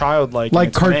kind of childlike.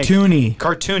 Like cartoony.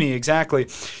 Cartoony, exactly.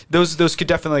 Those could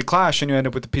definitely clash and you end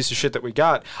up with the piece of shit that we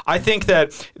got. I think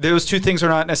that those two things are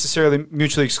not necessarily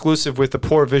mutually exclusive with the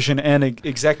poor vision and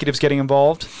executives getting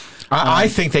involved. I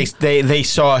think they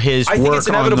saw his I think work it's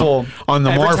inevitable on the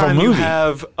every Marvel time movie. You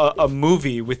have a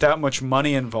movie with that much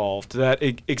money involved that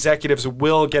executives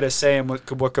will get a say in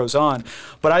what goes on.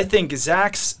 But I think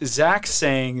Zach's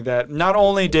saying that not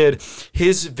only did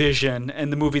his vision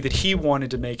and the movie that he wanted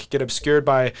to make get obscured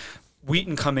by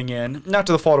Wheaton coming in, not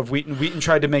to the fault of Wheaton. Wheaton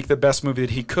tried to make the best movie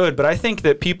that he could, but I think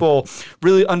that people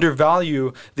really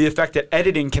undervalue the effect that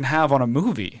editing can have on a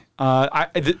movie.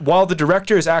 While the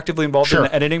director is actively involved in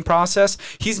the editing process,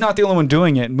 he's not the only one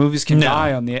doing it. Movies can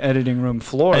die on the editing room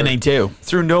floor. And they do.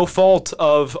 Through no fault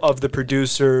of the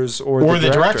producers or the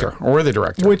director. Or the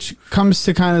director. Which comes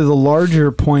to kind of the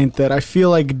larger point that I feel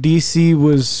like DC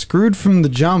was screwed from the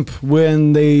jump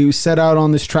when they set out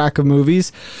on this track of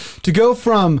movies to go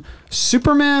from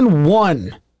Superman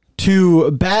 1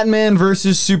 to Batman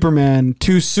versus Superman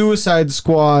to Suicide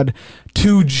Squad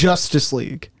to Justice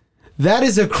League. That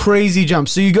is a crazy jump.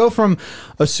 So you go from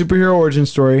a superhero origin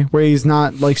story where he's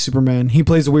not like Superman. He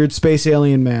plays a weird space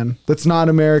alien man that's not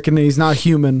American and he's not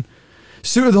human.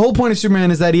 So the whole point of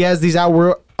Superman is that he has these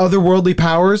otherworldly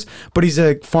powers, but he's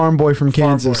a farm boy from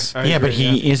Kansas. Yeah, but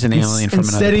he is an alien from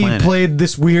another planet. Instead, he played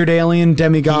this weird alien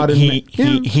demigod.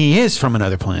 He is from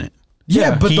another planet.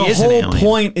 Yeah, but he the is an whole alien.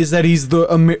 point is that he's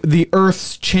the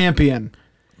Earth's champion.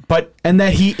 And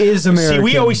that he is American. See,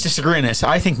 we always disagree on this.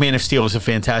 I think Man of Steel is a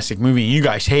fantastic movie, and you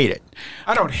guys hate it.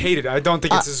 I don't hate it. I don't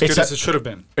think it's as good as it should have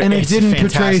been. And it It's a didn't portray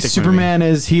fantastic Superman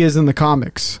as he is in the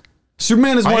comics.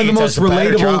 Superman is I one of think the it most does a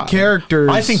better relatable job. characters.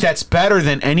 I think that's better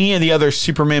than any of the other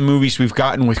Superman movies we've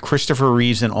gotten with Christopher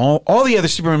Reeves and all the other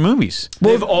Superman movies.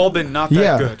 They've all been not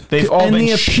that good. They've all And been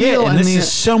the shit, appeal and this and is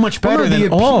so much better the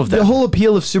than all of them. The whole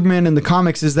appeal of Superman in the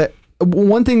comics is that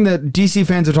one thing that DC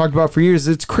fans have talked about for years.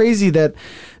 It's crazy that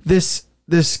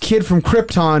this kid from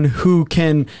Krypton who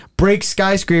can break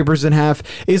skyscrapers in half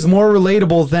is more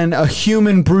relatable than a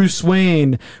human Bruce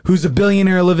Wayne who's a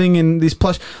billionaire living in these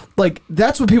plush. Like,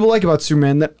 that's what people like about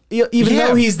Superman. That even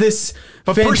though he's this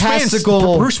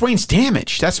fantastical, Bruce Wayne's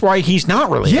damaged. That's why he's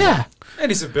not relatable. Yeah, And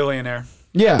he's a billionaire.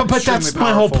 yeah. But that's Extremely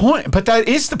my whole powerful. point. But that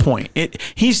is the point.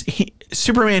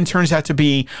 Superman turns out to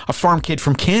be a farm kid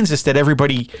from Kansas that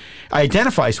everybody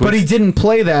identifies with. But he didn't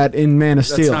play that in Man of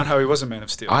That's Steel. not how he was in Man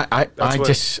of Steel. I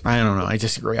don't know. I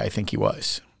disagree. I think he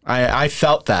was. I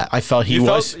felt that. I felt he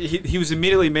was. He was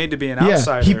immediately made to be an Yeah,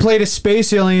 outsider. he played a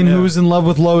space alien who was in love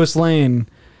with Lois Lane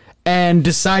and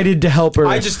decided to help her.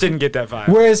 I just didn't get that vibe.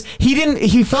 Whereas he didn't.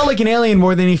 He felt like an alien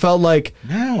more than he felt like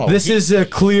this is a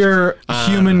clear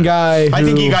human guy. I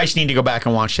think who- you guys need to go back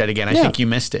and watch that again. I Yeah, think you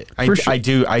missed it. for sure. I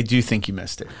do think you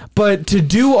missed it. But to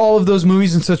do all of those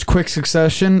movies in such quick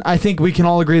succession, I think we can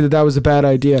all agree that that was a bad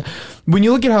idea. When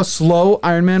you look at how slow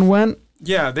Iron Man went.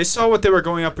 Yeah, they saw what they were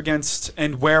going up against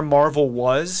and where Marvel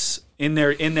was in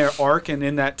their arc and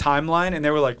in that timeline, and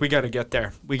they were like, we got to get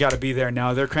there. We got to be there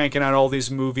now. They're cranking out all these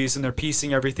movies and they're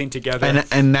piecing everything together.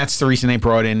 And that's the reason they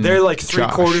brought in. They're like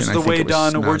Josh, 3/4 and of I the think way it was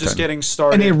done, and not we're just done. getting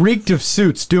started. And it reeked of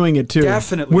Suits doing it too.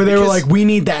 Definitely, Where they were because like, we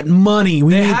need that money.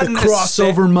 We they need the hadn't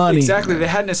crossover money. Exactly. They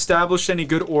hadn't established any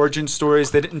good origin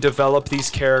stories. They didn't develop these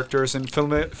characters and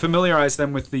familiarize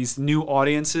them with these new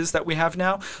audiences that we have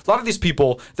now. A lot of these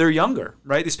people, they're younger,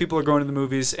 right? These people are going to the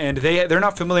movies, and they're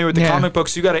not familiar with the comic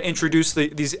books. You got to introduce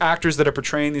these actors that are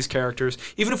portraying these characters.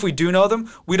 Even if we do know them,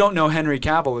 we don't know Henry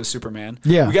Cavill as Superman.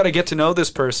 Yeah. We got to get to know this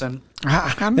person.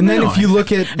 And then if you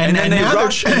look at And then they now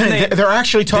rush. And then they're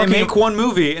actually they talking. make one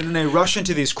movie, and then they rush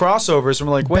into these crossovers, and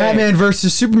we're like, wait. Batman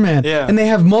versus Superman, Yeah. and they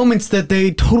have moments that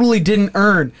they totally didn't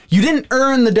earn. You didn't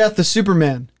earn the death of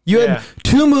Superman. You had Yeah.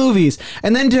 2 movies,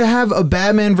 and then to have a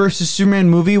Batman versus Superman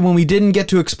movie when we didn't get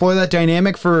to explore that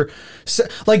dynamic for,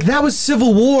 like, that was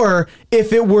Civil War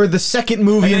if it were the second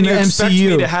movie And in then the you expect MCU.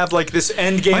 me to have like this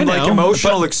end game, I like know,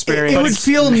 emotional but experience. It But would it's-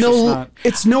 feel it's no. not.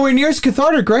 It's nowhere near as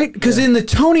cathartic, right? Because in the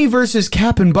Tony versus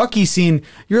Cap and Bucky scene,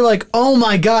 you're like, oh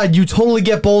my god, you totally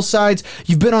get both sides.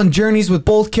 You've been on journeys with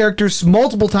both characters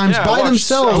multiple times Yeah, I by watched-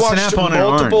 themselves. I watched Snap on an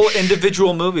multiple orange.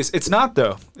 individual movies. It's not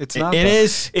though. It's not. It though.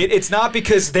 is. It's not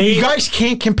because they. You guys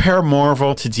can't compare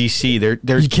Marvel to DC.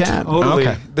 They're You can't. totally.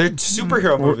 Okay. They're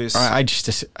superhero movies.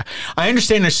 I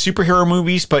understand they're superhero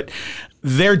movies, but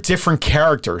they're different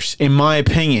characters, in my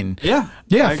opinion. Yeah.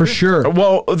 Yeah, I for agree. sure.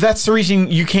 Well, that's the reason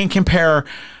you can't compare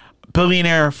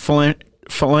billionaire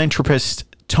philanthropist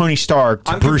Tony Stark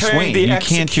to I'm Bruce comparing Wayne. the You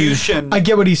can't do. execution. I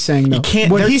get what he's saying, though. You can't-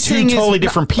 What they're he's two saying totally is,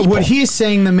 different people. What he is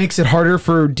saying that makes it harder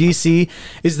for DC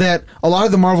is that a lot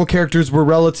of the Marvel characters were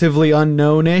relatively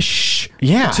unknown-ish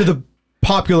Yeah. to the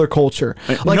popular culture.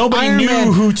 Like Nobody Iron knew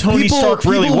Man, who Tony Stark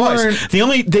really people was. weren't- The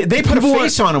only they put a people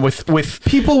face on him with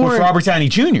People with weren't- Robert Downey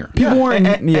Jr. People weren't-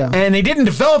 and they didn't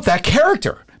develop that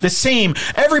character. The same.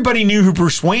 Everybody knew who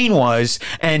Bruce Wayne was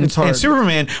and hard.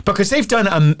 Superman because they've done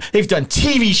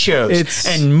TV shows It's-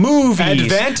 and movies.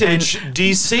 Advantage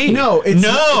DC. No, it's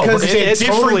No, because because they're it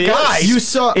different totally is. guys. You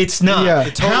saw- it's not. Yeah.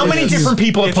 It How totally many is. different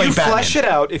people have If played you Batman? flesh it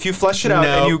out, No,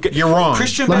 and you get, you're wrong.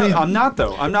 Christian Let Bale. me- I'm not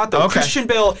though. Okay. Christian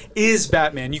Bale is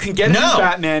Batman. You can get him No. as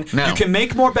Batman. No. You can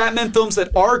make more Batman films that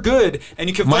are good, and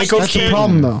you can flesh Michael those That's the Keaton.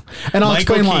 problem, though. And I'll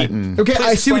Michael explain why. Keaton. Okay, Please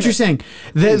I see what explain you're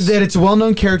saying. That it's a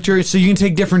well-known character, so you can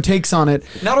take different takes on it.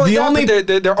 Not only that, but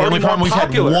they're The already only more problem we've had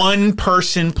popular. one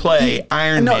person play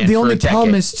Iron No, Man. the for only a decade.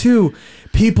 problem is too,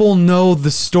 people know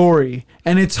the story,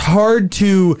 and it's hard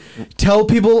to tell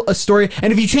people a story.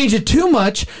 And if you change it too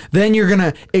much, then you're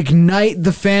gonna ignite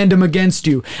the fandom against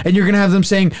you, and you're gonna have them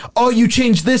saying, "Oh, you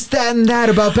changed this, that, and that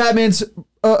about Batman's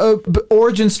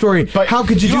origin story. But How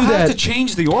could you, You do don't that?" have to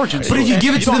change the origin But story. if you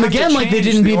give it to don't them have again, like they change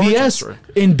did in the origin BVS, story.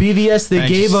 in BVS they I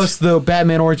gave just- us the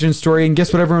Batman origin story, and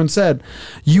guess what everyone said?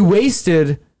 You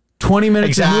wasted 20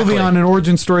 minutes of Exactly. movie on an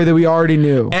origin story that we already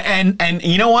knew. And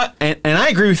you know what? And I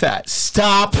agree with that.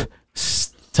 Stop.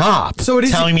 So it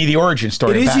is- telling me the origin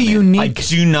story. it of is a Batman. unique- I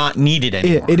do not need it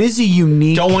anymore. It is a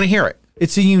unique. Don't want to hear it.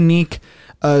 It's a unique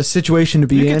situation to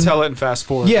be You in. can tell it and fast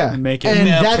forward. Yeah, and make it. and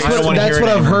No, that's I don't what wanna that's hear what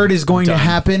it I've anymore. heard is going to Done.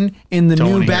 happen in the Don't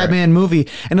new wanna hear it. Batman movie.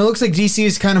 And it looks like DC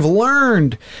has kind of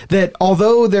learned that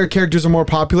although their characters are more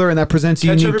popular and that presents a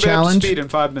Catch unique everybody up to challenge. speed in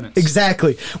 5 minutes.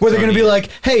 Exactly. Where they're Don't going to be need it. like,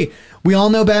 hey, we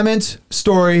all know Batman's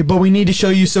story, but we need to show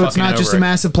you so it's Fucking not just over a it.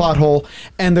 massive plot hole.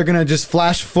 And they're going to just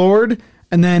flash forward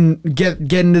and then get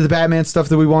into the Batman stuff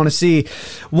that we want to see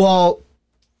while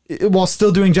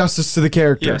still doing justice to the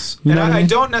character. Yes, You and know what I mean?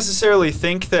 don't necessarily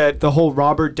think that the whole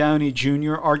Robert Downey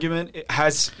Jr. argument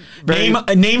has very.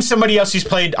 Name somebody else who's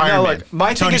played Iron No, Man. like my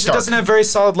thing Tony is Stark. it doesn't have very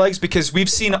solid legs because we've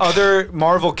seen other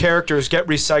Marvel characters get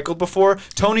recycled before.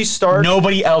 Tony Stark.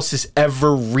 Nobody else has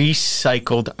ever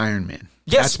recycled Iron Man.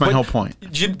 Yes, That's my but whole point.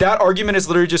 That argument is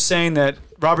literally just saying that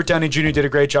Robert Downey Jr. did a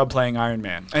great job playing Iron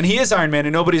Man, and he is Iron Man,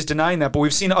 and nobody's denying that. But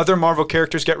we've seen other Marvel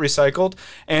characters get recycled,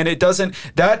 and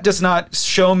that does not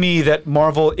show me that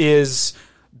Marvel is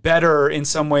better in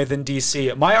some way than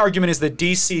DC. My argument is that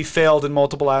DC failed in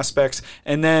multiple aspects,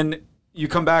 and then you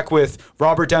come back with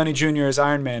Robert Downey Jr. as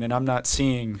Iron Man, and I'm not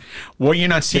seeing What you're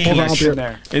not seeing connection is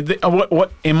there.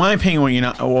 what in my opinion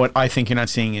what I think you're not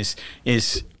seeing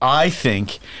is I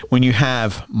think when you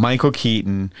have Michael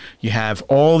Keaton, you have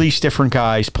all these different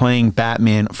guys playing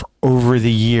Batman for over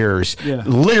the years. Yeah.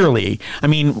 Literally, I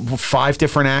mean, 5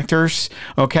 different actors,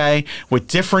 okay, with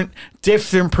different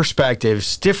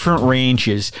perspectives, different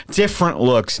ranges, different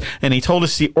looks, and he told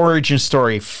us the origin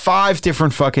story 5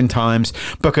 different fucking times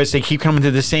because they keep coming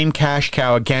to the same cash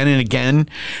cow again and again,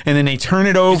 and then they turn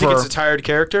it over. You think it's a tired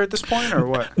character at this point, or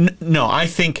what? No, I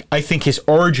think his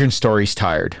origin story's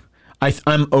tired.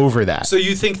 I'm over that. So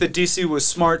you think that DC was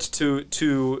smart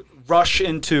to rush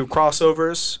into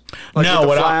crossovers, like No, with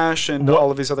what the I- Flash and what- all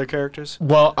of these other characters?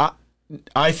 Well,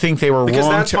 I think they were Because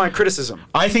wrong. that's my criticism.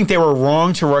 I think they were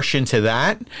wrong to rush into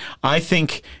that. I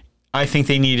think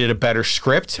they needed a better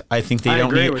script. I think they I don't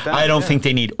agree need. with that, I don't yeah. think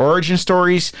they need origin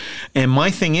stories. And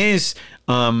my thing is,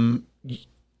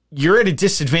 you're at a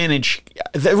disadvantage.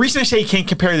 The reason I say you can't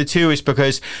compare the two is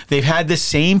because they've had the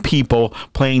same people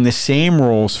playing the same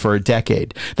roles for a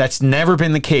decade. That's never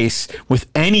been the case with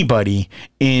anybody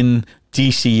in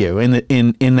DCU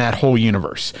in that whole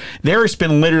universe. There has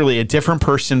been literally a different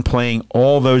person playing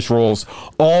all those roles,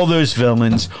 all those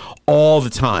villains, all the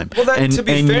time. Well, that, to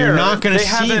be fair, you're not going to they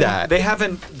see haven't- that. They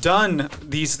haven't done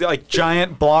these like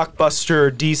giant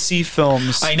blockbuster DC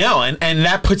films. I know, and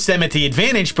that puts them at the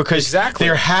advantage because Exactly.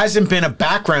 there hasn't been a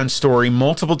background story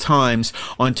multiple times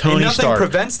on and Tony nothing Stark.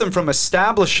 prevents them from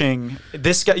establishing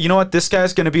this guy. You know what? This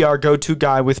guy's going to be our go-to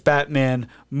guy with Batman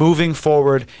moving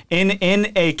forward in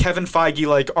a Kevin Feige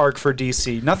like arc for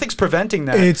DC. Nothing's preventing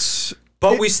that.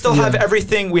 But we still have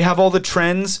everything. We have all the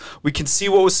trends. We can see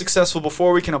what was successful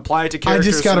before. We can apply it to I characters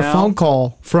just got a now. phone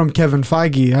call from Kevin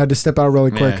Feige. I had to step out really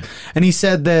quick, Yeah. and he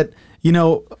said that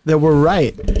that we're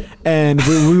right, and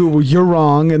you're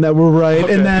wrong, and that we're right,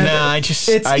 and that No, I it's just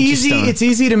easy. don't. It's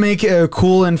easy to make a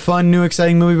cool and fun, new,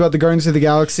 exciting movie about the Guardians of the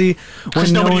Galaxy Because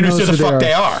when no nobody one knows knows who the fuck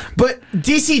they are. are. But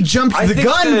DC jumped I the think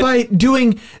gun that- by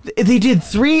doing. They did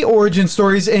 3 origin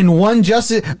stories and 1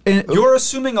 Justice. You're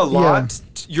assuming a lot.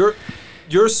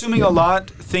 You're assuming a lot,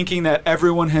 thinking that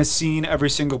everyone has seen every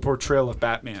single portrayal of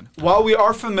Batman. While we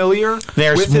are familiar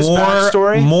There's with his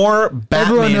backstory, more Batman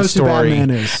Everyone knows who story. Batman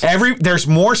is. There's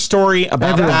more story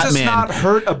about Everyone. that does Batman. not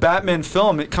hurt a Batman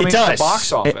film coming It to the does.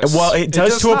 box office. It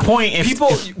does to a not. point if- People,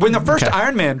 when the first Okay.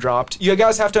 Iron Man dropped, you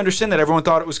guys have to understand that everyone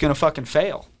thought it was going to fucking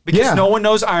fail. Because Yeah. no one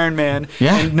knows Iron Man,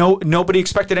 Yeah. and nobody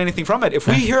expected anything from it. If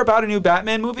we hear about a new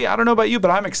Batman movie, I don't know about you,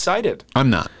 but I'm excited. I'm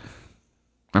not.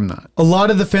 A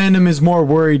lot of the fandom is more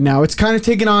worried now. It's kind of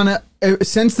taken on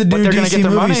since the new they're gonna DC get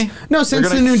their movies. money. No, since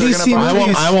They're the new gonna DC buy it.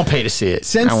 movies. I won't pay to see it.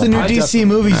 Since I the won't new pay. DC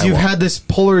movies, I you've won't. had this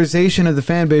polarization of the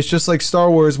fan base, just like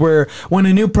Star Wars, where when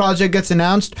a new project gets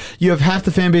announced, you have half the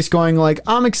fan base going like,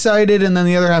 "I'm excited," and then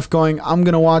the other half going, "I'm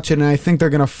gonna watch it," and I think they're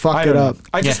gonna fuck it up.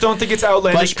 I just don't think it's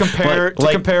outlandish Like- to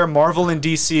like- compare Marvel and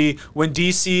DC when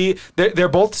DC they're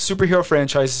both superhero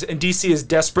franchises and DC is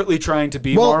desperately trying to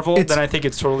be Well, Marvel. it's- Then I think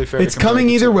it's totally fair. It's to compare coming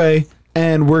the either two. way,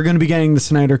 and we're gonna be getting the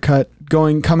Snyder Cut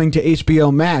coming to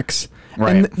HBO Max.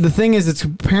 Right. And the thing is, it's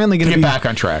apparently gonna Get be back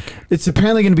on track. It's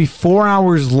apparently going to be 4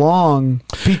 hours long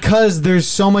because there's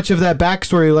so much of that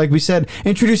backstory. Like we said,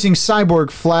 introducing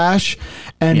Cyborg, Flash,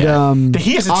 and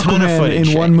He has a ton of Aquaman footage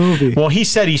in one movie. Well, he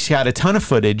said he's got a ton of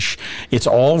footage. It's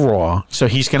all raw, so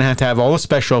he's going to have all the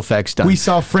special effects done. We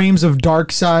saw frames of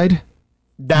Darkseid.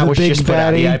 that the was big just put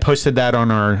out. baddie. Yeah, I posted that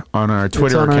on our Twitter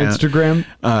It's on our account,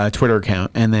 Instagram. Twitter account,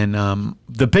 and then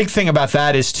the big thing about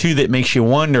that is too that makes you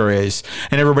wonder is,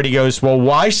 and everybody goes, well,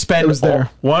 why spend It was there.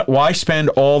 why spend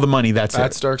all the money? That's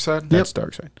Darkseid. That's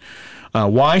Darkseid.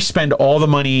 Why spend all the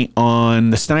money on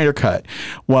the Snyder Cut?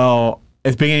 Well,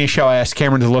 at the beginning of the show, I asked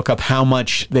Cameron to look up how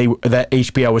much that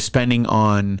HBO was spending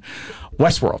on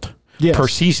Westworld Yes. per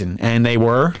season, and they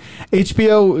were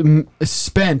HBO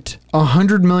spent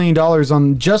 $100 million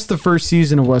on just the first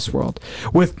season of Westworld,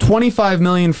 with $25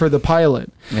 million for the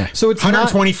pilot. So it's not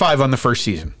 125 on the first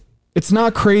season. it's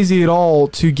not crazy at all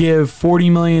to give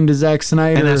 $40 million to Zack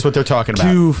Snyder. And that's what they're talking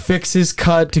about. To fix his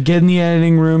cut, to get in the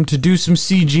editing room, to do some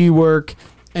CG work,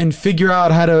 and figure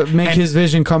out how to make his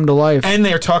vision come to life. And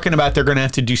they're talking about they're going to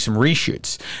have to do some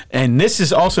reshoots. And this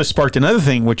has also sparked another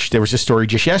thing, which there was a story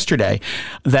just yesterday,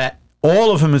 that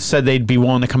all of them have said they'd be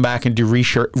willing to come back and do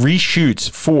reshoots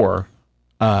for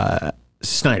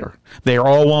Snyder. They are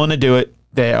all willing to do it.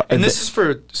 And this is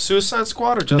for Suicide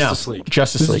Squad or Justice League?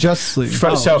 Justice This is League. Justice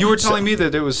League. So You were telling me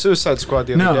that it was Suicide Squad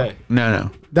the other No. day.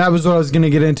 no. That was what I was going to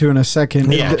get into in a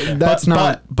second. Yeah, That's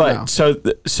not. But no.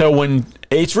 so when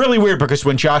it's really weird because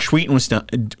when Josh Wheaton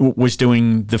was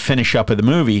doing the finish up of the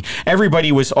movie, everybody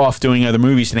was off doing other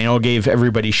movies, and they all gave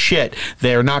everybody shit.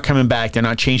 They're not coming back. They're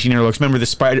not changing their looks. Remember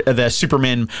the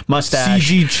Superman mustache,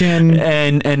 CG chin.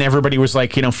 and everybody was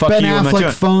like, fuck Ben you. I'm not doing Affleck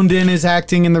it. phoned in his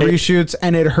acting in the reshoots,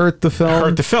 and it hurt the film.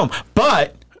 Hurt the film.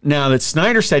 But now that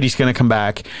Snyder said he's going to come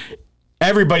back,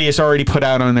 everybody has already put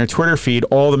out on their Twitter feed,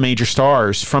 all the major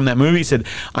stars from that movie said,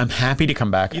 I'm happy to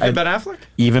come back. Even Ben Affleck?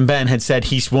 Even Ben had said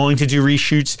he's willing to do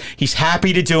reshoots. He's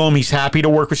happy to do them. He's happy to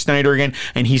work with Snyder again,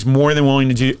 and he's more than willing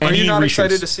to do any Are you not reshoots.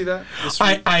 excited to see that? this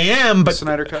week? I am, but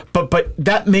Snyder Cut? But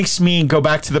that makes me go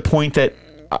back to the point that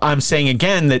I'm saying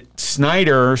again that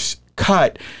Snyder's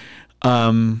cut.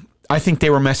 I think they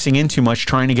were messing in too much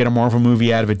trying to get a Marvel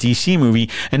movie out of a DC movie.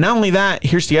 And not only that,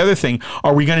 here's the other thing.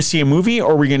 Are we going to see a movie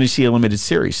or are we going to see a limited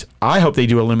series? I hope they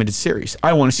do a limited series.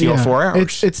 I want to see all 4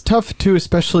 hours. It's tough too,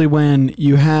 especially when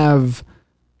you have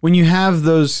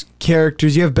those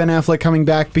characters. You have Ben Affleck coming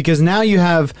back because now you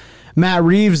have Matt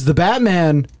Reeves, the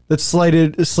Batman, that's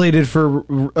slated for.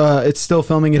 It's still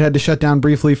filming. It had to shut down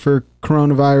briefly for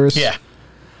coronavirus. Yeah.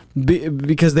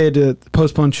 Because they had to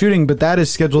postpone shooting, but that is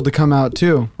scheduled to come out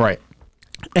too. Right.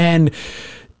 And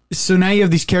so now you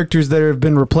have these characters that have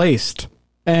been replaced.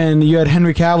 And you had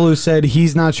Henry Cavill who said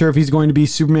he's not sure if he's going to be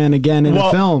Superman again in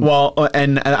a film. Well,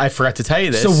 and I forgot to tell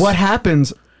you this. So what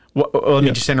happens? Well, let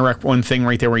me just interrupt one thing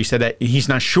right there where he said that he's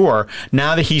not sure.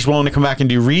 Now that he's willing to come back and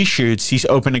do reshoots, he's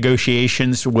open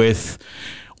negotiations with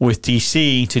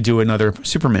DC to do another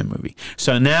Superman movie.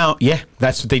 So now,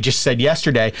 that's what they just said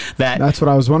yesterday. That's what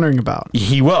I was wondering about.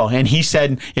 He will. And he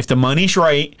said if the money's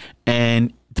right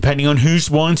and depending on who's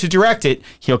willing to direct it,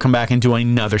 he'll come back and do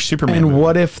another Superman movie. And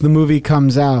what if the movie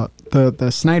comes out, the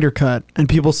Snyder Cut, and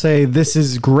people say this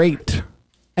is great?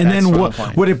 And That's then what I'm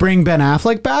playing. would it bring Ben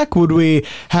Affleck back? Would we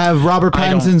have Robert I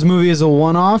don't- Pattinson's movie as a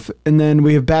one-off, and then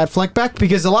we have Batfleck back?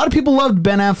 Because a lot of people loved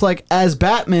Ben Affleck as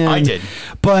Batman. I did.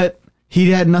 But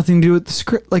he had nothing to do with the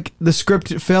script. Like, the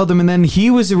script failed him, and then he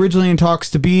was originally in talks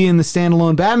to be in the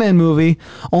standalone Batman movie,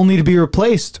 only to be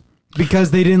replaced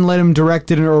because they didn't let him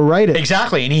direct it or write it.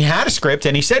 Exactly. And he had a script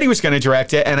and he said he was going to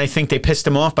direct it. And I think they pissed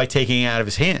him off by taking it out of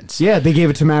his hands. Yeah, they gave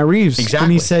it to Matt Reeves. Exactly.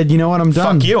 And he said, you know what, I'm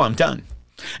done. Fuck you, I'm done.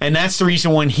 And that's the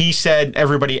reason when he said,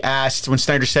 when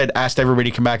Snyder asked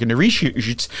everybody to come back into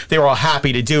reshoots, they were all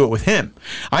happy to do it with him.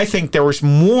 I think there was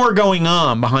more going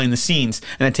on behind the scenes.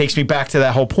 And it takes me back to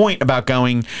that whole point about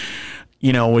going,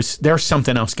 there's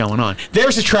something else going on.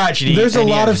 There's a tragedy. There's a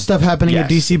lot of stuff happening at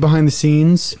DC behind the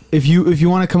scenes. If you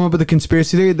want to come up with a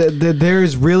conspiracy theory, that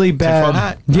there's really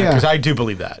bad. Because I do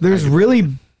believe that.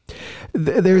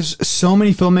 There's so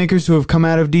many filmmakers who have come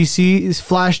out of DC,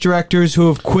 Flash directors who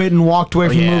have quit and walked away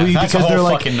from the movie that's because a whole they're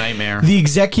like, fucking nightmare. the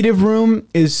executive room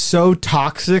is so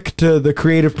toxic to the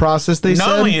creative process. They Not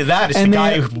said. only that, it's And the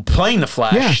they- guy who playing the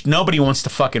Flash. Yeah. Nobody wants to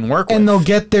fucking work with. and they'll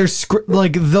get their script,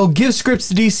 like they'll give scripts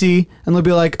to DC, and they'll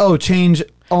be like, "Oh, change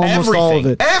almost all of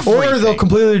Everything. it," or they'll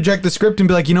completely reject the script and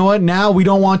be like, "You know what? Now we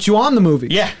don't want you on the movie."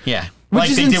 Yeah. Which Like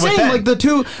is they did with insane. Ben. Like the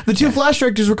two Flash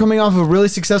directors were coming off of really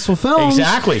successful films.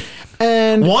 Exactly.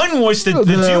 And One was the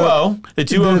duo. The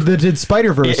duo that did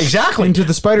Spider-Verse. Yeah, exactly. Into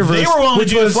the Spider-Verse. They were willing to which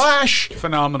do the was – Flash.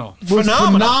 phenomenal.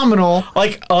 phenomenal.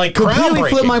 Like Completely groundbreaking.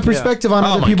 flipped my perspective on Oh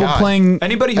other my people God. playing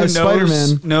Anybody who as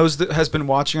Spider-Man. knows that has been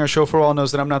watching our show for a while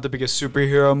knows that I'm not the biggest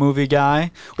superhero movie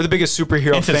guy or the biggest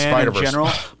superhero Into the fan in Spider-Verse. general.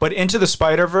 But Into the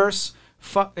Spider-Verse,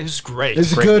 it was great.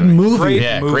 It's a Great good movie. movie. Great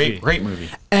Yeah, movie. great movie.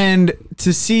 And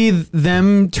to see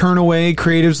them turn away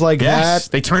creatives like Yes,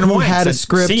 that, they turned who them away and had a said,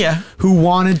 script, "See ya." who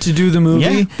wanted to do the movie.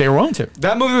 Yeah, they were willing to.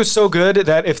 That movie was so good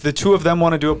that if the two of them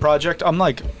want to do a project, I'm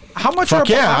like, how much? Fuck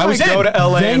yeah, I I was would go in. to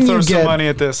LA Then and throw you some get- money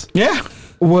at this. Yeah.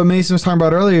 What Mason was talking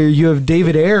about earlier, you have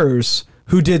David Ayers,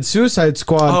 who did Suicide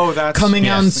Squad, Oh, that's- coming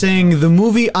out yes. and saying the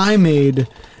movie I made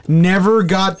never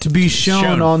got to be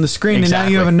shown on the screen. And now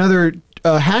you have Exactly. another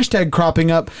hashtag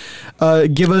cropping up.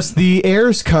 Give us the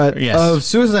Ayers cut Yes. of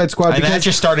Suicide Squad. And that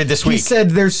just started this He week.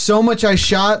 said there's so much I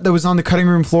shot that was on the cutting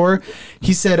room floor.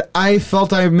 He said I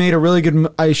felt I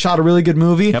shot a really good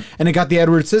movie, Yep. and it got the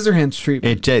Edward Scissorhands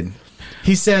treatment. It did.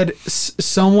 He said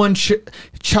someone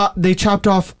they chopped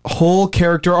off whole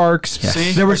character arcs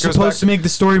See? that were That goes back supposed to make the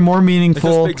story more It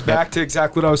meaningful. just back to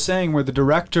exactly what I was saying, where the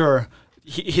director,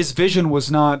 his vision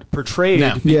was not portrayed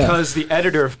No. Yeah. because the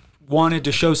editor wanted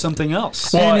to show something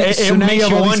else. Well, And it so now you makes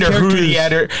have you all these wonder who the characters.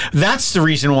 editor. That's the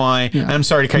reason why. I'm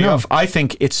sorry to cut you No. off. I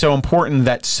think it's so important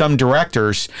that some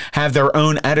directors have their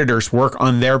own editors work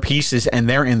on their pieces, and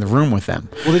they're in the room with them.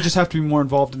 Well, they just have to be more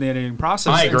involved in the editing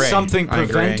process. I And agree. something I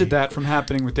agree. prevented that from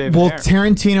happening with David Well, Ayer.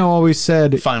 Tarantino always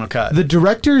said Final cut. the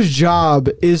director's job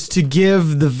is to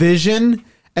give the vision,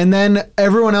 and then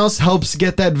everyone else helps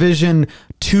get that vision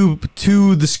to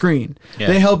the screen. Yeah.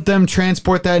 They help them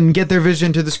transport that and get their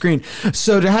vision to the screen.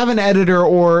 So to have an editor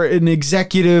or an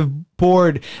executive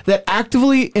board that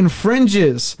actively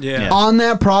infringes Yeah. on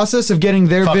that process of getting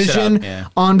their Fucks it vision up, yeah.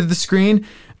 onto the screen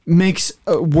makes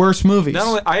worse movies. Not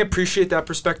only I appreciate that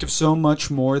perspective so much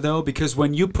more though, because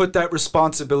when you put that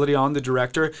responsibility on the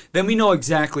director, then we know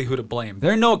exactly who to blame.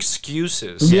 There are no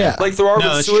excuses. Yeah. like there are No,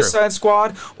 with that's true. Suicide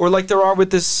Squad, or like there are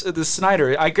with this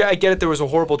Snyder. I get it. There was a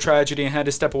horrible tragedy and had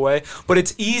to step away, but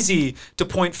it's easy to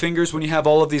point fingers when you have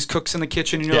all of these cooks in the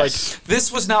kitchen and you're Yes. like,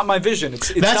 "This was not my vision. It's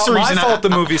That's not the my reason fault the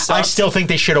movie I sucked." still think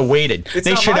they should have waited. It's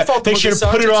They not should my have. fault the They movie should have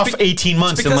sucked. put it It's off 18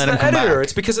 months it's and because let of him the come editor. back.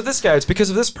 It's because of this guy. It's because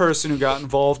of this person who got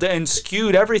involved. evolved and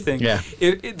skewed everything. Yeah.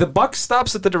 The buck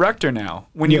stops at the director now.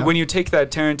 When you take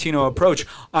that Tarantino approach,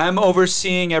 I'm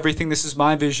overseeing everything. This is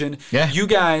my vision. Yeah. You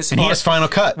guys, And he has final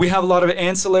cut. We have a lot of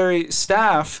ancillary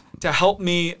staff to help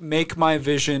me make my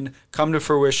vision come to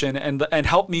fruition and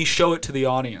help me show it to the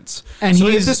audience. And so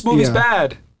if he's- this movie's yeah.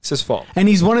 bad, it's his fault. And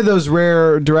he's one of those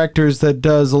rare directors that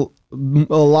does a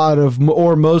lot of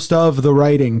or most of the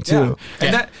writing too.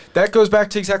 And that goes back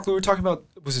to exactly what we were talking about.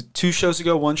 Was it 2 shows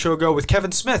ago, 1 show ago with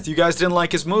Kevin Smith? You guys didn't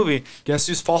like his movie. Guess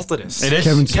whose fault it is? It is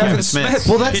Kevin Smith. Smith.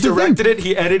 Well, that's he the directed it.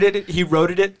 He edited it. He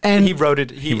wrote it. And he wrote it.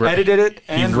 He wrote- edited it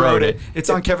and wrote wrote it. it. It's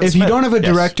on Kevin If Smith. you don't have a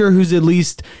Yes. director who's at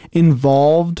least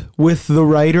involved with the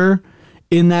writer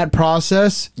in that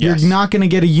process, Yes. you're not going to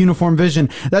get a uniform vision.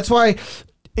 That's why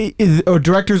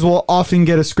directors will often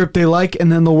get a script they like,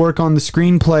 and then they'll work on the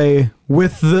screenplay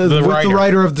with the writer.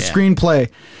 writer of the Yeah. screenplay.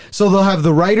 So they'll have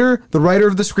the writer of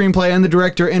the screenplay, and the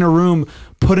director in a room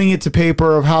putting it to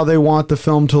paper of how they want the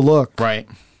film to look. Right.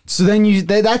 So then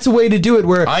that's a way to do it.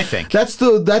 Where I think. that's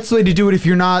the way to do it. If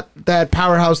you're not that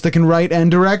powerhouse that can write and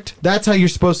direct, that's how you're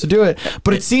supposed to do it.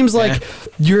 But it seems like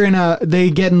they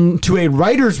get into a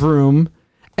writer's room,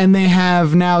 and they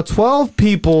have now 12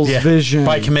 people's Yeah, vision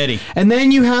by committee. and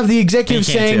then you have the executive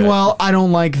He can't saying, do it. "Well, I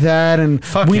don't like that, and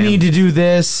Fuck we him. need to do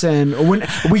this, and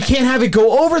we can't have it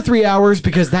go over 3 hours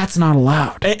because that's not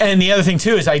allowed." And the other thing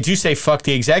too is I do say fuck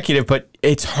the executive, but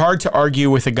it's hard to argue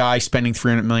with a guy spending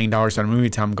 $300 million on a movie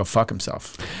to tell him to go fuck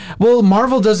himself. Well,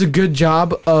 Marvel does a good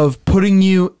job of putting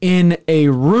you in a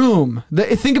room.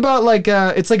 Think about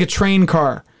it's like a train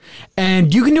car.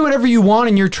 And you can do whatever you want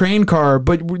in your train car,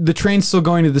 but the train's still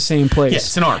going to the same place. Yeah,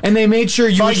 it's an arc. And they made sure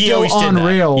you were Feige still always did on that.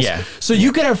 rails. Yeah. So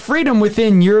you could have freedom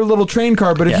within your little train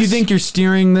car, but if you Yes. think you're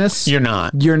steering this, You're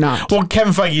not. You're not. Well,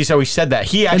 Kevin Feige's always said that.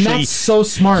 He and actually that's so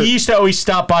smart. He used to always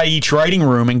stop by each writing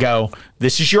room and go,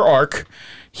 "This is your arc."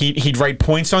 He'd write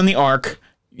points on the arc.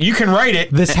 You can write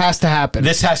it. This has to happen.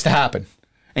 This has to happen.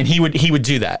 And he would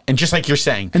do that. And just like you're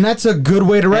saying. And that's a good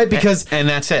way to write because and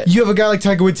that's it. you have a guy like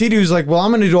Taika Waititi who's like, well, I'm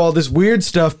going to do all this weird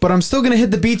stuff, but I'm still going to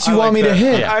hit the beats you I want like me to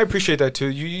that. hit. I appreciate that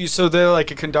too. So they're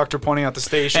like a conductor pointing out the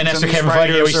station, And that's what these Kevin Feige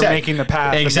writers always are said. making the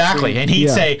path. in Exactly. between. And he'd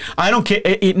Yeah. say, I don't care.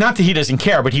 Not that he doesn't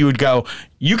care, but he would go,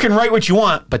 you can write what you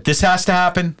want, but this has to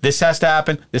happen, this has to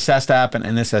happen, this has to happen,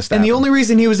 and this has to And happen. the only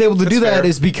reason he was able to do that fair.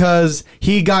 is because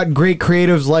he got great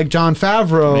creatives like Jon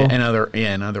Favreau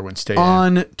and other ones too. Yeah.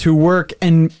 on to work,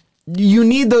 and you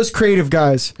need those creative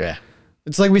guys. Yeah.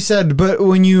 It's like we said, but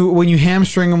when you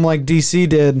hamstring them like DC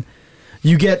did,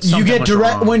 you get Something was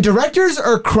wrong. when directors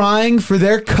are crying for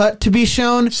their cut to be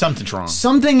shown. Something's wrong.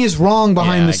 Something is wrong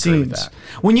behind Yeah, the I agree with scenes. that.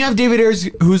 When you have David Ayers,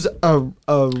 who's a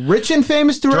rich and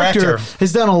famous director,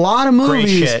 has done a lot of Great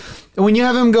movies. shit. And when you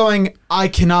have him going, I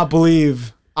cannot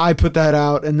believe I put that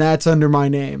out, and that's under my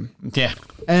name. Yeah.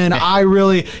 And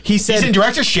he said He's in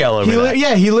director's jail over that.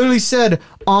 he literally said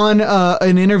on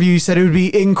an interview, he said it would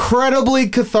be incredibly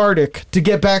cathartic to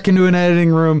get back into an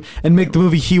editing room and make the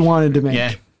movie he wanted to make.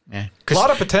 Yeah. Yeah. A lot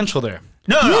of potential there.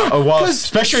 No. Well, 'cause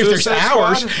especially if there's Suicide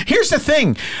hours. Squad- Here's the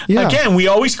thing. Yeah. Again, we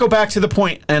always go back to the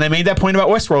point, and I made that point about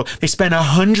Westworld. They spent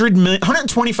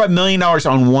 $125 million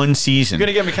on one season. You're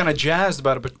gonna get me kind of jazzed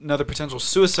about another potential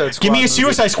Suicide Squad. Give me a movie.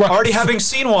 Suicide Squad. Already having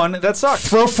seen one, that sucks.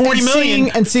 Throw 40 And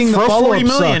million. seeing the Throw 40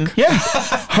 follow-up million. suck.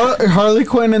 Yeah. Harley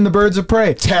Quinn and the Birds of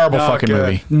Prey. Terrible Not fucking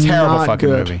good. movie. Terrible Not fucking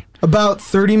good. movie. About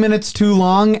 30 minutes too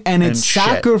long, and it shit.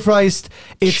 sacrificed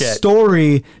its Shit.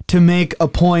 story to make a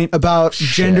point about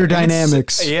gender And it's-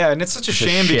 dynamics. Yeah, and it's such a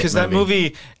shame shit because that movie.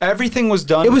 movie, everything was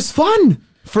done. It was fun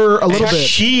for a little and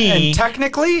bit. And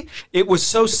technically, it was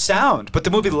so sound, but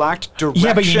the movie lacked direction.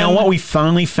 Yeah, but you know what? We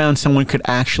finally found someone could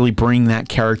actually bring that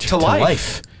character to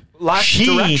life. Lacked She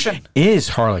direction. is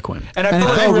Harley Quinn. And I And feel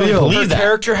it like felt real. her Believe that.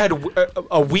 character had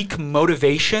a weak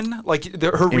motivation. Like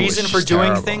her reason for just doing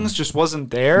terrible. things just wasn't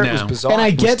there. It was No. bizarre. And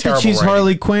I get that terrible she's writing.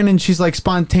 Harley Quinn and she's like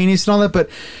spontaneous and all that, but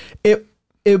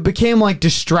it became like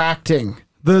distracting.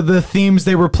 The themes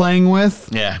they were playing with.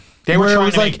 Yeah. They were Where it trying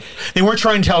was to like- make, they weren't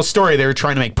trying to tell a story. They were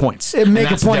trying to make points. It make a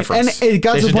that's the point, and difference. it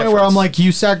got There's to a the point where I'm difference. like,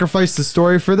 you sacrificed the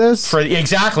story for this.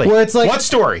 Exactly. Where it's like, what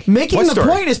story? Making What the story?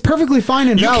 point is perfectly fine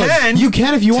and You valid. can You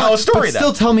can if you tell want, a story, but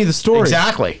still though. tell me the story.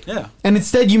 Exactly. yeah. And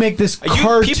instead, you make this People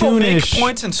make cartoonish.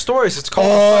 points and stories. It's called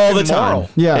All a the fucking time. moral.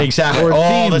 Yeah. Exactly. Or all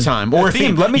theme. the time. Or A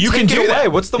theme. Let me you take can it do away.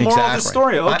 that. What's the moral of the Exactly.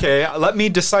 story? Okay, let me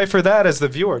decipher that as the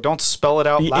viewer. Don't spell it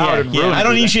out loud and ruin I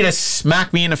don't it. need you to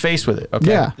smack me in the face with it. Okay.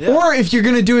 Yeah. Or if you're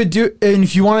gonna do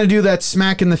if you want to do that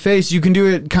smack in the face, you can do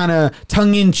it kind of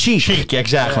tongue in cheek. Cheek,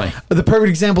 exactly. The perfect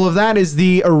example of that is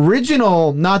the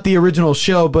original, not the original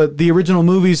show, but the original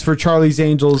movies for Charlie's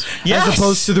Angels, Yes. as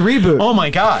opposed to the reboot. Oh my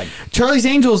God. Charlie's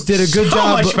Angels did a good So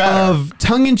job much better. of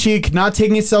tongue-in-cheek, not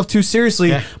taking itself too seriously,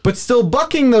 Yeah. but still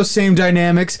bucking those same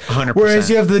dynamics. 100%. Whereas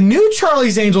you have the new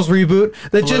Charlie's Angels reboot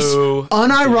that Blue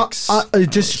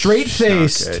just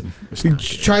straight-faced good. It's not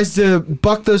good. tries to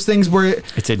buck those things where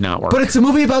It did not work. but it's a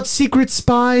movie about secret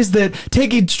spies that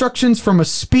take instructions from a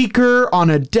speaker on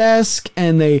a desk,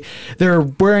 and they're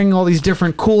wearing all these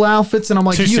different cool outfits. And I'm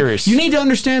like, Too serious. you need to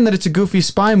understand that it's a goofy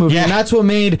spy movie, Yeah. and that's what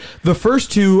made the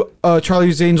first two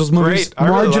Charlie's Angels movies Great. I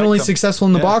really marginally liked them. successful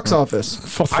in the Yeah. box office.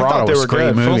 Full I Throttle thought they was were a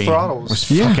great good. Full movie. Throttle It was-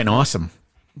 was Yeah. fucking awesome.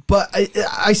 But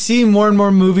I see more and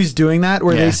more movies doing that,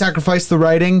 where Yeah. they sacrifice the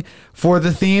writing for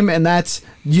the theme, and that's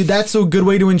a good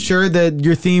way to ensure that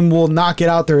your theme will not get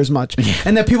out there as much,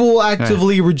 and that people will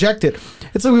actively reject it.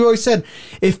 It's like we've always said: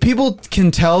 if people can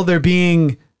tell they're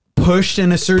being pushed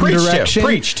in a certain Preached to, direction,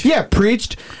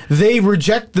 preached. they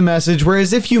reject the message.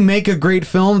 Whereas if you make a great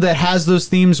film that has those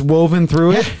themes woven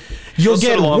through it, you'll You'll get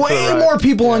sit along for the way ride. more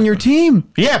people on your team.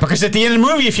 Yeah, because at the end of the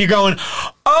movie, if you're going,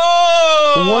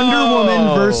 oh, Wonder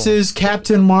Woman versus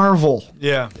Captain Marvel.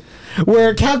 Yeah.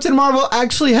 Where Captain Marvel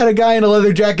actually had a guy in a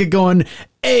leather jacket going,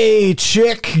 "Hey,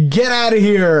 chick, get out of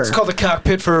here." It's called the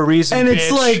cockpit for a reason. And it's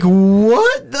bitch. like,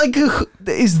 what? Like,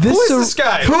 is this Who is this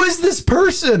guy? Who is this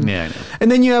person? Yeah, I know.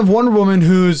 And then you have Wonder Woman,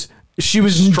 she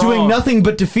was Strong. doing nothing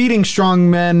but defeating strong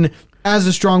men as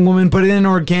a strong woman, but in an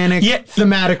organic, Yeah,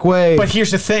 thematic way. But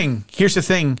here's the thing.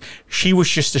 She was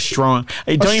just a strong.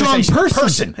 Don't even strong say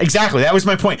person. Exactly. That was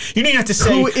my point. You don't even have to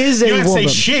say Who is a you don't have to woman?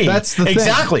 say she. That's the thing.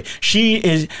 Exactly. She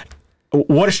is.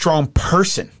 What a strong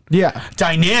person. yeah,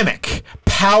 Dynamic,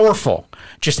 powerful.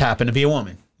 Just happened to be a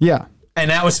woman. yeah. And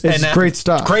that was It's great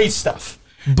stuff. Great stuff.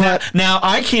 But now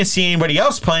I can't see anybody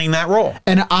else playing that role.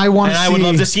 and I want And to I see. would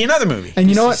love to see another movie. And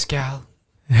you know what? Scal.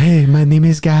 Hey, my name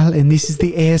is Gal, and this is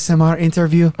the ASMR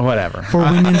interview Whatever. for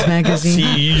Women's Magazine.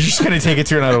 See, you're just gonna take it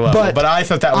to another level. But I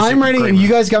thought that was. I'm a ready. great You movie.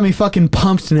 guys got me fucking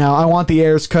pumped now. I want the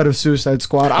Ayers cut of Suicide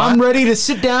Squad. I'm ready to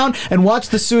sit down and watch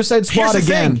the Suicide Squad Here's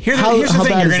the again. thing. Here's the thing. bad You're is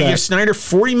going to that? give Snyder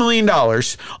 $40 million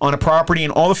on a property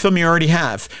and all the film you already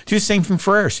have. Do the same thing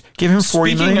for Ayers. Give him $40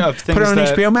 Speaking million. of Put things it on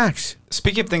that- HBO Max.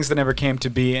 Speaking of things that never came to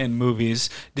be in movies,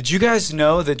 did you guys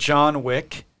know that John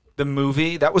Wick, the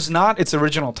movie, that was not its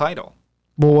original title?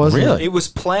 What was Really?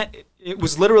 it? It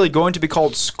was literally going to be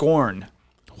called Scorn.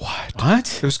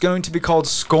 What? It was going to be called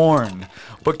Scorn,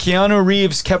 but Keanu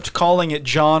Reeves kept calling it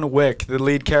John Wick, the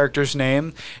lead character's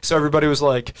name. So everybody was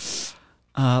like,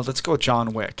 let's go with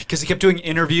John Wick, because he kept doing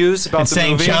interviews about And the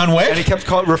saying movie, John Wick? and he kept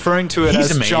referring to it He's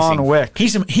as amazing. John Wick.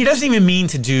 He doesn't even mean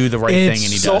to do the right thing, and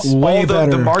he so- does. Way all the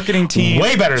better. marketing team,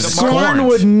 Way better than the Scorn. Scorn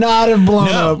would not have blown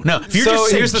No, up. no. If you're So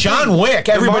just here's saying the John thing. Wick,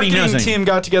 everybody the knows marketing it. team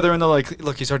got together and they're like,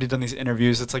 "Look, he's already done these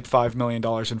interviews. It's like $5 million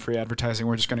in free advertising.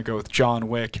 We're just going to go with John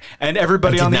Wick." And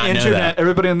everybody I did on the not know internet, that.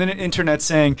 everybody on the internet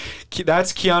saying,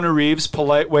 "That's Keanu Reeves'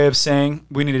 polite way of saying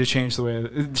we need to change the name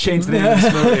of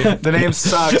this movie. The name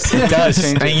sucks. It does.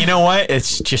 Change it." And you know what?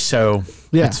 It's just so.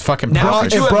 Yeah. It's fucking Now,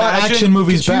 perfect. could you It brought imagine- action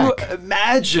movies could you back.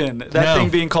 imagine that No. thing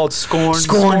being called Scorn?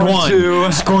 Scorned 1,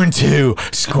 2. Scorn 2,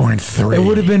 Scorn 3. It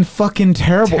would have been fucking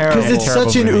terrible because Terrible. it's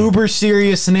Terrible such an movie. uber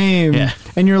serious name, Yeah.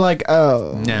 and you're like,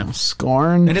 oh, Yeah.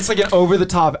 Scorn. And it's like an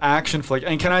over-the-top action flick.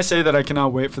 And can I say that I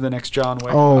cannot wait for the next John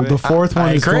Wick? Oh, movie? the fourth one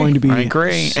I is agree. going to be. I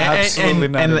agree. Absolutely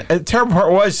and nutty. the terrible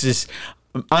part is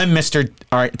I'm Mr.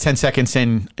 All right, 10 seconds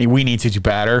in, we need to do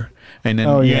better. And then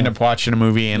Oh, you yeah. end up watching a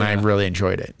movie, and I really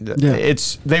enjoyed it. Yeah.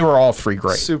 They were all three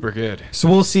great. super good. So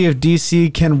we'll see if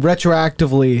DC can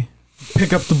retroactively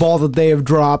pick up the ball that they have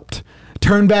dropped,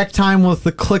 turn back time with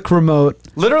the click remote.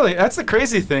 Literally, that's the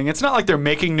crazy thing. It's not like they're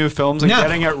making new films and No.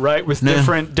 getting it right with No.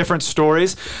 different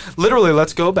stories. Literally,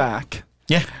 let's go back.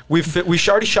 Yeah. We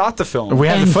already shot the film. We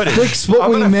have And the footage. fix what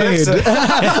I'm we gonna made. fix it.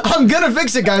 I'm gonna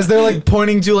fix it, guys. They're like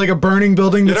pointing to like a burning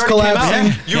building It that's already came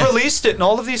collapsing. out. You released it in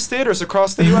all of these theaters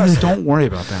across the U.S. Don't worry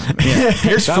about that.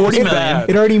 Here's That 40 was million. bad.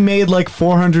 It already made like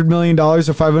 $400 million or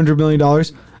 $500 million.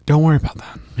 Don't worry about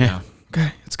that. Yeah.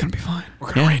 Okay, it's gonna be fine.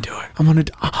 We're gonna redo it.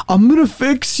 I'm gonna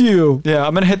fix you. Yeah,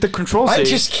 I'm gonna hit the control C. I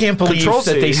just can't believe Control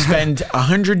that they C. spend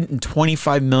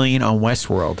 125 million on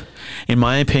Westworld. In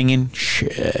my opinion,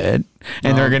 shit.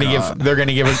 And they're gonna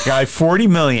give a guy 40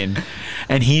 million,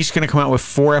 and he's gonna come out with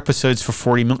 4 episodes for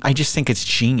 40 million. I just think it's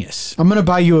genius. I'm gonna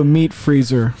buy you a meat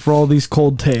freezer for all these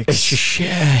cold It's takes. just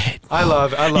shit. I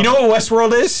love. You know what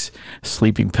Westworld is?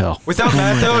 Sleeping pill. Without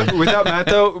Matt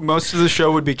though, most of the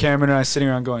show would be Cameron and I sitting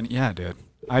around going, "Yeah, dude,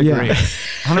 I Yeah. agree.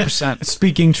 100%.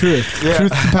 Speaking truth.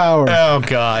 Truth to power. Oh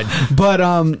God. But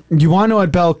you want to know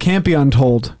what Bell can't be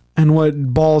untold and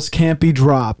what balls can't be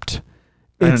dropped?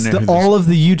 don't It's know who this- all of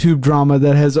the YouTube drama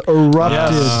that has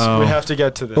erupted Yes, we have to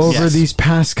get to this. over Yes. these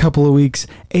past couple of weeks.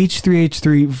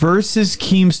 H3H3 versus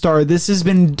Keemstar. This has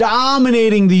been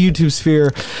dominating the YouTube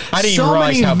sphere. I didn't so even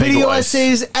realize many how big it video was.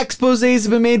 essays, exposés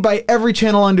have been made by every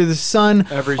channel under the sun.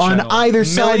 Every on channel. either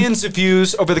side. Millions of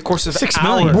views over the course of 6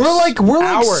 hours. million. We're like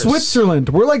Hours. Switzerland.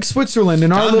 We're like Switzerland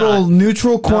in our I'm little not.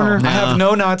 neutral corner. I have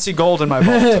no Nazi gold in my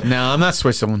vault. No, I'm not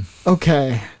Switzerland.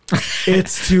 Okay.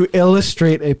 It's to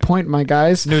illustrate a point, my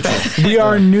guys. Neutral. We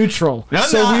are neutral. No,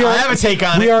 I have a take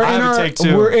on we it. are I in have a our take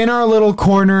too. we're in our little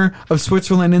corner of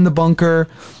Switzerland in the bunker,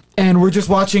 and we're just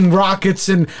watching rockets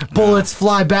and bullets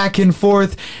fly back and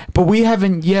forth. But we've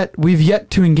yet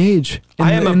to engage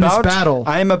in this battle.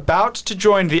 I am about to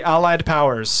join the Allied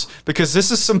Powers because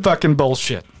this is some fucking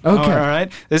bullshit. Okay. All right.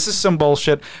 This is some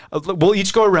bullshit. We'll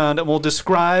each go around and we'll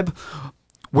describe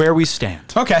where we stand.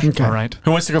 Okay. All right.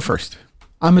 Who wants to go first?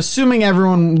 I'm assuming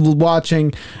everyone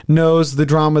watching knows the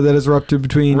drama that has erupted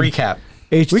between Recap.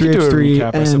 H3H3 We can do a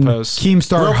recap, I and suppose.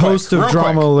 Keemstar, Real quick, host of real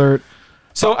Drama quick. Alert.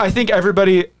 So I think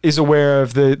everybody is aware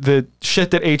of the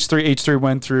shit that H3H3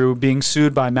 went through being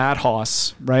sued by Matt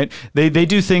Haas, right? They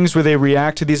do things where they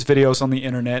react to these videos on the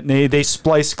internet and they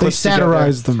splice They clips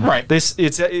satirize together. them. Right.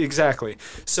 It's exactly.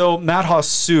 So Matt Haas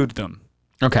sued them.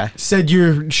 Okay. Said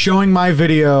you're showing my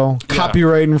video,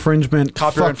 copyright infringement.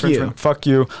 Copyright Fuck infringement. you. Fuck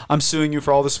you. I'm suing you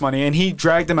for all this money. And he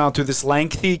dragged them out through this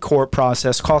lengthy court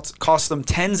process, cost them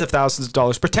tens of thousands of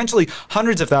dollars, potentially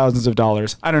hundreds of thousands of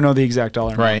dollars. I don't know the exact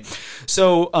dollar amount. Right.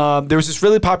 So there was this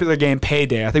really popular game,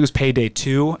 Payday. I think it was Payday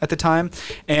 2 at the time.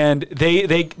 And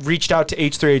they reached out to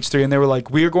H3H3 and they were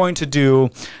like, we are going to do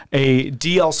a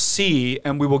DLC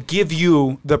and we will give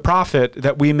you the profit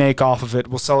that we make off of it.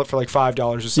 We'll sell it for like $5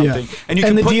 or something. And you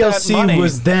can the put that DLC money,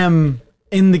 was them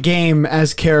in the game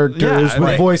as characters with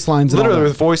right. voice lines. literally and all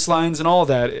with voice lines and all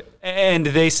that. And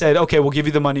they said, okay, we'll give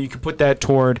you the money. You can put that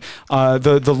toward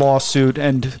the lawsuit,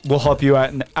 and we'll help you out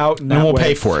in that And we'll way.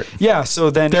 pay for it. Yeah.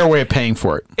 So then Their way of paying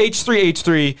for it.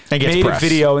 H3H3 That gets made press. a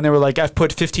video, and they were like, I've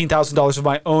put $15,000 of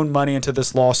my own money into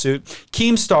this lawsuit.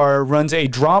 Keemstar runs a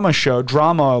drama show,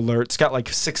 Drama Alert. It's got like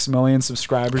 6 million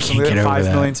subscribers, Can't something get like over 5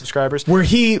 that. million subscribers. where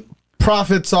he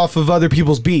profits off of other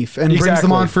people's beef and brings them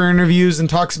Exactly. on for interviews and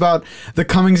talks about the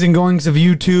comings and goings of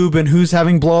YouTube and who's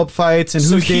having blow up fights and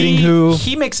who's dating who.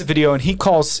 He makes a video and he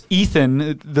calls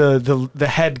Ethan, the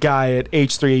head guy at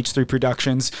H3H3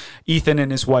 Productions. Ethan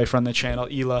and his wife run the channel,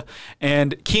 Ela.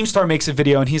 And Keemstar makes a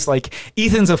video and he's like,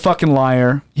 Ethan's a fucking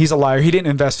liar. He's a liar. He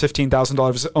didn't invest $15,000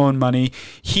 of his own money.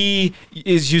 He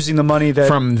is using the money that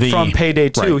From Payday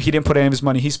 2. right. He didn't put any of his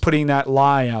money. He's putting that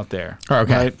lie out there.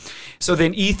 Okay. Right? So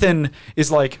then Ethan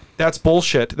is like, that's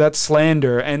bullshit. That's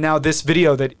slander. And now this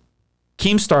video that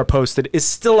Keemstar posted is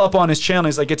still up on his channel.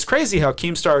 He's like, it's crazy how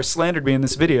Keemstar slandered me in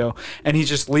this video, and he's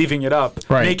just leaving it up,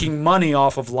 Right. making money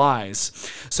off of lies.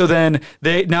 So then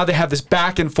they have this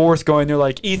back and forth going. They're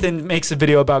like, Ethan makes a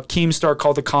video about Keemstar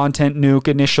called the content nuke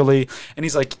initially, and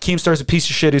he's like, Keemstar's a piece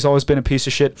of shit. He's always been a piece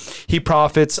of shit. He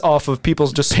profits off of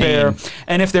people's despair. Pain.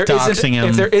 And if there Doxing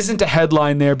him. isn't a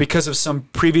headline there because of some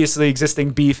previously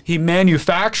existing beef, he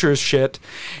manufactures shit.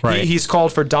 Right. He's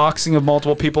called for doxing of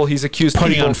multiple people. He's accused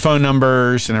Putting people on phone numbers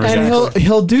and everything. And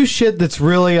he'll do shit that's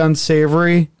really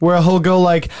unsavory where he'll go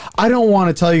like, I don't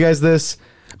want to tell you guys this.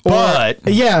 But-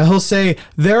 yeah, he'll say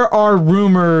there are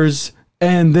rumors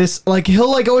and this, like,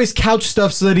 he'll like always couch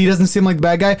stuff so that he doesn't seem like the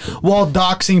bad guy while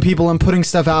doxing people and putting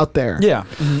stuff out there. Yeah.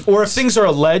 Or if things are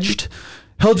alleged,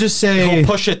 He'll just say, he'll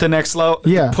push it the next level.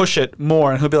 Yeah. Push it more,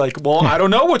 and he'll be like, "Well, I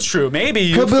don't know what's true. Maybe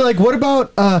you." he'll be like, what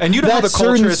about and you know that how the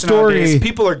culture certain is story? nowadays.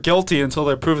 People are guilty until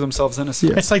they prove themselves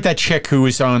innocent. It's like that chick who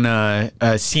was on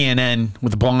CNN with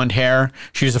the blonde hair.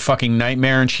 She was a fucking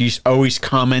nightmare, and she's always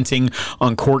commenting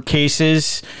on court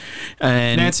cases.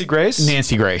 And Nancy Grace?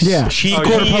 Nancy Grace. Yeah. She Court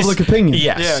of he is- public opinion.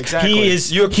 Yes. Yeah, exactly. He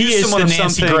is. You accuse he is someone the of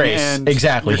Nancy something Grace. and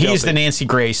Exactly. you're He is guilty. the Nancy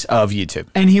Grace of YouTube.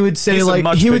 And he would say He's a like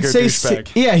much he would bigger say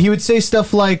douchebag. yeah, he would say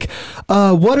stuff like,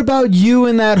 what about you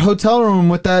in that hotel room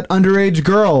with that underage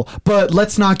girl? But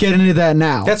let's not get into that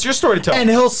now. That's your story to tell. And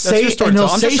he'll That's say your story and to he'll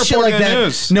tell. I'm say just shit like reporting the that,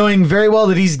 news. knowing very well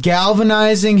that he's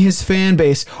galvanizing his fan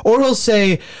base. Or he'll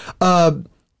say,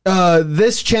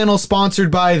 this channel sponsored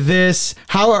by this.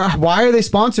 Why are they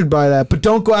sponsored by that? But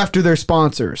don't go after their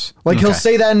sponsors. Like he'll Okay.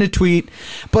 say that in a tweet,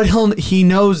 but he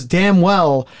knows damn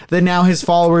well that now his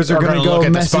followers are going gonna to look go at the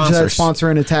message that sponsors. sponsor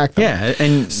and attack them. Yeah,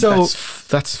 and So,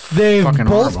 that's They've fucking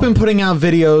both horrible. been putting out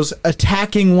videos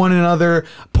attacking one another,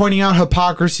 pointing out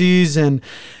hypocrisies and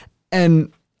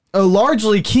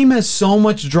largely, Keem has so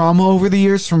much drama over the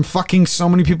years from fucking so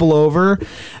many people over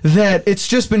that it's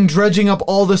just been dredging up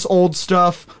all this old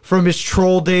stuff from his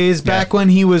troll days back when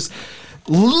he was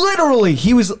literally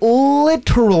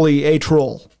a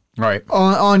troll. Right.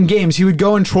 On games, he would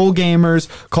go and troll gamers,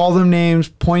 call them names,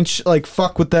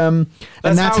 fuck with them,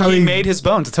 and That's how he made his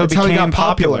bones. That's how he became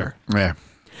popular. Yeah.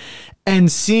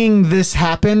 And seeing this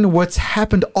happen, what's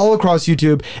happened all across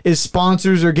YouTube is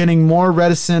sponsors are getting more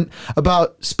reticent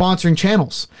about sponsoring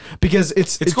channels because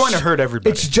it's going to hurt everybody.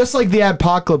 It's just like the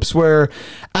adpocalypse where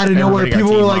out of nowhere Everybody got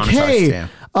people were like, demonetized, hey, yeah.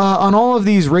 on all of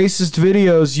these racist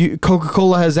videos,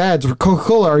 Coca-Cola has ads.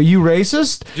 Coca-Cola, are you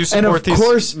racist? Do you support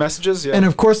these messages? Yeah. And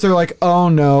of course they're like, oh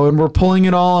no, and we're pulling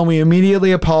it all and we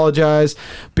immediately apologize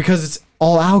because it's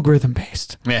all algorithm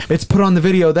based. Yeah. It's put on the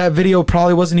video. That video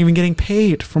probably wasn't even getting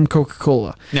paid from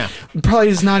Coca-Cola. No. Probably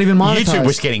is not even monetized. YouTube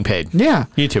was getting paid. Yeah.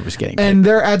 YouTube was getting paid. And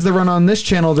there are ads that run on this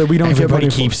channel that we don't Everybody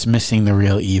get money keeps missing the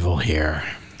real evil here.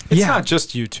 It's not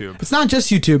just YouTube. It's not just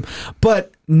YouTube,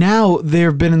 but now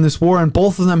they've been in this war, and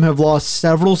both of them have lost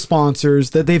several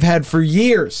sponsors that they've had for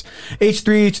years.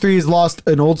 H3H3 has lost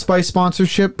an Old Spice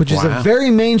sponsorship, which is a Wow. very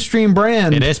mainstream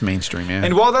brand. It is mainstream, yeah.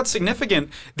 And while that's significant,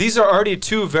 these are already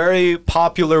two very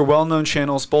popular, well-known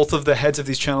channels. Both of the heads of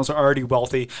these channels are already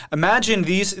wealthy. Imagine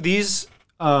these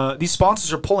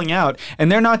sponsors are pulling out,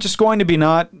 and they're not just going to be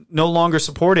no longer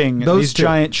supporting these two.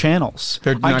 giant channels.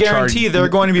 They're I not guarantee they're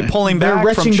going to be pulling They're back from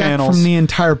retching back channels from the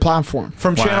entire platform.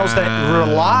 channels that Wow.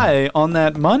 rely on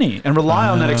that money and rely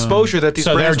on that exposure that these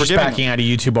so they're brands were just giving backing out of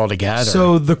YouTube altogether.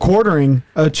 So the Quartering,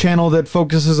 a channel that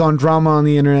focuses on drama on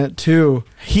the internet too,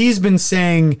 he's been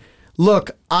saying,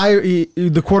 "Look,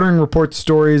 the Quartering reports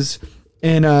stories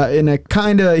in a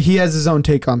kind of he has his own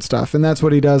take on stuff, and that's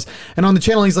what he does. And on the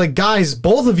channel, he's like, guys,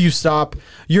 both of you stop.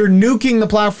 You're nuking the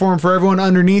platform for everyone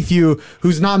underneath you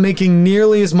who's not making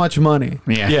nearly as much money.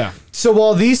 Yeah. So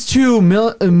while these two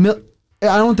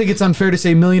I don't think it's unfair to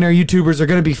say millionaire YouTubers are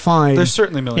going to be fine. They're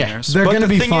certainly millionaires. They're But going to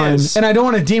the be thing fine. is- And I don't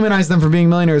want to demonize them for being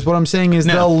millionaires. What I'm saying is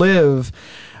they'll live.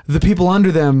 The people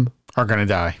under them are going to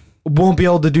die. won't be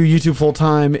able to do YouTube full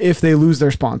time if they lose their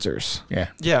sponsors. Yeah.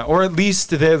 Yeah, or at least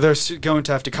they're going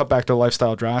to have to cut back their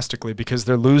lifestyle drastically because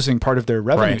they're losing part of their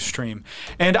revenue Right. stream.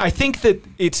 And I think that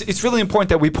it's really important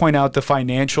that we point out the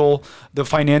financial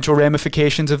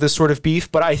ramifications of this sort of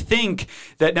beef. But I think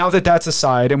that now that that's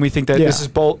aside, and we think that this is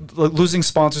both losing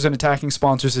sponsors and attacking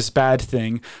sponsors is a bad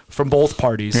thing from both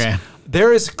parties. Yeah.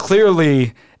 There is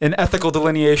clearly an ethical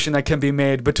delineation that can be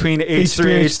made between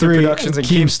H3H3 Productions and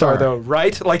Keemstar, though,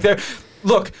 right? Like,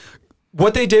 look,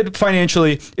 what they did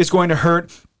financially is going to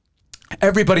hurt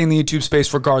everybody in the YouTube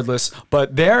space regardless,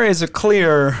 but there is a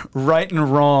clear right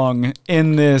and wrong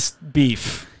in this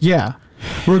beef. Yeah.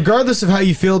 Regardless of how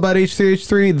you feel about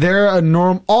H3H3, they're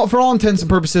for all intents and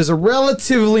purposes, a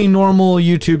relatively normal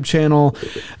YouTube channel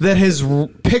that has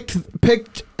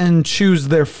picked and choose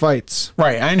their fights.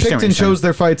 Right, I understand Picked what and you're saying. chose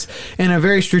their fights in a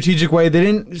very strategic way. They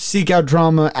didn't seek out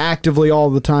drama actively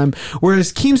all the time.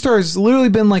 Whereas Keemstar has literally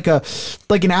been like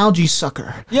an algae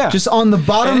sucker. Yeah. Just on the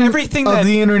bottom And everything of that-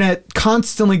 the internet,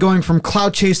 constantly going from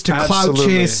clout chase to clout Absolutely.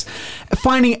 chase,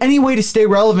 finding any way to stay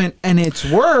relevant, and it's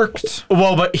worked.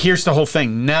 Well, but here's the whole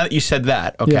thing. Now that you said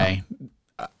that, okay,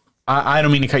 I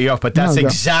don't mean to cut you off, but that's No, go.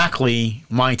 exactly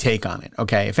my take on it.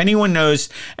 Okay, if anyone knows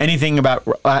anything about,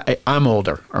 I'm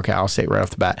older. Okay, I'll say it right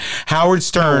off the bat. Howard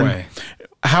Stern. way.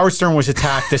 Howard Stern was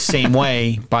attacked the same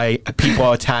way by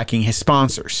people attacking his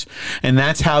sponsors. And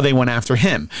that's how they went after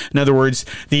him. In other words,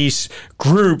 these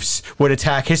groups would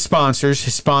attack his sponsors.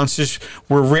 His sponsors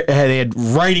they had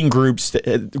writing groups,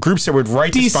 groups that would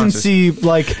write to sponsors. Decency,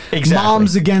 like Exactly.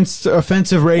 Moms Against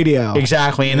Offensive Radio.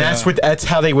 Exactly. And that's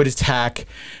how they would attack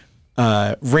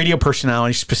radio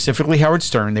personalities, specifically Howard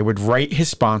Stern. They would write his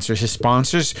sponsors. His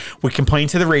sponsors would complain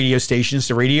to the radio stations.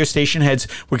 The radio station heads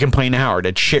would complain to Howard.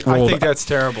 That shit rolled. I think that's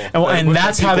terrible. And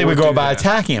that's how they would go about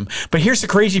attacking. attacking him. But here's the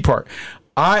crazy part.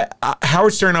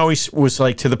 Howard Stern always was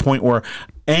like to the point where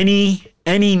any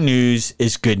news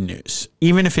is good news,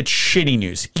 even if it's shitty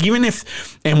news.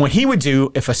 And what he would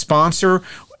do if a sponsor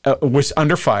was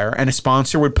under fire and a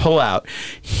sponsor would pull out,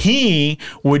 he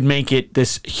would make it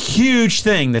this huge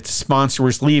thing that the sponsor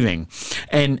was leaving.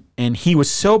 And he was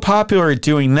so popular at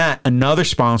doing that, another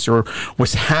sponsor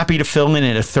was happy to fill in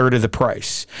at a third of the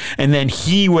price. And then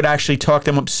he would actually talk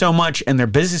them up so much and their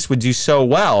business would do so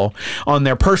well on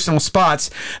their personal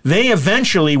spots, they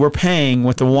eventually were paying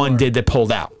what the one did that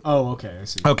pulled out. Oh, okay. I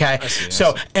see. Okay,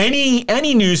 so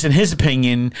any news, in his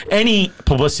opinion, any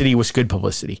publicity was good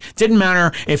publicity. Didn't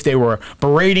matter if they were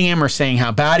berating him or saying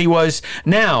how bad he was.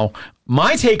 Now,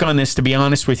 my take on this, to be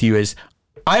honest with you, is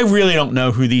I really don't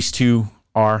know who these two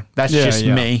are. That's Yeah, just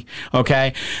yeah. me.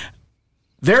 Okay.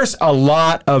 There's a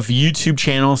lot of YouTube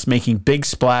channels making big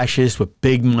splashes with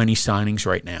big money signings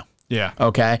right now. Yeah.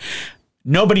 Okay.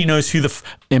 Nobody knows who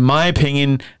in my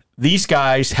opinion, these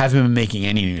guys haven't been making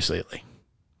any news lately.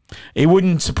 It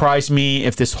wouldn't surprise me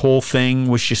if this whole thing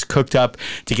was just cooked up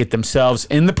to get themselves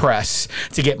in the press,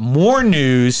 to get more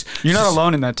news. You're not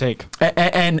alone in that take.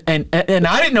 And I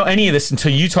didn't know any of this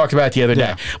until you talked about it the other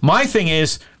day. My thing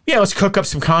is, yeah, let's cook up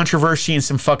some controversy and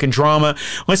some fucking drama.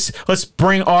 Let's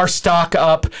bring our stock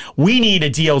up. We need a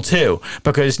deal too,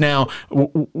 because now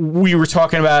we were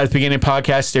talking about at the beginning of the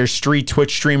podcast. There's street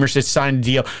Twitch streamers that signed a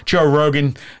deal. Joe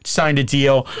Rogan signed a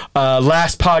deal.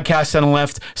 Last podcast on the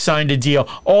left signed a deal.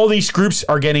 All these groups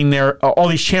are getting all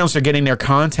these channels are getting their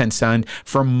content signed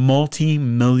for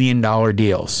multi-million-dollar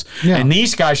deals. Yeah. And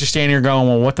these guys are standing here going,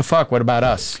 well, what the fuck? What about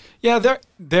us? Yeah,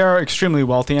 they're extremely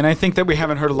wealthy, and I think that we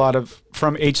haven't heard a lot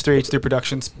from H3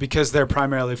 Productions because they're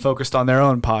primarily focused on their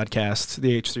own podcast,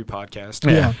 the H3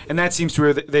 podcast. Yeah. And that seems to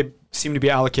where they seem to be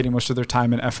allocating most of their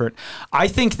time and effort. I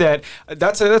think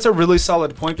that's a really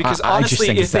solid point because I just honestly,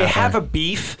 think if it's they that have way. a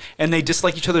beef and they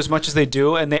dislike each other as much as they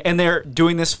do, and they're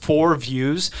doing this for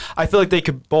views, I feel like they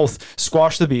could both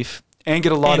squash the beef and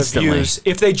get a lot Instantly. of views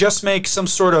if they just make some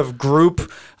sort of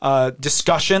group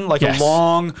discussion, like Yes. a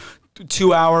long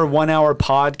 2-hour, 1-hour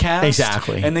podcast.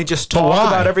 Exactly. And they just But talk why?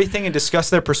 about everything and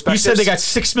discuss their You perspectives. said they got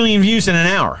 6 million views in an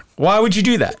hour. Why would you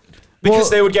do that?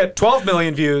 because they would get 12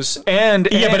 million views and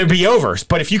Yeah, but it'd be over.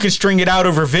 But if you can string it out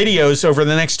over videos over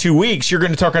the next 2 weeks, you're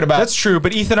going to talk about. That's true,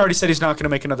 but Ethan already said he's not going to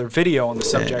make another video on the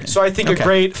subject. So I think Okay. a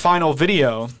great final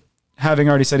video, having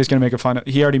already said he's going to make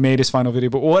he already made his final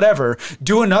video, but whatever,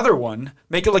 do another one,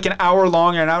 make it like an hour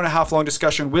long or an hour and a half long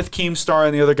discussion with Keemstar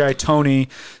and the other guy, Tony,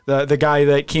 the guy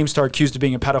that Keemstar accused of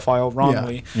being a pedophile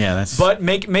wrongly. Yeah, that's. But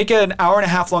make an hour and a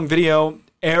half long video,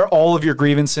 air all of your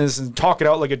grievances and talk it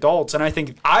out like adults. And I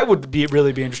think I would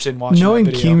really be interested in watching Knowing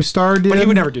that video. Keemstar did, But he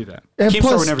would never do that. And Keemstar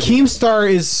plus, would never do that. Keemstar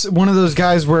is one of those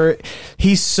guys where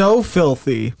he's so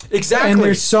filthy. Exactly. And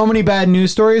there's so many bad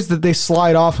news stories that they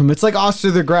slide off him. It's like Oscar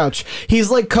the Grouch.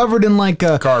 He's like covered in like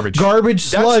a Garbage. sludge,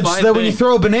 so my that when you thing.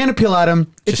 throw a banana peel at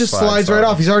him, it just slides right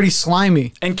off. He's already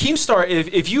slimy. And Keemstar,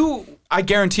 if you, I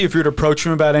guarantee if you were to approach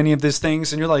him about any of these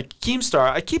things and you're like,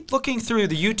 Keemstar, I keep looking through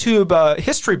the YouTube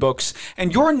history books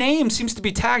and your name seems to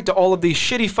be tagged to all of these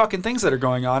shitty fucking things that are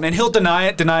going on. And he'll deny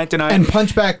it. And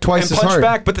punch back twice and as punch hard.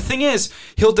 back. But the thing is,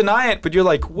 he'll deny it, but you're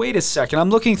like, wait a second, I'm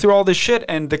looking through all this shit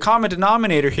and the common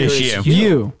denominator here Is is you.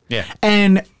 You. Yeah.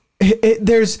 And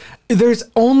there's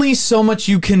only so much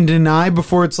you can deny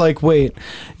before it's like, wait,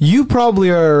 you probably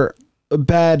are a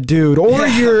bad dude, or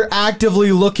you're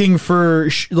actively looking for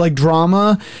like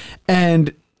drama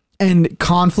and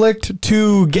conflict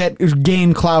to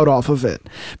gain clout off of it,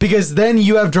 because then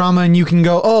you have drama and you can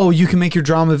go, oh, you can make your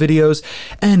drama videos.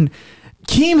 And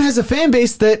Keem has a fan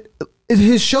base that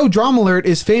his show Drama Alert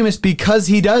is famous because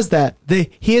he does that.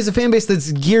 He has a fan base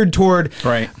that's geared toward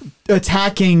Right.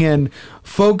 attacking and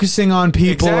focusing on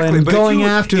people and but going if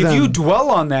after them. If you dwell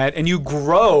on that and you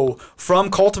grow from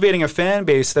cultivating a fan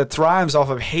base that thrives off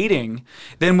of hating,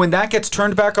 then when that gets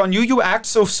turned back on you, you act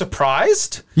so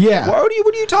surprised. Yeah. What are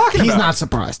you talking He's about? not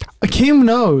surprised. Keem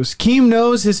knows. Keem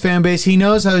knows his fan base. He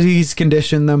knows how he's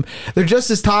conditioned them. They're just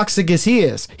as toxic as he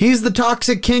is. He's the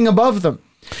toxic king above them.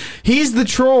 He's the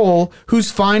troll who's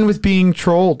fine with being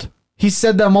trolled. He's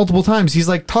said that multiple times. He's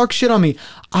like, talk shit on me.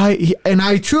 And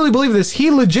I truly believe this.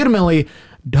 He legitimately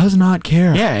does not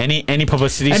care. Yeah, any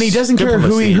publicity. And he doesn't care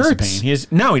who he hurts. He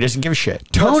doesn't give a shit.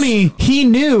 Tony, he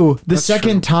knew the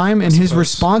second time in his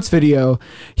response video,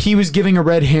 he was giving a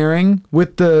red herring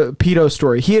with the pedo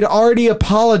story. He had already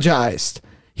apologized.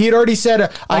 He had already said,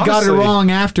 I got it Honestly. wrong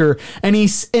after. And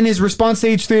he's in his response to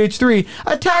H3H3,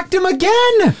 attacked him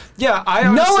again. Yeah, I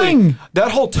honestly, Knowing.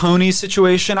 that whole Tony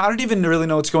situation, I don't even really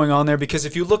know what's going on there, because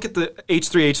if you look at the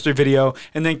H3H3 video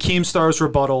and then Keemstar's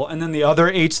rebuttal and then the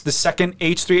second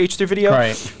H3H3 video,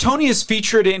 Right. Tony is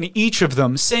featured in each of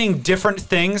them saying different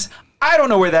things. I don't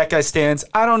know where that guy stands.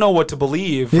 I don't know what to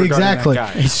believe regarding Exactly.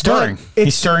 that guy. He's stirring. But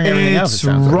He's stirring everything else. It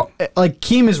sounds like. like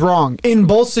Keem is wrong in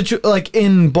both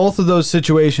in both of those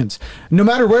situations. No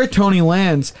matter where Tony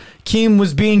lands, Keem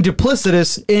was being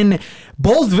duplicitous in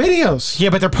both videos. Yeah,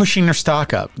 but they're pushing their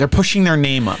stock up. They're pushing their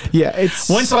name up. Yeah, it's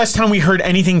When's the last time we heard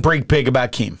anything break big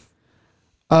about Keem?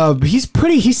 He's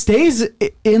pretty. He stays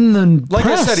in the Like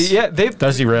press. I said, they've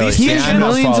Does he really? These He two has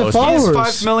channels- millions of He followers.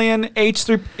 has 5 million.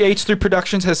 H3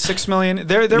 Productions has 6 million.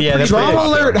 They're Yeah, pretty they're big. Drama pretty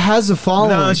Alert has a following.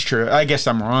 No, that's true. I guess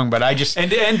I'm wrong, but I just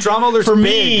And Drama Alert's for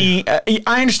big. me,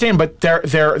 I understand, but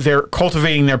they're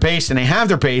cultivating their base and they have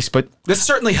their base, but This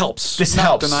certainly helps. this Not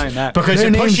helps denying that. because Their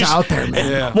it name's pushes out there, man.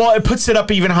 Yeah. Well, it puts it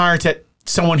up even higher to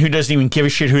someone who doesn't even give a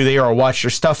shit who they are or watch their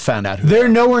stuff found out who they are. They're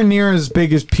nowhere near as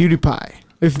big as PewDiePie.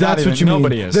 If that's even- what you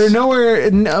nobody mean. is. They're nowhere.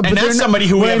 But And they're that's no- somebody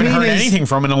who we what I haven't mean heard is anything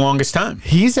from in the longest time.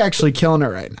 He's actually killing it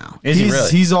right now. Is he really?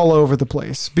 He's all over the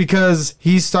place because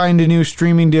he's signed a new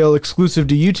streaming deal exclusive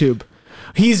to YouTube.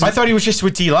 I thought he was just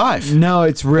with D Live. No,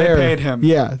 it's rare. paid him.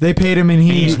 Yeah, they paid him, and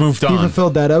he's moved He on.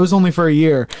 fulfilled that. That was only for a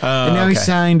year, and now he okay.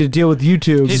 signed a deal with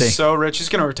YouTube. He's so rich. He's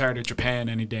going to retire to Japan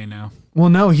any day now. Well,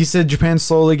 no, he said Japan's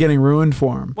slowly getting ruined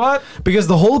for him. What? Because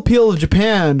the whole appeal of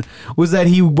Japan was that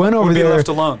he went over Would be there. left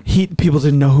alone. People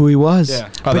didn't know who he was. Yeah.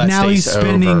 Oh, but that now stays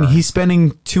over. he's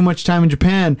spending too much time in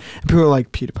Japan, and people are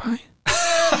like PewDiePie.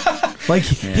 Like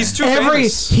He's too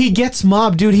famous. he gets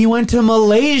mobbed, dude. He went to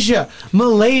Malaysia,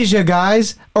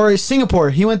 guys, or Singapore.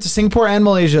 He went to Singapore and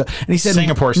Malaysia, and he said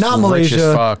Singapore's not rich as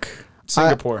Malaysia. fuck.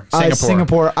 Singapore.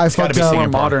 Singapore. I It's gotta fucked be up.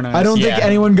 Singapore. Modernized. I don't think Yeah.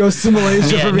 anyone goes to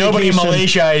Malaysia Yeah, for nobody in vacation.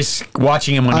 Malaysia is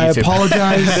watching him on I YouTube.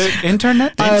 apologize. The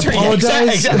internet? I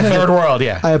apologize. Exactly. Third world,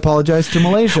 yeah. I apologize to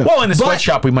Malaysia. Well, in the But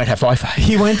sweatshop, we might have Wi-Fi.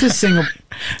 he went to Singapore.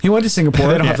 He went to Singapore.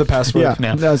 They don't have the password. Yeah,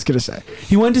 No. I was gonna say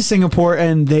he went to Singapore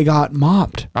and they got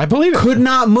mobbed. I believe it. Could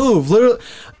not move. Literally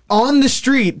on the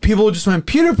street, people just went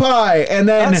PewDiePie, and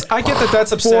then I get that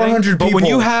that's upsetting. 400 but when people.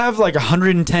 you have like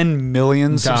 110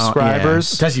 million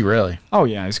subscribers. Yeah. Does he really? Oh,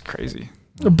 yeah, he's crazy.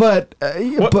 But,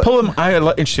 What, but pull him. I'm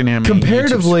interested in how many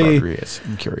Comparatively- YouTube subscribers he is.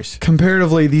 I'm curious.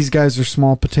 comparatively, these guys are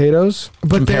small potatoes.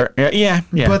 But Yeah.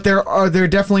 but they're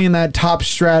definitely in that top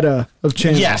strata of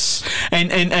channels. Yes,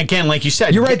 and again, like you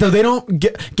said, You're right though. They don't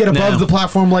get above No. the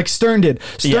platform like Stern did.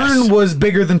 Stern Yes. was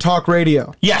bigger than talk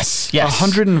radio. Yes.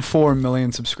 104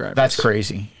 million subscribers. That's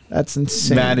crazy. That's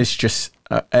insane. That is just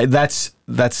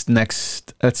that's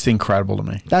next. That's incredible to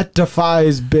me. That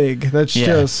defies big. That's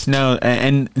just no,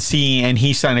 and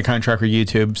he signed a contract with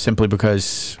YouTube simply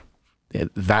because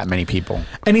that many people.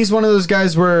 and he's one of those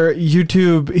guys where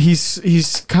YouTube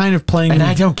he's kind of playing And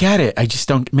I don't get it. I just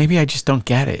don't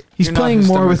get it. he's You're not playing his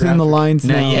more within the demographic. lines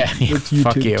No, now yeah, with YouTube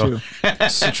fuck you. too.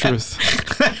 That's the truth.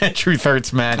 Truth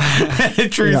hurts, man.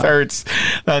 Truth Yeah. hurts.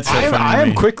 That's so funny. I to am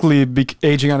me. quickly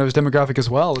aging out of his demographic as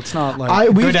well. It's not like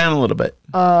Go We've down a little bit.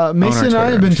 Mason and I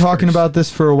Twitter, have been I'm talking curious. about this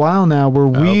for a while now where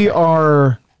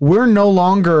we're no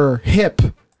longer hip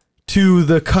to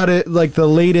the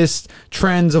latest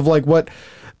trends of like what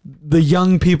the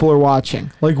young people are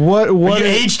watching. Like what You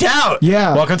aged out.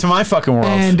 Yeah. Welcome to my fucking world.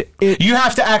 And you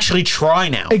have to actually try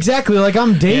now. exactly like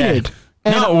I'm dated. Yeah.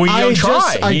 No, well, you don't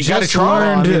try. You gotta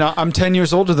try. I mean, I'm 10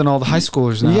 years older than all the high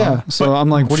schoolers now. Yeah. So I'm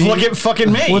like, what do you? Look at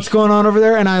fucking me. What's going on over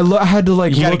there? And I had to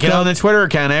like You gotta look get up, on the Twitter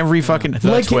account every fucking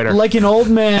Twitter. like an old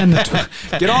man.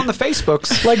 Get on the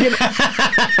Facebooks.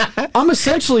 I'm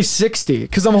essentially 60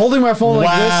 because I'm holding my phone like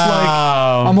this. Like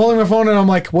Wow. I'm holding my phone and I'm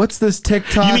like, what's this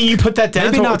TikTok? You mean you put that down?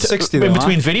 Maybe to- not to- 60 in though,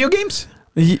 between huh? video games.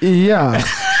 Yeah,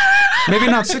 Maybe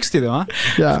not 60 though, huh?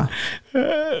 yeah.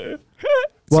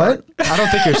 What? I don't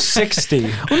think you're 60.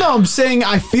 Well, no, I'm saying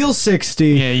I feel 60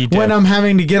 Yeah, you do. when I'm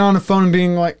having to get on a phone and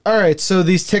being like, all right, so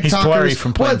these TikTokers. He's blurry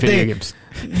from playing video games.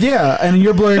 Yeah, and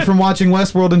you're blurry from watching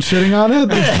Westworld and shitting on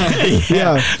it?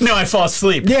 Yeah. No, I fall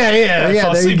asleep. Yeah, I yeah.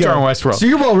 fall There you asleep go. during Westworld. So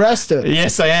you're well rested.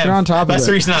 Yes, I am. You're on top of That's it.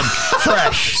 the reason I'm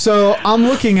fresh. So I'm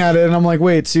looking at it and I'm like,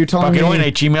 wait, so you're telling me.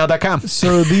 BucketOwen@gmail.com.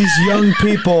 So these young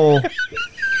people.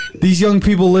 These young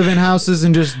people live in houses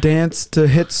and just dance to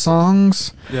hit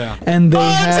songs, Yeah. and they Oh,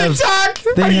 have TikTok!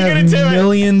 Are they you have gonna do it?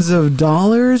 millions of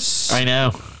dollars. I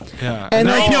know. Yeah. And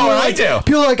I then know people what are I like- do.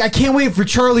 People are like, I can't wait for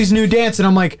Charlie's new dance, and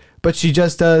I'm like, but she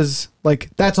just does like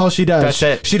that's all she does. That's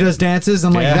it. She does dances.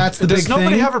 I'm like, Yeah. that's the Does big nobody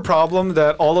thing. have a problem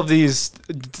that all of these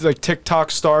like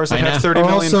TikTok stars that I know. have 30 Are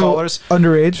million also followers,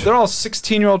 underage. they're all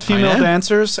 16-year-old female know.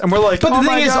 dancers, and we're like, But oh the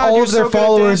my thing is, God, all you're of their so good at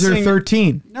followers are dancing.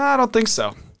 13. No, I don't think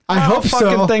so. I hope don't so.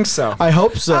 fucking think so. I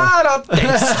hope so. I don't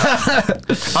think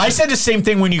so. I said the same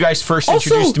thing when you guys first Also,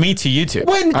 introduced me to YouTube.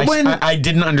 when I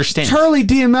didn't understand. Charlie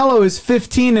D'Amello is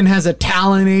 15 and has a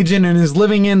talent agent and is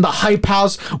living in the hype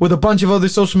house with a bunch of other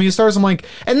social media stars. I'm like,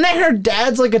 and then her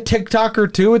dad's like a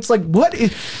TikToker too. It's like, what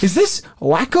is this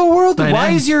wacko world? I Why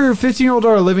know. is your 15-year-old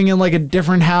daughter living in like a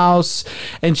different house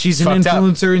and she's an Fucked up.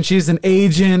 influencer and she's an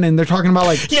agent and they're talking about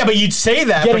like Yeah, but you'd say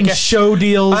that. getting but show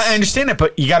deals? I understand it,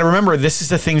 but you got to remember, this is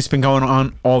the things that's been going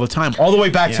on all the time, all the way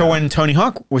back to when Tony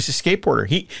Hawk was a skateboarder.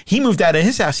 He moved out of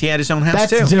his house. He had his own house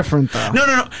That's too. different though.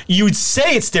 No. You would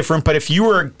say it's different, but if you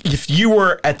were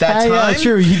at that time, Yeah,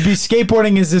 true. He'd be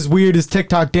skateboarding is as weird as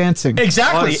TikTok dancing.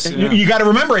 exactly. Plus, yeah. You got to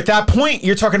remember at that point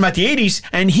you're talking about the 80s,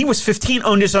 and he was 15,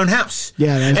 owned his own house.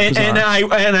 Yeah, that's and bizarre.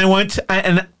 I went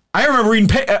and I remember reading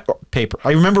paper.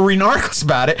 I remember reading articles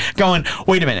about it, going,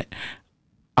 wait a minute.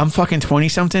 I'm fucking 20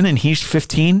 something and he's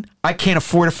 15. I can't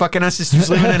afford a fucking house. He's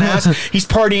living in a house. He's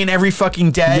partying every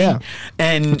fucking day. Yeah.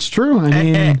 And It's true.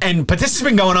 I mean, but this has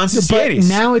been going on since the but 80s.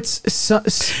 now it's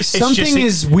something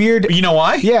is weird. You know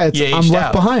why? Yeah, You I'm aged left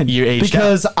out. behind You aged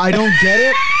because out. I don't get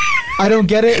it. I don't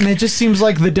get it, and it just seems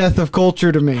like the death of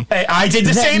culture to me. I did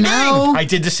the That same now- thing. I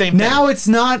did the same thing. Now it's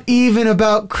not even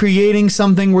about creating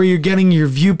something where you're getting your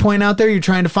viewpoint out there. You're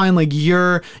trying to find like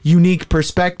your unique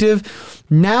perspective.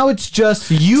 Now it's just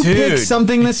you pick Dude,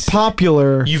 something that's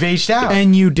popular. You've aged out.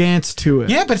 and you dance to it.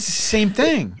 Yeah, but it's the same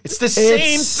thing. It's the same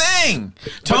It's- thing.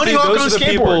 But Tony Hawk on those are the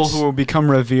people skateboards. who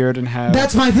become revered and have.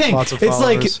 That's my thing. Lots of It's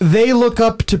like followers. they look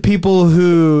up to people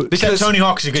who Except Tony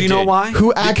Hawk's a good Do you know dude. why?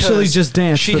 Who actually Because just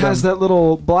dance She for has them. that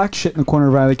little black shit in the corner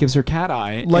of her eye that gives her cat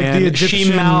eye. Like the and she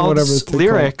Egyptian, whatever mouths it's called.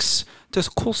 lyrics to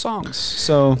cool songs.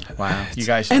 So Wow, you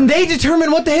guys. and they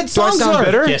determine what the hit do I songs sound are.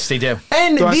 bitter? yes, they do.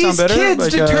 And Do I these sound better? kids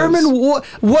Like, determine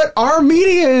what our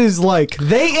media is like.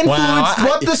 They influence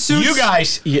what the suits. You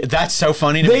guys, that's so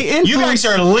funny to They me. You guys influence-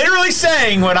 are literally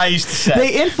saying what I used to say. They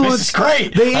influence. This is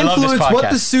great. They I love this influence what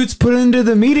podcast. the suits put into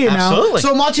the media Absolutely. now.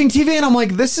 So I'm watching TV and I'm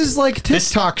like, this is like This-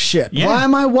 TikTok shit. Yeah. Why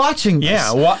am I watching this?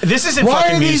 Yeah, this isn't Why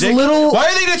fucking are these music. little- Why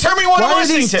are they determining what Why I'm are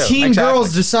listening these to? teen Exactly.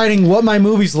 girls deciding what my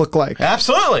movies look like?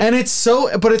 Absolutely. And it's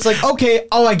so, but it's like, okay,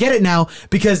 oh, I get it now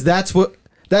because that's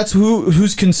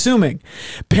who's consuming.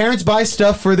 Parents buy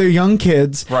stuff for their young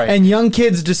kids, Right. and young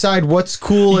kids decide what's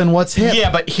cool and what's hip.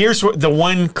 Yeah, but here's the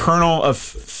one kernel of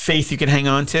faith you can hang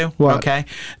on to. What? Okay,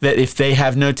 that if they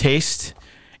have no taste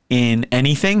in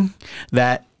anything,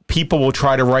 that people will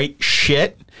try to write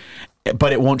shit,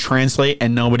 but it won't translate,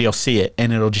 and nobody will see it,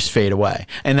 and it'll just fade away.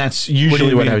 And that's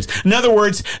usually what mean? happens. In other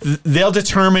words, they'll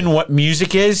determine what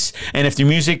music is, and if the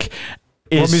music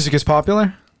is what music is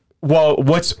popular? well,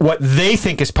 what they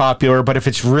think is popular, but if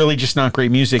it's really just not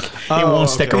great music, it won't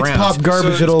stick It's around. pop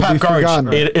garbage. So It'll Pop be garbage.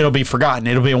 forgotten. It'll be forgotten.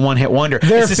 It'll be a one-hit wonder.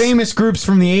 There are It's this- famous groups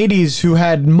from the 80s who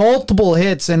had multiple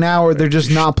hits, and now they're just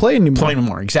not played anymore. play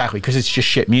anymore, exactly, because it's just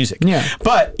shit music. Yeah.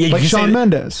 But you Like can say Shawn that-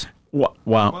 Mendes.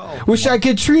 Wow. Wish I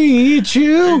could treat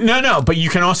you. No, but you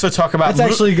can also talk about.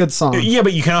 That's actually a good song. Yeah,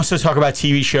 but you can also talk about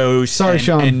TV shows. Sorry, and,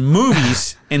 Sean. and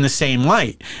movies in the same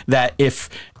light. That if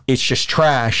it's just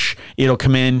trash, it'll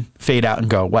come in, fade out, and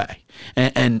go away.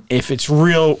 And if it's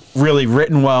really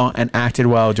written well and acted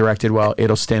well, directed well,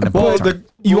 it'll stand up. Well, all the time.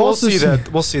 You we'll also see see-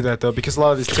 that. We'll see that though, because a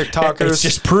lot of these TikTokers, It's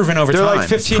just proven over they're time.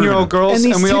 like It's 15-year-old proven. girls,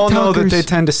 And and, these we all know that TikTokers- they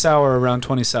tend to sour around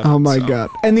 27. Oh my so. god!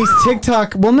 And these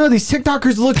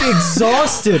TikTokers look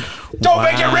exhausted. Don't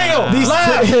make it real. These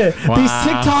Laugh.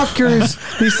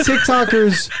 these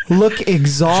TikTokers look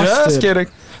exhausted. Just kidding.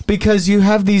 Because you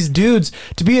have these dudes.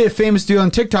 To be a famous dude on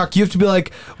TikTok, you have to be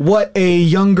like what a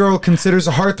young girl considers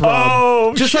a heartthrob.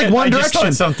 Oh, just shit. like One I just Direction.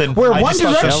 thought something. Where I One just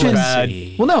thought something Direction.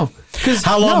 bad. Well, no. Because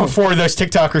How long before those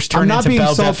TikTokers I'm turn not into being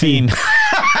Belle salty. Delphine?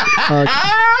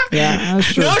 Yeah,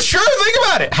 that's true. No, sure. Think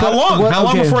about it. How But long? what- How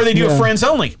long okay, before they do yeah. a friends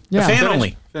only, Yeah. a fan Finish.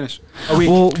 only? Finish. A week.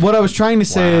 Well, what I was trying to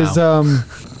say is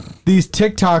these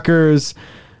TikTokers.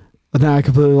 Now I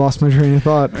completely lost my train of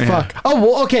thought. Fuck. Oh,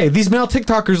 well, okay. These male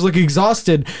TikTokers look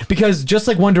exhausted because just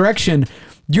like One Direction,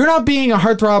 you're not being a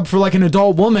heartthrob for like an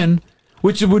adult woman,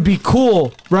 which would be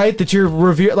cool, right? That you're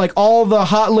like all the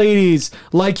hot ladies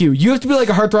like you. You have to be like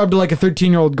a heartthrob to like a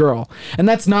 13-year-old girl, and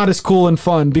that's not as cool and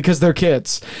fun because they're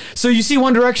kids. So you see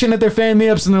One Direction at their fan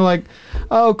meetups, and they're like,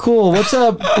 "Oh, cool. What's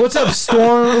up? What's up,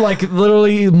 Storm? Like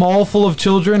literally mall full of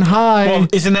children. Hi." Well,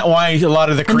 isn't that why a lot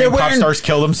of the they're Korean pop wearing- stars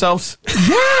kill themselves?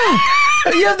 Yeah.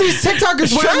 You have these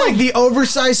TikTokers wearing true. like the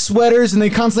oversized sweaters, and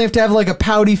they constantly have to have like a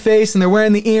pouty face, and they're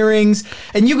wearing the earrings,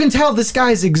 and you can tell this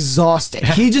guy's exhausted.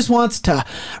 He just wants to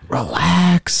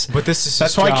relax. but this is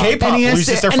That's his why job. K-pop And he has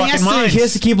loses to, their and he fucking has to, minds. he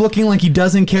has to keep looking like he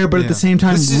doesn't care, but at the same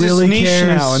time this is really his niche cares.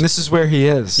 now, and this is where he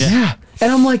is. Yeah.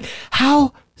 And I'm like,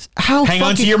 how Hang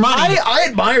on to your money. I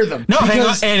admire them. No, hang on.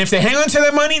 because- And if they hang on to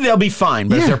their money, they'll be fine.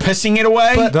 But Yeah. if they're pissing it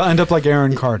away, They'll end up like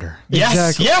Aaron Carter. yes,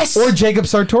 Exactly. yes. Or Jacob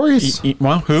Sartorius.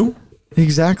 Well, who?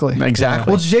 Exactly.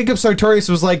 Exactly. Well, Jacob Sartorius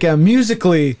was like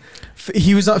musically,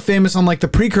 he was famous on like the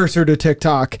precursor to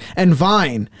TikTok and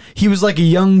Vine. He was like a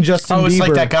young Justin Bieber. Oh, it's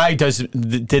like that guy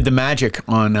did the magic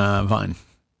on Vine.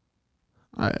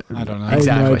 I don't know. I had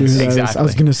no idea who that is. I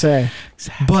was Exactly. gonna say,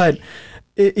 but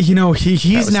you know, he's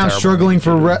was now terrible. struggling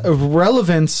for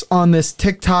relevance on this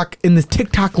TikTok in the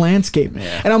TikTok landscape.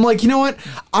 Yeah. And I'm like, you know what?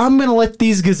 I'm gonna let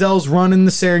these gazelles run in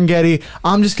the Serengeti.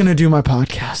 I'm just gonna do my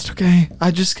podcast. Okay.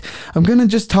 I'm gonna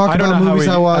just talk about movies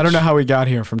I watch. I don't know how we got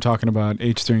here from talking about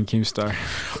H3 and Keemstar.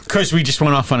 Because we just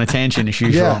went off on a tangent as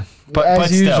usual. Yeah, but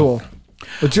as usual. Still.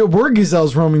 But we're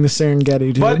gazelles roaming the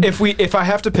Serengeti, dude. But if I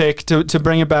have to pick to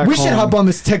bring it back, we home, should hop on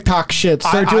this TikTok shit.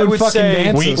 Start I doing would fucking say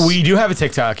dances. We do have a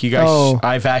TikTok. You guys, Oh.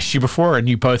 I've asked you before, and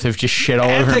you both have just shit all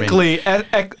over me.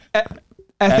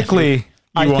 Ethically,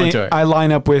 I won't think do it. I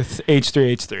line up with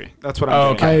H3. That's what I'm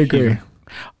Okay. I thinking. agree.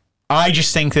 I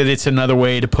just think that it's another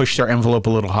way to push their envelope a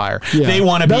little higher. Yeah. They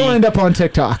want to They'll end be. up on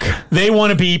TikTok. They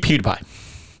want to be PewDiePie.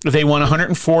 They want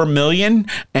 104 million,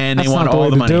 and That's they want not the all way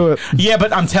the to money. do it. Yeah,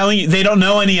 but I'm telling you, they don't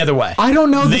know any other way. I don't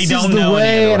know They this don't is the know any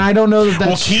way, other and way. I don't know that Well,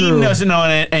 that's Keem true. doesn't know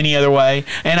any other way,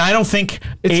 and I don't think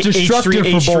It's destructive for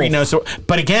H3 both. knows. So,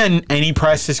 but again, any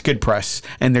press is good press,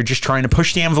 and they're just trying to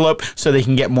push the envelope so they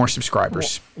can get more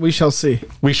subscribers. We shall see.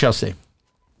 We shall see.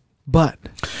 But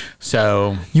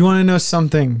So, you want to know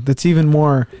something that's even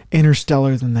more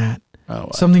interstellar than that?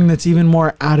 what? Something that's even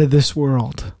more out of this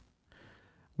world.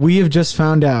 We have just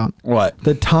found out What?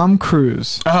 that Tom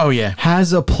Cruise Oh yeah.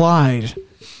 has applied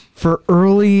for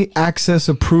early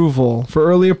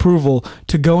approval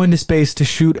to go into space to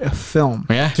shoot a film.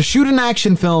 Yeah. To shoot an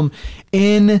action film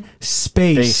in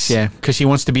space. Yeah, because he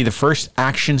wants to be the first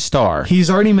action star. He's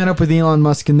already met up with Elon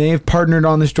Musk and they have partnered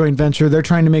on this joint venture. They're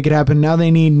trying to make it happen. Now they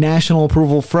need national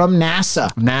approval from NASA.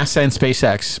 NASA and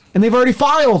SpaceX. And they've already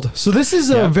filed. So this is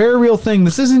a very real thing.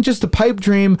 This isn't just a pipe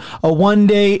dream, a one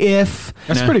day if.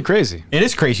 That's No. pretty crazy. It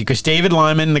is crazy because David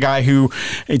Lyman, the guy who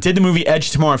did the movie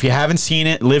Edge Tomorrow, if you haven't seen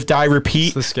it, Live, Die, Repeat.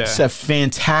 It's this guy. It's a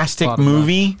fantastic Lot of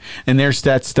movie. And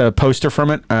that's the poster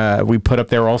from it. We put up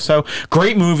there also.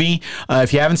 Great movie.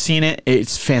 If you haven't seen it,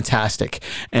 it's fantastic.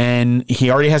 And he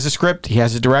already has a script. He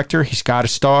has a director. He's got a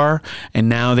star. And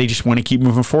now they just want to keep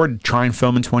moving forward, try and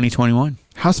film in 2021.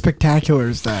 How spectacular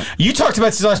is that? You talked about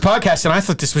this last podcast, and I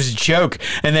thought this was a joke.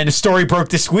 And then a story broke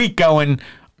this week going,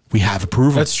 we have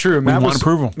approval. That's true. We want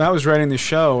approval. Matt was writing the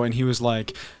show, and he was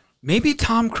like, maybe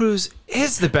Tom Cruise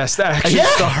is the best action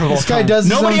star of all This guy time. does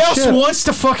his Nobody own else shit. wants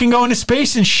to fucking go into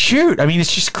space and shoot. I mean,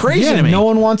 it's just crazy Yeah, to me. no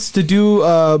one wants to do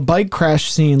a bike crash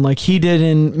scene like he did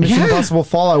in Mission Yeah. Impossible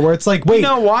Fallout, where it's like, We wait,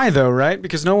 know why, though, right?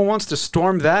 Because no one wants to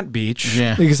storm that beach.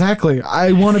 Yeah. exactly.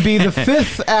 I want to be the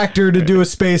fifth actor to do a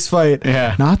space fight.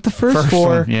 Yeah. Not the first First four.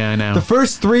 one. Yeah, I know. The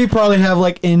first three probably have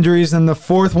like injuries, and the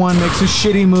fourth one makes a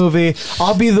shitty movie.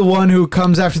 I'll be the one who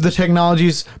comes after the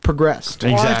technology's progressed. All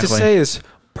I have to Exactly. say is,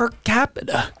 per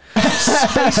capita,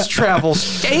 space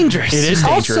travel's dangerous. It is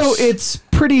dangerous. Also, it's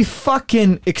pretty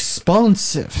fucking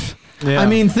expensive. Yeah. I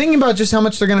mean, thinking about just how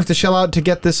much they're gonna have to shell out to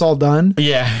get this all done.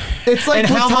 Yeah. It's like and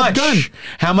with how Top much? Gun.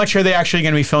 How much are they actually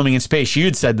going to be filming in space? You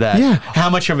had said that. Yeah. How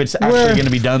much of it's actually going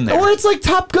to be done there? Or it's like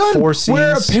Top Gun, 4 where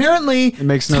scenes. apparently It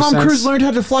makes no Tom sense. Cruise learned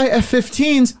how to fly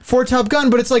F-15s for Top Gun,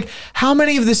 but it's like, how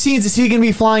many of the scenes is he going to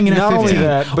be flying in Not only F-15?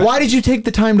 that, but- Why did you take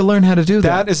the time to learn how to do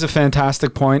that? That is a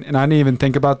fantastic point, and I didn't even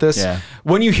think about this. Yeah.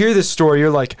 When you hear this story, you're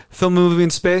like, film a movie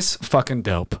in space? Fucking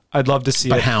dope. I'd love to see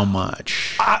but it. how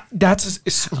much? That's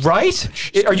right?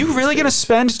 Are you really going to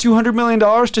spend $200 million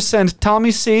to send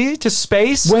Tommy C to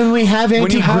space? When we have When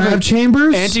you have anti-grav an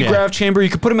chambers? Anti-grav chamber, you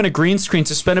could put him in a green screen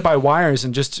suspended by wires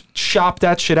and just chop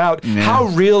that shit out. Yeah. How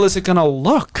real is it going to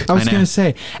look? I was know. going to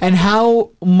say, and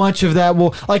how much of that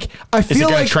will, like, I feel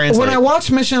gonna like translate? when I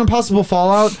watched Mission Impossible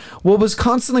Fallout, what was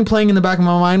constantly playing in the back of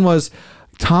my mind was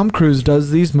Tom Cruise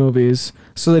does these movies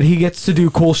so that he gets to do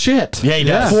cool shit. Yeah, he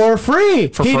does. For free.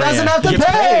 For he free, doesn't yeah. have to He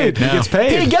gets pay. paid. No. He gets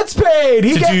paid. He gets paid.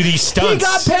 He To got- do these stunts. He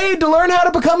got paid to learn how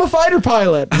to become a fighter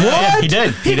pilot. What? Yeah, he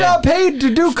did. He He did. got paid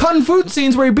to do kung fu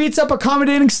scenes where he beats up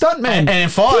accommodating stuntmen. And in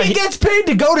Fallout, he gets paid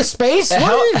to go to space.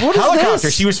 What is helicopters.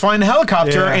 this? He was flying the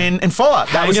helicopter Yeah. in Fallout.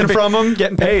 That was Hanging the big- from him,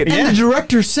 getting paid. And the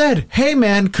director said, "Hey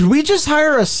man, could we just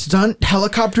hire a stunt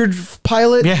helicopter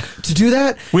pilot Yeah. to do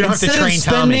that? We don't have to Instead train of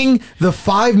spending the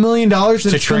 $5 million that it's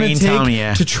going to train take Tommy,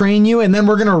 yeah. to train you, and then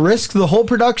we're going to risk the whole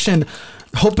production,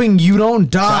 hoping you don't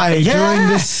die during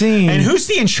this scene." And who's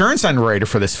the insurance underwriter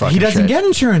for this fucking he doesn't shit? get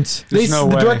insurance. There's no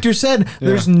The way. director said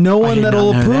there's no one did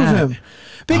that'll not know approve that. him.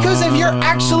 Because if you're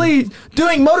actually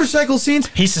doing motorcycle scenes,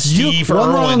 He's the Steve one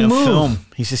Irwin wrong of move. film.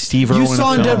 He's the Steve Irwin You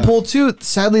saw of in film. Deadpool 2,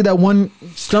 sadly, that one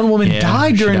stunt woman Yeah,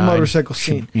 died she during a died. motorcycle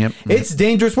scene. Yep. It's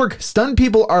dangerous work. Stunt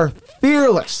people are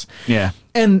fearless. Yeah.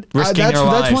 And Risking that's their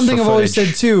lives one thing for I've always said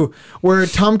footage. too, where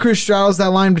Tom Cruise straddles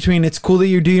that line between it's cool that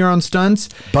you do your own stunts,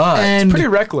 But- and Pretty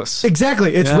reckless.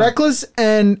 exactly, it's Yeah. reckless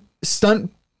and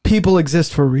stunt people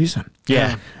exist for a reason.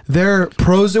 Yeah. They're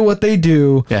pros at what they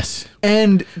do. Yes.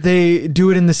 And they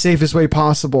do it in the safest way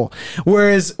possible.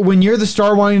 Whereas when you're the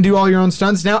star wanting to do all your own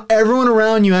stunts, now everyone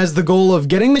around you has the goal of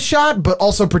getting the shot, but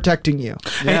also protecting you.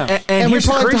 Yeah. And we here's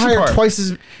the probably have to crazy hire part. twice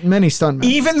as many stuntmen.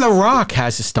 Even The Rock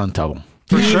has a stunt double.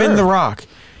 Even sure. The Rock.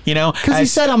 You know, Because he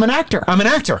said, I'm an actor. I'm an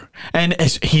actor, and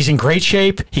he's in great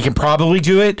shape. He can probably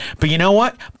do it. But you know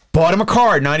what? Bought him a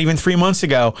car not even 3 months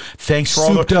ago. Thanks for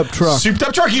all Souped up truck. Souped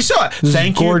up truck. You saw it. is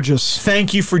Thank you. gorgeous.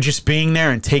 Thank you for just being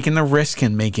there and taking the risk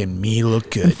and making me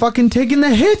look good. Fucking taking the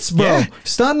hits, bro. Yeah.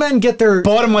 Stuntmen get their,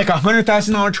 Bought him like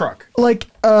 $100,000 truck. like,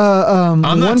 not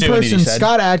one doing it, person, he said.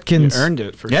 Scott Atkins. Earned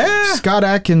it for sure. Yeah. Scott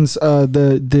Atkins,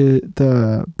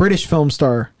 the British film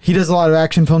star, he does a lot of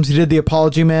action films. He did The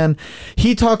Apology Man.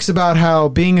 He talks about how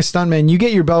being a stuntman, you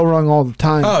get your bell rung all the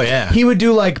time. Oh, yeah. He would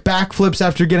do like backflips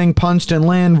after getting punched and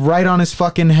land right on his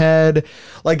fucking head.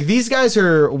 Like these guys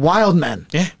are wild men.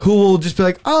 Yeah. Who will just be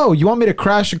like, oh, you want me to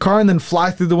crash a car and then fly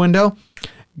through the window?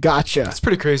 Gotcha. It's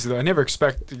pretty crazy though. I never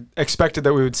expected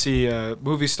that we would see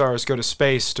movie stars go to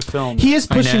space to film. He is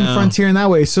pushing know. frontier in that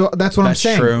way, so that's what That's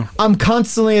I'm saying. true. I'm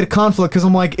constantly at a conflict because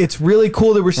I'm like, it's really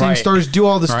cool that we're seeing Right. stars do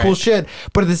all this cool Right. shit,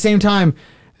 but at the same time,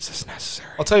 is this necessary?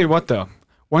 I'll tell you what though.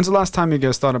 When's the last time you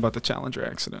guys thought about the Challenger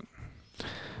accident?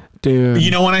 Dude. You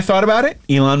know when I thought about it?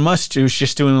 Elon Musk was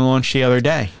just doing the launch the other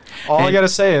day. All I And- gotta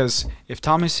say is, if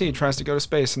Tommy C tries to go to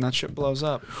space and that shit blows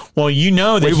up, Well, you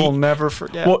know that we he, will never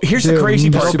forget. Well, here's Dude, the crazy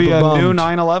I'm part. It'll super be a new bummed.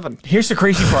 9/11. Here's the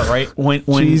crazy part, right? When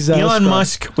Jesus Elon Christ.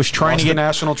 Musk was trying Lost to the get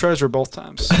national treasure both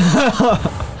times.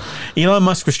 Elon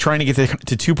Musk was trying to get the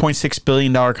 $2.6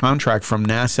 billion contract from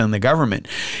NASA and the government.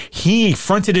 He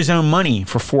fronted his own money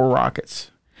for 4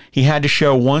 rockets. He had to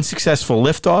show 1 successful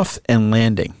liftoff and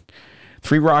landing.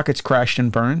 3 rockets crashed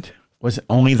and burned. Was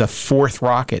only the 4th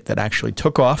rocket that actually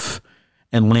took off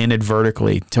and landed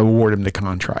vertically to award him the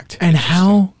contract. And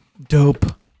how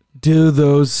dope do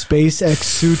those SpaceX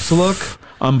suits look?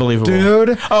 Unbelievable.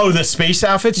 Dude, Oh, the space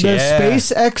outfits? the Yeah.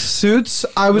 SpaceX suits,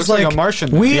 I was Looks like like, a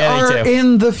Martian. we Yeah, they are do.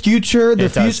 in the future. The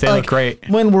It does. future, They like, look great.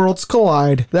 when worlds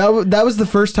collide. That was the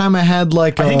first time I had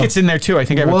like I think it's in there too. I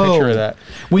think I have a picture of that.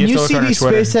 When have you to look see on our these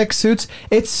Twitter. SpaceX suits,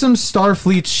 it's some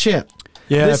Starfleet shit.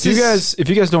 Yeah, This if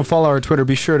you guys don't follow our Twitter,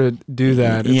 be sure to do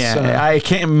that. It's, Yeah, I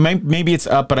can't. Maybe it's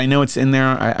up, but I know it's in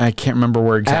there. I can't remember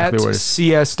where exactly at what it is.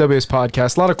 CSWS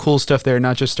podcast. A lot of cool stuff there,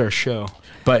 not just our show.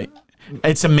 But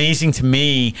it's amazing to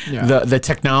me the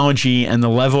technology and the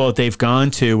level that they've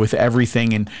gone to with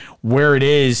everything and where it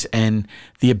is and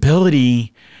the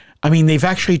ability. I mean, they've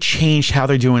actually changed how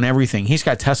they're doing everything. He's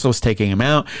got Teslas taking him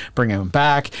out, bringing him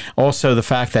back. Also, the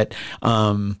fact that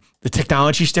the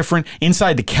technology is different.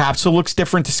 Inside the capsule looks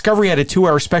different. Discovery had a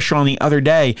 2-hour special on the other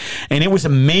day, and it was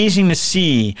amazing to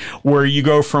see where you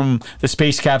go from the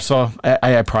space capsule.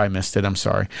 I probably missed it. I'm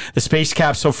sorry. The space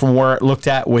capsule from where it looked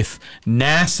at with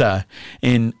NASA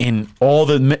in all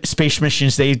the space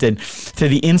missions they did to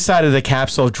the inside of the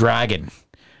capsule of Dragon.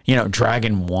 You know,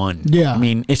 Dragon 1. Yeah. I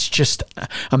mean, it's just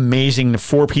amazing. The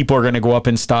 4 people are going to go up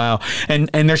in style. And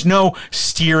there's no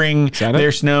steering. that it?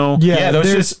 There's no...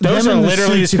 there's those them are in the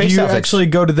literally the suits. If space you outfits. actually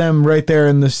go to them right there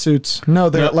in the suits. No,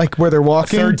 they're Yep. like where they're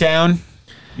walking. Third down.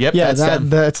 Yep, yeah, that's them.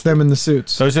 that's them in the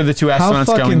suits. Those are the 2 How astronauts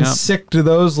fucking going up. sick do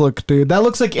those look, dude? That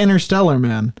looks like Interstellar,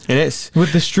 man. It is.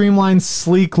 With the streamlined,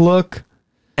 sleek look.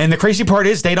 And the crazy part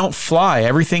is they don't fly.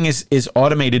 Everything is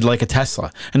automated like a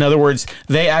Tesla. In other words,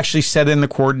 they actually set in the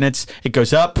coordinates. It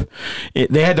goes up.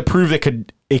 They had to prove it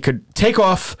could take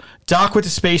off, dock with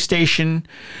the space station,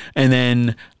 and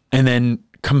then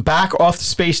come back off the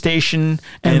space station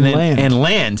and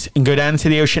land and go down into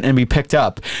the ocean and be picked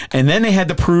up. And then they had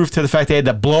to prove to the fact they had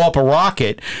to blow up a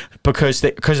rocket because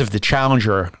of the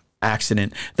Challenger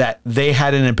accident that they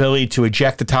had an ability to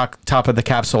eject the top of the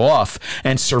capsule off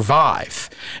and survive.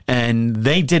 And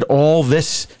they did all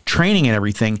this training and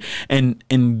everything. And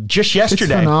just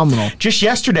yesterday, phenomenal. Just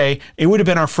yesterday, it would have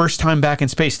been our first time back in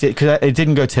space because it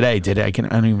didn't go today, did it? I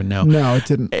don't even know. No, it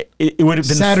didn't. It would have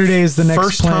been Saturday is the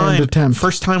next planned attempt.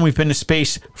 First time we've been to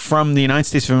space from the United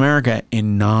States of America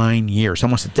in 9 years,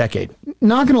 almost a decade.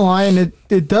 Not gonna lie, and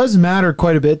it does matter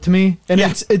quite a bit to me. And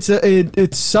Yeah.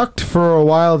 it sucked for a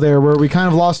while there where we kind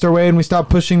of lost our way and we stopped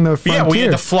pushing the frontier. Yeah, we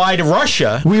had to fly to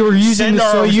Russia. We were using send the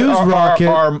Soyuz rocket.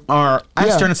 Our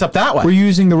astronauts up that way. We're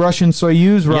using the Russian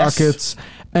Soyuz Yes. rockets,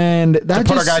 and that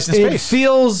put our just guys in it space.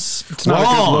 feels It's not a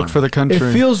good look for the country.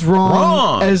 It feels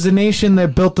wrong, as a nation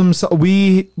that built themselves.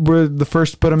 We were the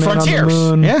first to put a man on the Frontiers,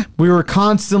 moon. yeah. We were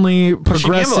constantly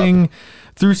progressing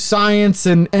through science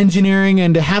and engineering,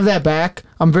 and to have that back,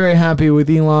 I'm very happy with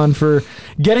Elon for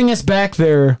getting us back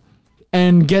there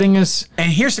and getting us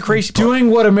And here's the crazy part. doing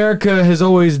what America has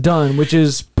always done, which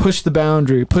is push the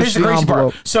boundary, push Here's the the crazy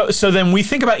envelope. part. So then we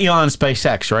think about Elon and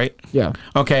SpaceX, right? Yeah.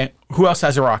 Okay. Who else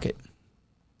has a rocket?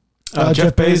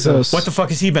 Jeff Bezos. What the fuck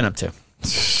has he been up to?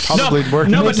 Probably no,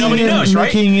 working. no, but nobody knows, right?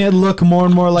 Making it look more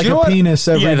and more like You know a what? penis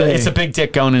every day. Yeah, it's a big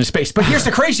dick going into space. But here's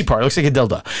the crazy part. It looks like a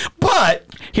dildo. But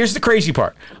here's the crazy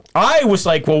part. I was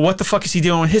like, well, what the fuck is he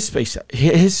doing with his space?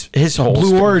 His whole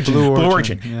Blue Origin. Blue Blue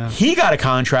Origin. Origin, yeah. He got a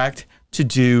contract to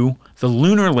do the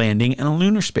lunar landing and a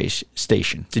lunar space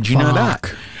station. Did you know that?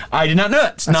 Fuck. I did not know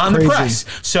that. It's not in the crazy. press.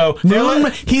 So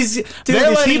Moon, he's dude.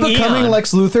 they're Is he letting becoming Elon-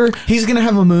 Lex Luthor? He's gonna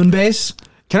have a moon base.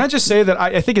 Can I just say that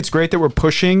I think it's great that we're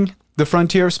pushing the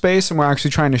frontier of space and we're actually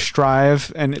trying to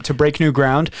strive and to break new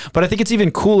ground. But I think it's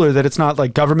even cooler that it's not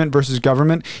like government versus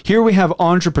government. Here we have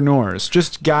entrepreneurs,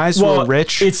 just guys who are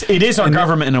rich. It is our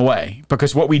government in a way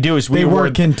because what we do is we They award-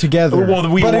 work in together. Well,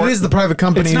 we but award- it is the private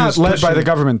company. It's not who's led by pushing- the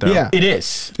government, though. Yeah. It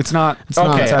is. It's not. not.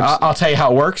 Okay, It's I'll tell you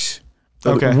how it works.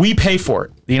 Okay. We pay for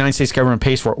it. The United States government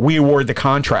pays for it. We award the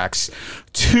contracts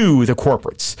to the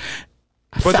corporates.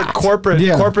 But Fact. the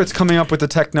Yeah. corporate's coming up with the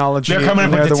technology. They're coming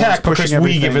up and with they're the ones tech because pushing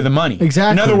we give everything. her the money.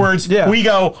 Exactly. In other words, Yeah. we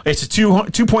go, it's a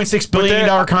 $2.6 billion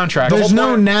they're- contract. There's The no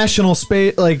whole point- national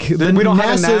space like the we don't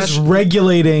have a NASA's nat-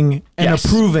 regulating and Yes.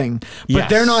 approving, but Yes.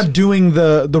 they're not doing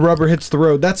the rubber hits the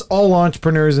road. That's all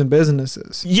entrepreneurs and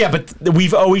businesses. Yeah, but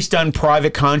we've always done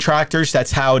private contractors.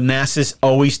 That's how NASA's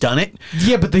always done it.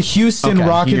 Yeah, but the Houston Okay,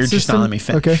 rocket you're system. just not letting me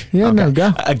finish. Okay. Yeah. No.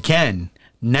 Go. Again,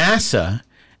 NASA,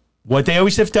 what they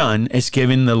always have done is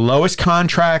given the lowest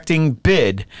contracting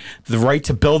bid the right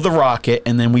to build the rocket,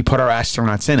 and then we put our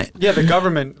astronauts in it. Yeah, the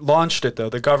government launched it though.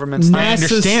 The government's NASA I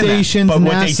understand that, stations, but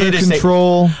what they NASA did is they-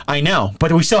 control. I know,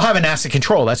 but we still have a NASA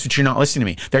control. That's what you're not listening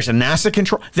to me. There's a NASA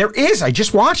control. There is. I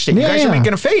just watched it. You Yeah, guys are yeah.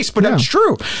 making a face, but Yeah. that's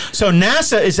true. So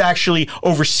NASA is actually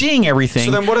overseeing everything.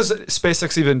 So then, what does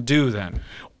SpaceX even do then?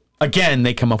 Again,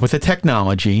 they come up with the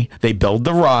technology, they build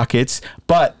the rockets,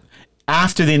 but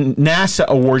after the NASA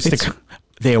awards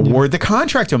they award the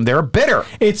contract to them. They're a bidder.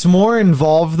 It's more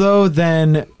involved though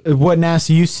than what NASA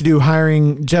used to do,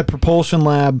 hiring Jet Propulsion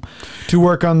Lab to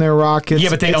work on their rockets. Yeah,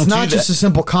 but they it's don't not do just that. a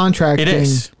simple contract It thing.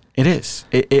 is. It is.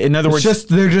 In other words, It's just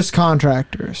they're just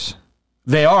contractors.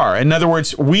 they are. In other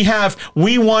words, we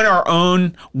want our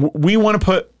own. We want to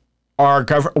put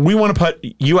we want to put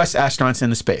U.S. astronauts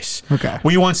into space. Okay.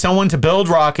 We want someone to build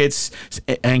rockets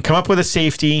and come up with a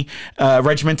safety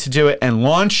regimen to do it and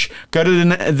launch, go to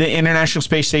the International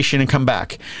Space Station and come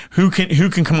back. Who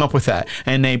can come up with that?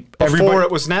 And Before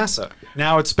it was NASA.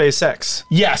 Now it's SpaceX.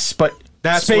 yes, but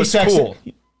That's SpaceX, what's cool.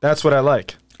 That's what I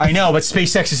like. I know, but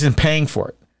SpaceX isn't paying for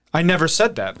it. I never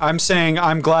said that. I'm saying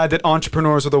I'm glad that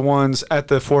entrepreneurs are the ones at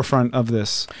the forefront of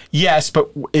this. Yes, but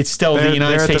it's still the They're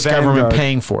United at the States government vanguard.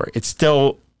 paying for it. It's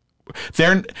still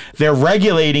they're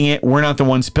regulating it. We're not the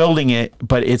ones building it,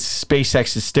 but it's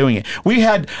SpaceX that's doing it. We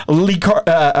had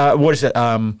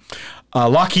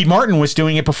Lockheed Martin was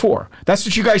doing it before. That's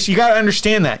what you got to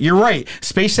understand that. You're right.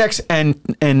 SpaceX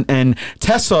and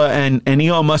Tesla and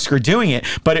Elon Musk are doing it,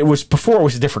 but it was before it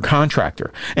was a different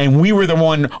contractor. And we were the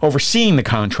one overseeing the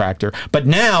contractor. But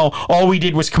now all we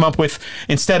did was come up with,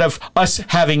 instead of us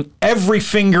having every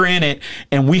finger in it,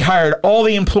 and we hired all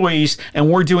the employees and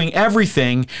we're doing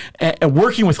everything and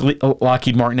working with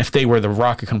Lockheed Martin if they were the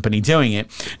rocket company doing it.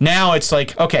 Now it's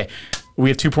like, okay, we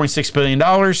have $2.6 billion.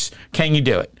 Can you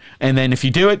do it? And then if you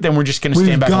do it, then we're just going to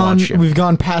stand back and watch you. We've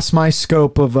gone past my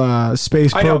scope of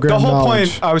space I know. program The whole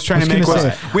knowledge. point I was trying to make gonna was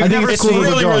say, we've I think never it's It's cool that we're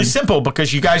really, going. really simple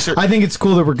because you guys are. I think it's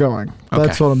cool that we're going.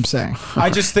 That's what I'm saying.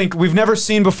 I just think we've never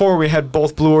seen before. We had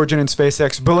both Blue Origin and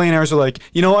SpaceX. Billionaires are like,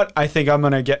 you know what? I think I'm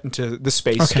going to get into the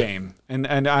space game, and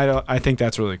I think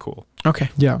that's really cool. Okay.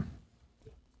 Yeah.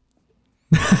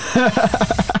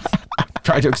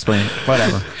 Try to explain it.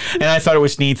 Whatever. And I thought it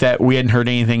was neat that we hadn't heard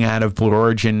anything out of Blue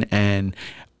Origin and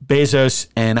Bezos,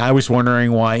 and I was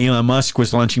wondering why Elon Musk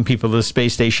was launching people to the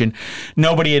space station.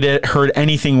 Nobody had heard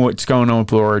anything what's going on with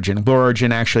Blue Origin. Blue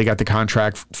Origin actually got the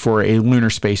contract for a lunar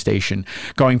space station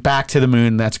going back to the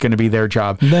moon. That's going to be their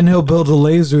job. Then he'll build a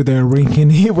laser there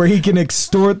where he can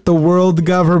extort the world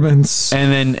governments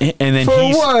And then for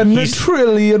 $1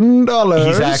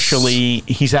 trillion.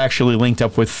 he's actually linked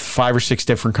up with 5 or 6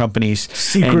 different companies.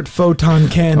 Secret And- photon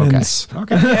cannons.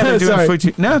 Okay. Yeah, they're doing Sorry. food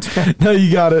too. No, it's okay. No,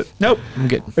 you got it. Nope, I'm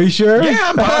good. Are you sure? Yeah,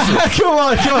 I'm positive. Come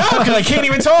on. No, because I can't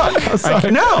even talk.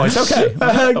 No, it's okay.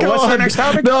 What's the next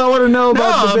topic? No, I want to know No,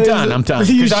 about the I'm Bezos. done. I'm done.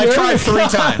 You Because I've sure? tried 3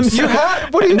 times. You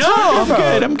had? What are you No, talking I'm about?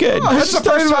 good. I'm good. That's the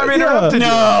first time I interrupted you.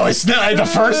 No, it's not the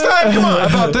first time. Come on.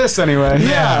 About this anyway.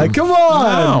 Yeah, come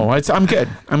on. No, I'm good.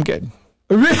 I'm good.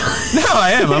 Really? No,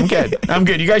 I am. I'm good. I'm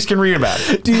good. You guys can read about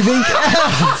it. Do you think?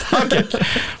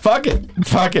 Fuck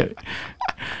it.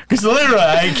 Because literally,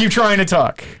 I keep trying to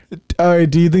talk. All right.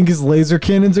 Do you think his laser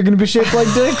cannons are going to be shaped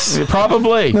like dicks?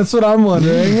 Probably. That's what I'm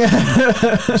wondering.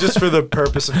 Just for the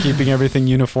purpose of keeping everything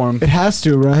uniform. It has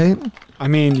to, right? I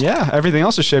mean, yeah, everything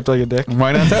else is shaped like a dick.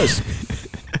 Why not those?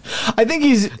 I think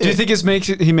he's. Do you think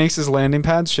he makes his landing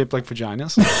pads shaped like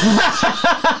vaginas?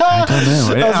 I don't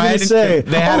know. I was going to say,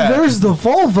 there's the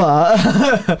vulva.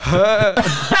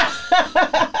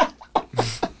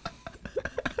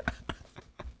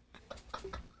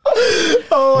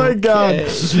 Oh my God.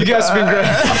 You guys have been great.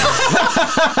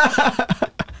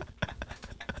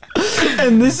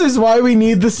 And this is why we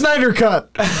need the Snyder Cut.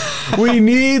 We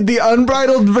need the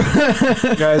unbridled.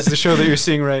 Guys, the show that you're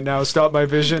seeing right now, Stop My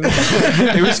Vision,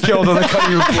 it was killed on the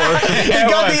cutting room floor. It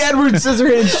got the Edward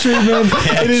Scissorhands treatment.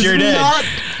 Yeah, It is sure did. not.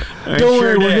 I Don't sure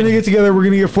worry, we're did. going to get together. We're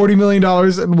going to get $40 million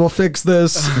and we'll fix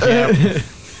this.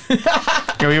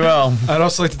 Yeah, we will. I'd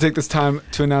also like to take this time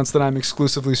to announce that I'm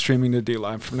exclusively streaming to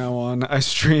D-Live from now on. I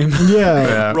stream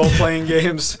Yeah. role-playing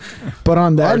games. But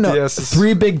on that note, RDSs.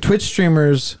 3 big Twitch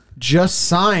streamers just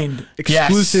signed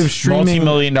exclusive Yes, streaming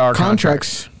multi-million-dollar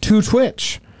contracts to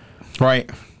Twitch. Right.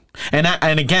 And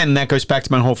again, that goes back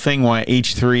to my whole thing why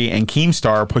H3 and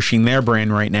Keemstar are pushing their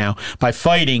brand right now by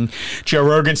fighting. Joe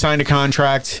Rogan signed a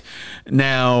contract.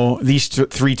 Now these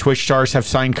 3 Twitch stars have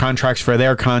signed contracts for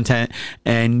their content.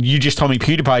 And you just told me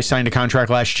PewDiePie signed a contract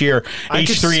last year. I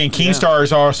could H3 and yeah. Keemstar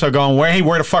is also going, hey,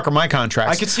 where the fuck are my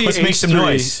contracts? I could see Let's H3, make some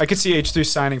noise. I could see H3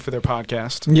 signing for their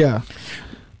podcast. Yeah.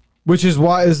 Which is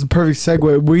why is the perfect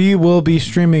segue. We will be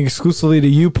streaming exclusively to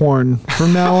YouPorn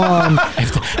from now on.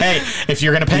 Hey, if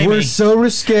you're going to pay We're me. so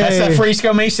risque. That's that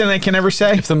Frisco Mason I can never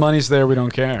say. If the money's there, we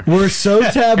don't care. We're so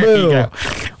taboo. There you go.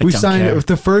 We don't signed care. it with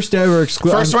the first ever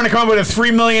exclusive. First one to come up with a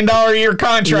 $3 million a year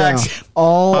contract.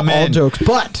 all in. jokes.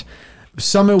 But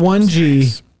Summit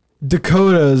 1G,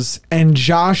 Dakotas, and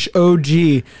Josh OG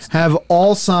have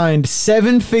all signed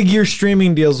 7-figure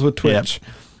streaming deals with Twitch.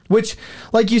 Which,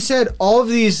 like you said, all of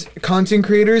these content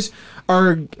creators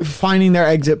are finding their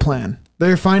exit plan.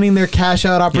 They're finding their cash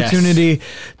out opportunity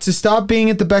to stop being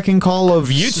at the beck and call of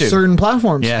YouTube. certain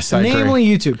platforms. Yes, I agree. namely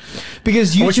YouTube.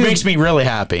 Because YouTube, Which makes me really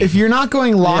happy. if you're not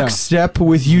going lockstep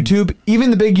with YouTube,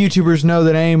 even the big YouTubers know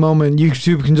that at any moment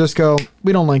YouTube can just go,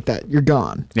 we don't like that, you're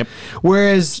gone. Yep.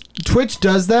 Whereas Twitch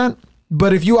does that,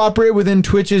 but if you operate within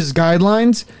Twitch's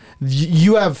guidelines,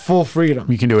 you have full freedom.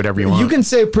 You can do whatever you want. You can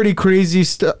say pretty crazy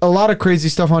a lot of crazy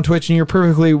stuff on Twitch, and you're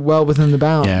perfectly well within the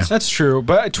bounds. Yeah. That's true,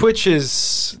 but Twitch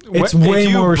is It's if way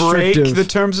you more break restrictive the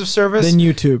terms of service than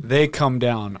YouTube. They come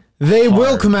down. They will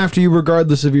hard. come after you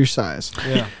regardless of your size.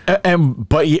 Yeah.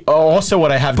 But also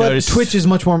what I have But noticed. Twitch is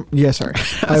much more. Yeah, sorry. I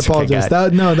That's okay, apologize.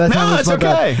 God. That time was it's my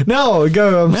okay. bad. No,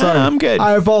 go. I'm sorry. I'm good.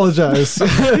 I apologize.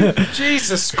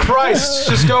 Jesus Christ,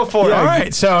 just go for it. All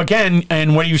right. So again,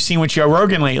 and what you've seen with Joe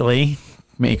Rogan lately,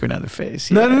 make another face.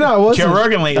 No, it wasn't. Joe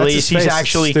Rogan lately That's is his he's face.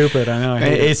 actually Stupid, I know, I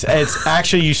hate it. It's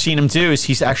actually you've seen him do is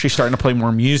he's actually starting to play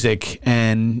more music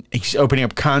and he's opening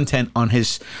up content on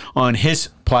his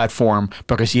platform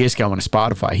because he is going to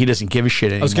Spotify. He doesn't give a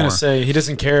shit anymore. I was gonna say he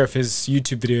doesn't care if his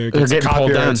YouTube video They're gets a getting pulled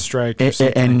down. copyright strike. Or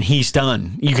something. And he's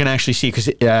done. You can actually see because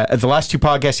the last 2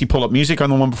 podcasts he pulled up music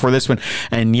on the one before this one,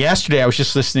 and yesterday I was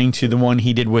just listening to the one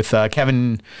he did with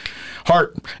Kevin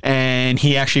Hart, and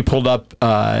he actually pulled up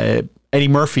Eddie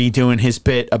Murphy doing his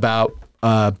bit about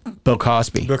Bill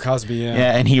Cosby. Bill Cosby, yeah.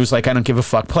 Yeah, and he was like, I don't give a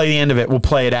fuck. Play the end of it. We'll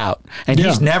play it out. And Yeah.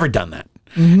 he's never done that.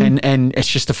 Mm-hmm. And it's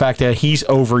just the fact that he's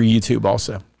over YouTube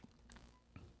also.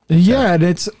 Yeah, and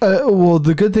it's well,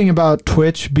 the good thing about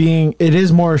Twitch being it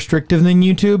is more restrictive than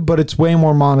YouTube, but it's way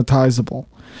more monetizable.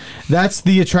 That's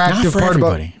the attractive Not for part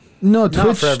everybody. about no Not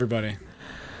Twitch. for everybody.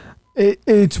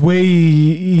 It's way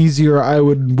easier, I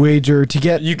would wager, to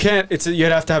get. You can't.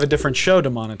 You'd have to have a different show to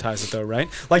monetize it, though, right?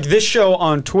 Like this show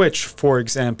on Twitch, for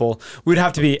example, we'd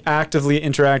have to be actively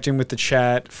interacting with the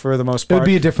chat for the most It part. would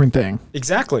be a different thing.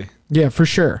 Exactly. Yeah, for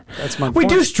sure. That's my We point.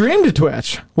 do stream to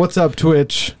Twitch. What's up,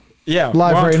 Twitch? Yeah,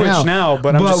 live we're on right Twitch now.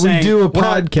 but I'm But just we saying do a we're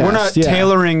podcast, not yeah.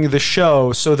 tailoring the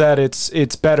show so that it's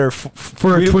better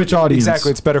For a Twitch audience.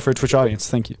 Exactly, it's better for a Twitch audience.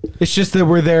 Thank you. It's just that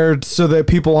we're there so that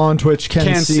people on Twitch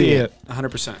can see it.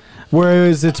 100%.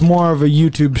 Whereas it's more of a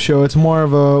YouTube show. It's more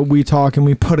of a we talk and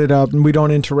we put it up and we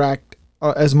don't interact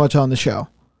as much on the show.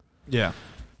 Yeah.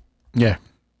 Yeah.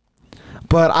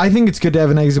 But I think it's good to have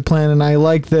an exit plan, and I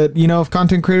like that, if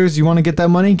content creators, you want to get that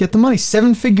money, get the money.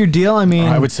 7-figure deal, I mean,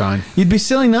 I would sign. you'd be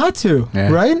silly not to, Yeah.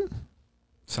 right?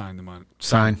 Sign the money.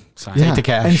 Sign. Sign. Take the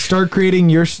cash. and start creating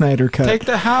your Snyder cut. Take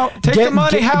the Get-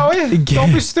 money, get- Howie. get-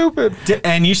 Don't be stupid.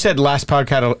 And you said last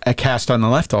podcast a cast on the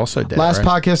left also did. Last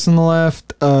right? podcast on the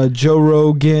left, Joe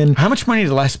Rogan. How much money did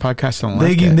the last podcast on the left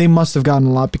They get? they must have gotten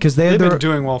a lot because they had They've their, been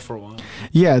doing well for a while.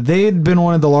 yeah, they had been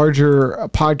one of the larger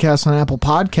podcasts on Apple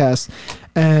Podcasts,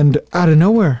 and out of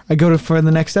nowhere, I go for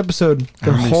the next episode,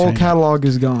 their remember whole saying that. catalog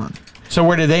is gone. So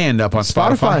where did they end up on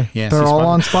Spotify? Spotify. They're all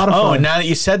on Spotify. Oh, and now that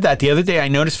you said that, the other day I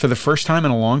noticed for the first time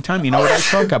in a long time, you know what I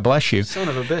saw? God bless you. Son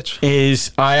of a bitch.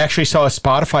 Is I actually saw a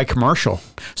Spotify commercial.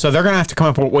 So they're going to have to come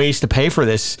up with ways to pay for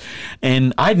this.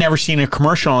 And I'd never seen a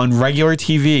commercial on regular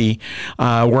TV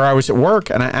where I was at work,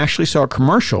 and I actually saw a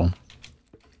commercial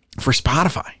for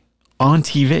Spotify on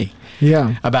TV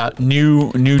Yeah, about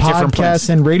new different plans. podcasts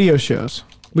and radio shows,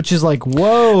 which is like,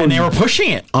 whoa. And they were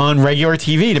pushing it on regular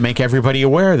TV to make everybody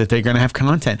aware that they're going to have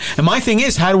content. And my thing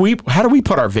is, how do we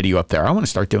put our video up there? I want to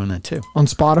start doing that too. on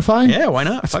Spotify. Yeah, why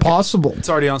not? it's Fuck it. possible. It's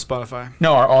already on Spotify.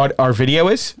 No, our video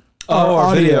is. Oh, our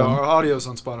audio. video. Our audio's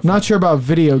on Spotify. Not sure about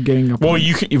video getting up. Well, on-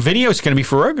 you can, video is going to be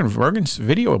for Rogan. Rogan's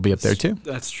video will be up there too.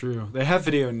 That's true. They have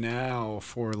video now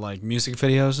for like music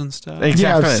videos and stuff. Exactly.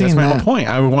 I've That's seen my whole that. point.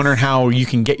 I was wondering how you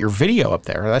can get your video up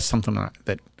there. That's something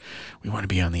that we want to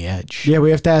be on the edge. Yeah,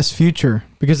 we have to ask Future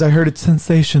because I heard it's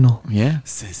sensational. Yeah.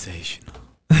 Sensational.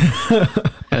 I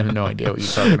have no idea what you're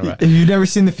talking about. Have you never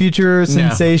seen the Future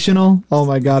Sensational? Oh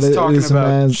my god, He's it talking is about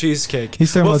amazing. cheesecake.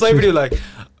 He's talking what about flavor do you cheese-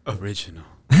 like? Original.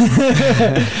 And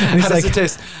How he's does like, it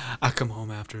taste? I come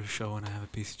home after a show and I have a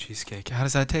piece of cheesecake. How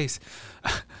does that taste?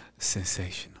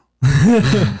 Sensational.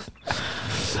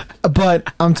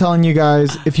 but I'm telling you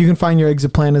guys, if you can find your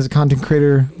exit plan as a content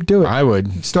creator, do it. I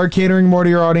would. Start catering more to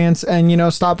your audience,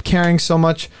 and stop caring so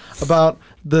much about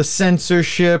the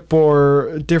censorship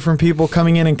or different people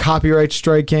coming in and copyright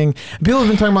striking. People have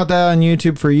been talking about that on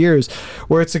YouTube for years,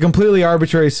 where it's a completely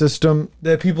arbitrary system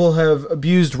that people have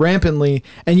abused rampantly,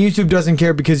 and YouTube doesn't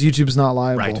care because YouTube's not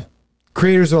liable. Right.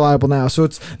 Creators are liable now, so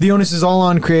it's the onus is all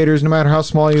on creators, no matter how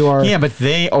small you are. Yeah, but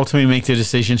they ultimately make the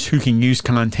decisions who can use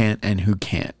content and who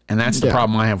can't. And that's the Yeah.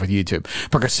 problem I have with YouTube.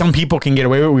 Because some people can get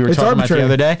away with it. We were It's talking arbitrary.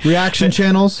 about the other day. Reaction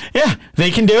channels. Yeah,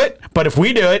 they can do it. But if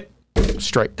we do it,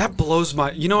 straight. That blows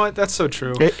my. You know what? That's so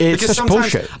true. It's Because such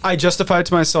sometimes bullshit. I justify it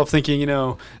to myself thinking,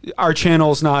 our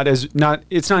channel's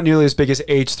it's not nearly as big as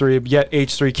H3, but yet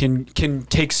H3 can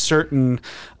take certain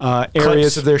areas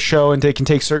Clips. of their show and they can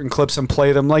take certain clips and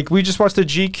play them. Like we just watched a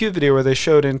GQ video where they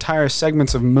showed entire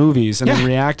segments of movies and then Yeah.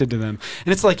 reacted to them,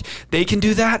 and it's like they can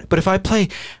do that, but if I play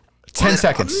 10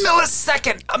 seconds. a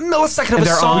millisecond of And a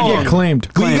they're song, on We get claimed.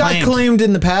 We got Claimed. claimed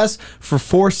in the past for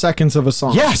 4 seconds of a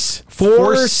song. Yes.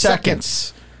 4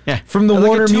 seconds. Yeah. From the like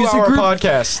Warner a 2-hour Music Group.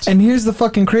 podcast. And here's the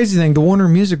fucking crazy thing: the Warner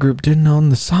Music Group didn't own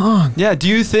the song. Yeah, do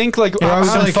you think like I was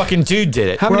Some like- fucking dude did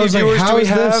it. how Where I many was like, viewers how do we is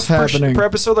have this per, happening? per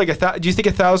episode? Like do you think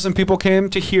 1,000 people came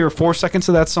to hear 4 seconds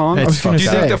of that song? It's I was gonna do you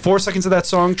think say. that 4 seconds of that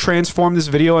song transformed this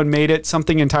video and made it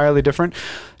something entirely different?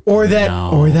 Or that,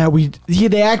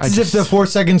 they act as if the just- 4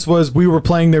 seconds was we were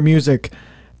playing their music,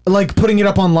 like putting it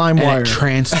up on And LimeWire. it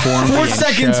transformed 4 the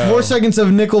seconds, show. 4 seconds of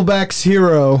Nickelback's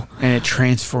Hero. And it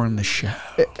transformed the show.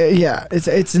 Yeah,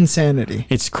 it's insanity.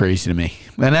 It's crazy to me.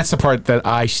 And that's the part that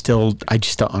I just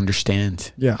don't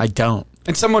understand. Yeah. I don't.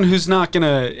 And someone who's not going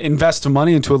to invest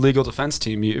money into a legal defense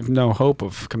team, you have no hope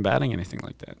of combating anything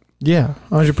like that. Yeah,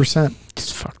 100%.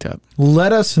 It's fucked up.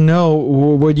 Let us know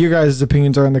what your guys'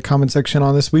 opinions are in the comment section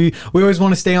on this. We always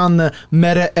want to stay on the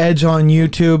meta edge on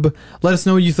YouTube. Let us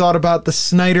know what you thought about the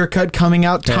Snyder Cut coming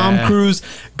out. Tom Yeah. Cruise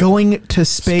going to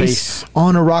space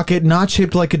on a rocket, not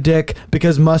shaped like a dick,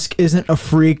 because Musk isn't a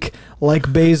freak like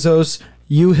Bezos,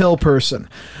 you hill person.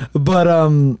 But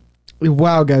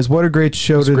wow, guys, what a great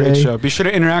show It's a today. great show. Be sure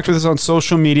to interact with us on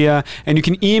social media, and you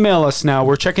can email us now.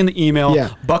 We're checking the email, Yeah.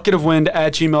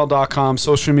 bucketofwind@gmail.com,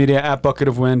 social media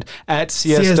 @bucketofwind,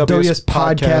 @CSWS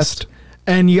podcast.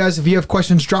 And you guys, if you have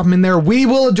questions, drop them in there. We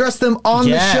will address them on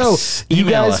Yes. the show. You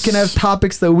Email guys us. can have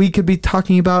topics that we could be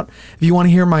talking about. If you want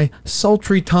to hear my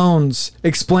sultry tones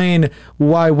explain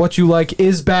why what you like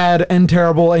is bad and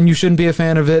terrible and you shouldn't be a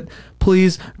fan of it,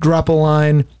 please drop a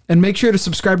line. And make sure to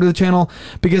subscribe to the channel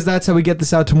because that's how we get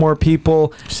this out to more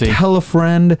people. See. Tell a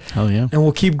friend. Hell yeah. And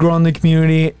we'll keep growing the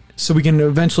community so we can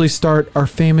eventually start our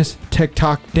famous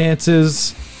TikTok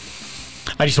dances.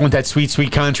 I just want that sweet,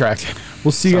 sweet contract.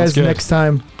 We'll see you Sounds guys good. next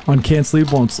time on Can't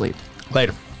Sleep, Won't Sleep.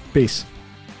 Later. Peace.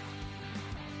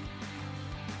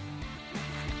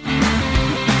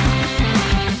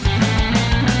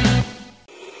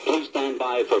 Please stand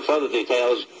by for further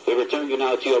details. We return you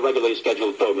now to your regularly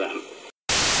scheduled program.